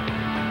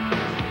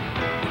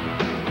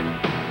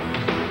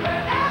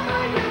 Wherever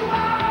you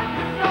are,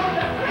 you know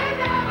that we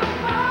never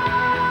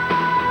fall.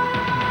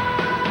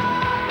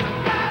 You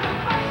gotta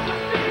fight to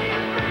be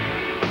free.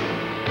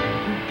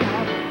 You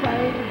gotta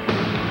fight to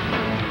be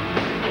free.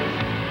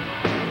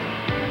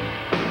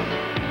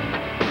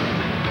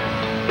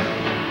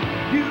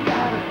 You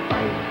gotta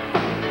fight.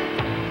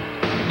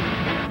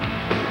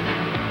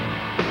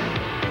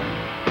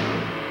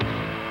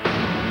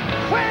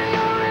 When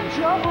you're in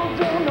trouble,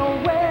 don't know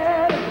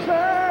where to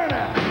turn.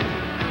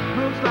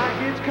 Looks like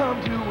it's come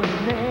to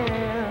an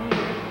end.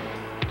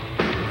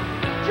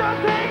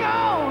 Just hang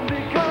on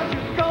because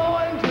you're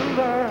going to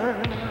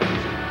learn.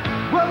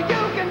 Well,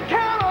 you can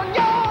count on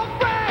your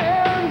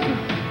friends.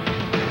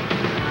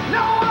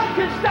 No one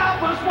can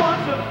stop us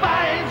once the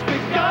fight's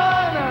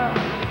begun.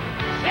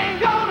 Ain't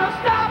gonna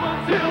stop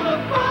until the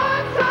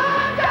fun's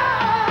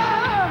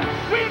undone.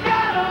 We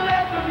gotta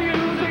let the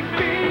music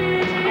be.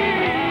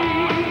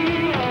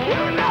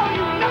 You know,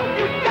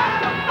 you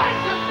gotta fight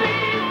to be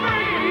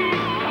free.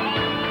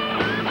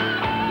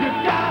 You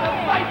gotta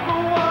fight for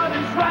what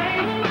is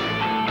right.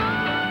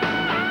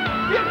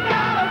 You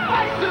gotta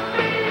fight to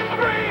be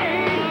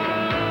free.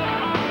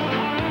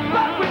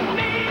 But we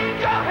need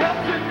your help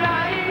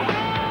tonight.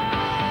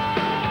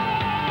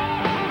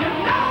 You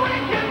know we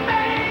can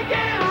make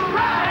it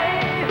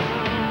right.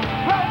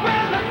 But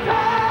when the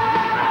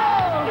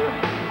title,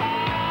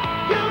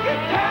 you can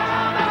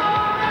count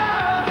on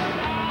us.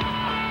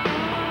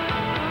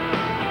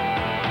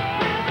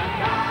 When the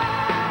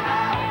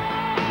title,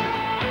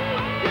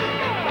 you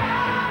can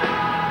count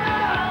on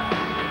us.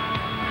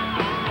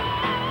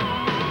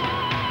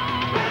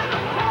 When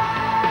the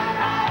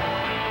title,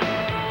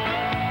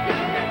 you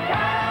can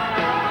count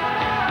on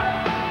us.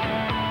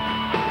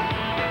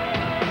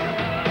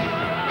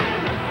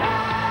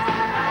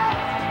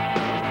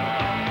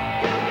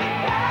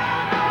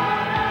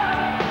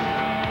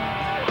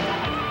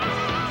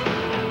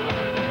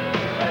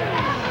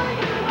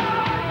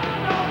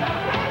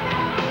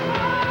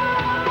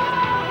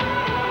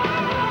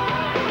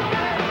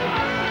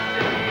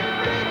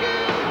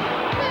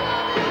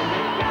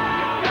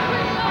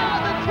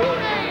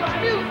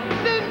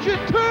 Ninja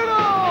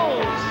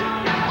Turtles!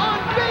 On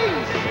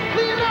bass,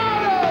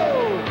 Leonardo!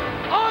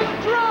 On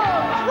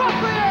drums,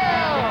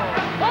 Raphael!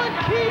 On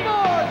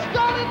keyboards,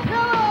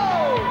 Donatello!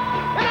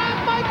 And I'm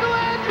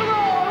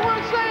Michelangelo! And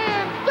we're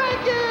saying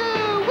thank you!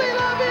 We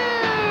love you!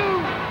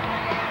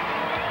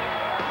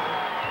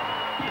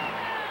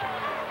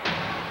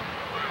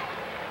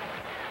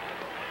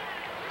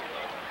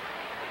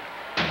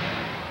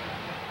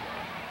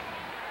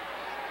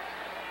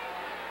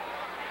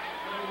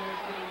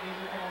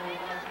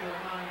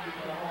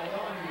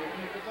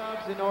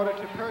 In order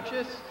to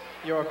purchase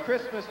your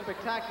Christmas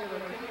spectacular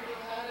ticket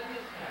at a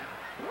discount.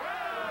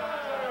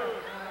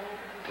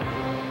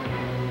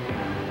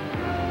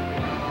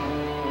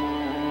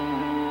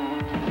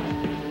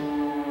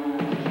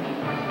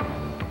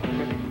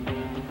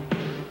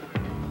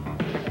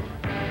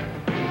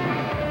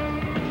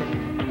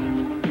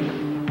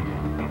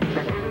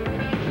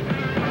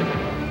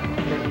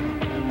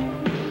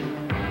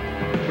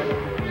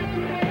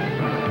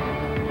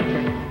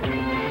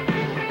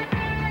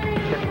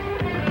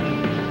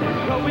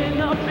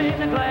 Growing up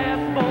in a glass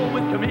bowl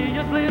with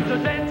camellias,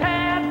 lizards, and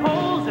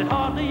tadpoles, it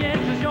hardly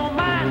enters your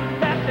mind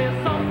that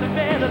there's something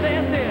better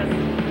than this.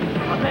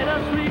 Let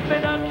us sleep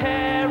in a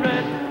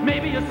carrot,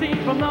 maybe a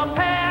seed from the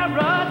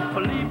parrot.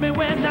 Believe me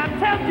when I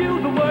tell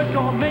you the word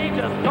gourmet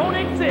just don't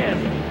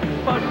exist.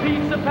 But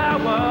pizza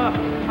power,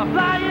 a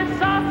flying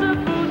saucer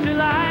food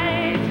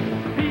delight.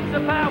 Pizza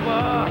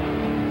power,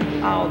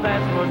 oh,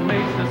 that's what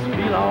makes us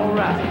feel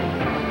alright.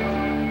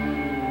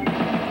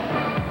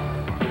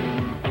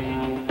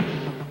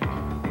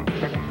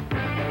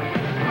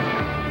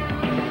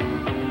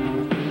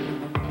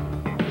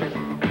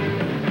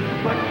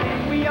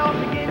 We all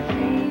begin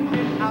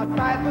changing,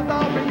 outside was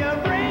all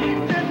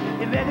rearranging.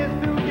 It let us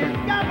to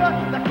discover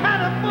the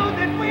kind of food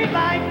that we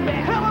like. The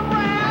hell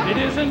around. It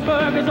isn't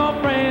burgers or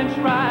french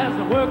fries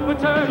that work for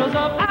turtles of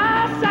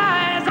our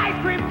size.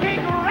 Ice cream, cake,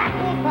 or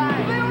apple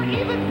pie. They don't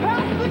even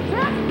pass the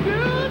test,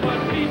 dude. But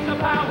pizza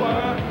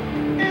power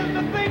is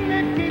the thing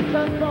that keeps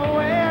us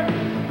going.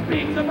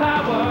 Pizza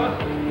power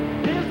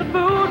is the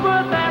food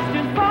worth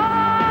asking for.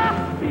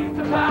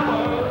 Pizza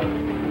power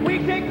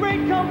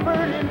great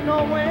comfort in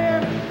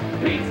knowing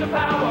Pizza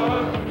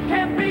power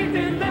can be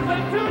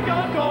delivered to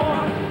your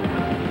door.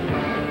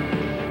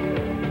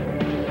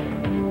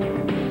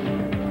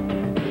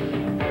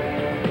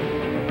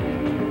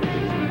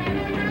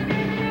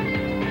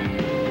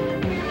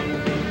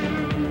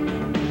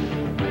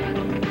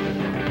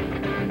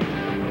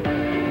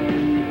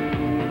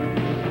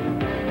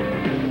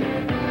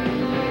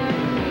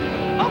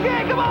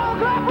 Okay, come on,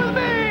 clap with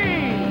me!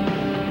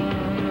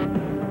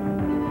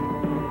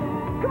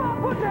 Come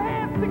on, put your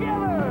hands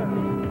together!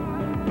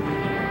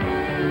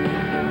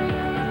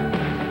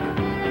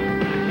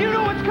 You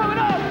know what's coming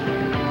up!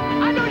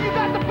 I know you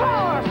got the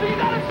power, so you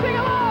gotta sing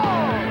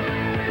along!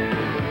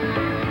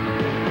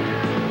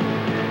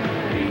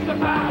 Pizza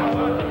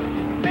power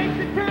makes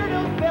the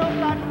turtles' bells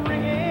start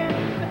ringing.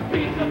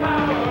 Pizza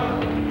power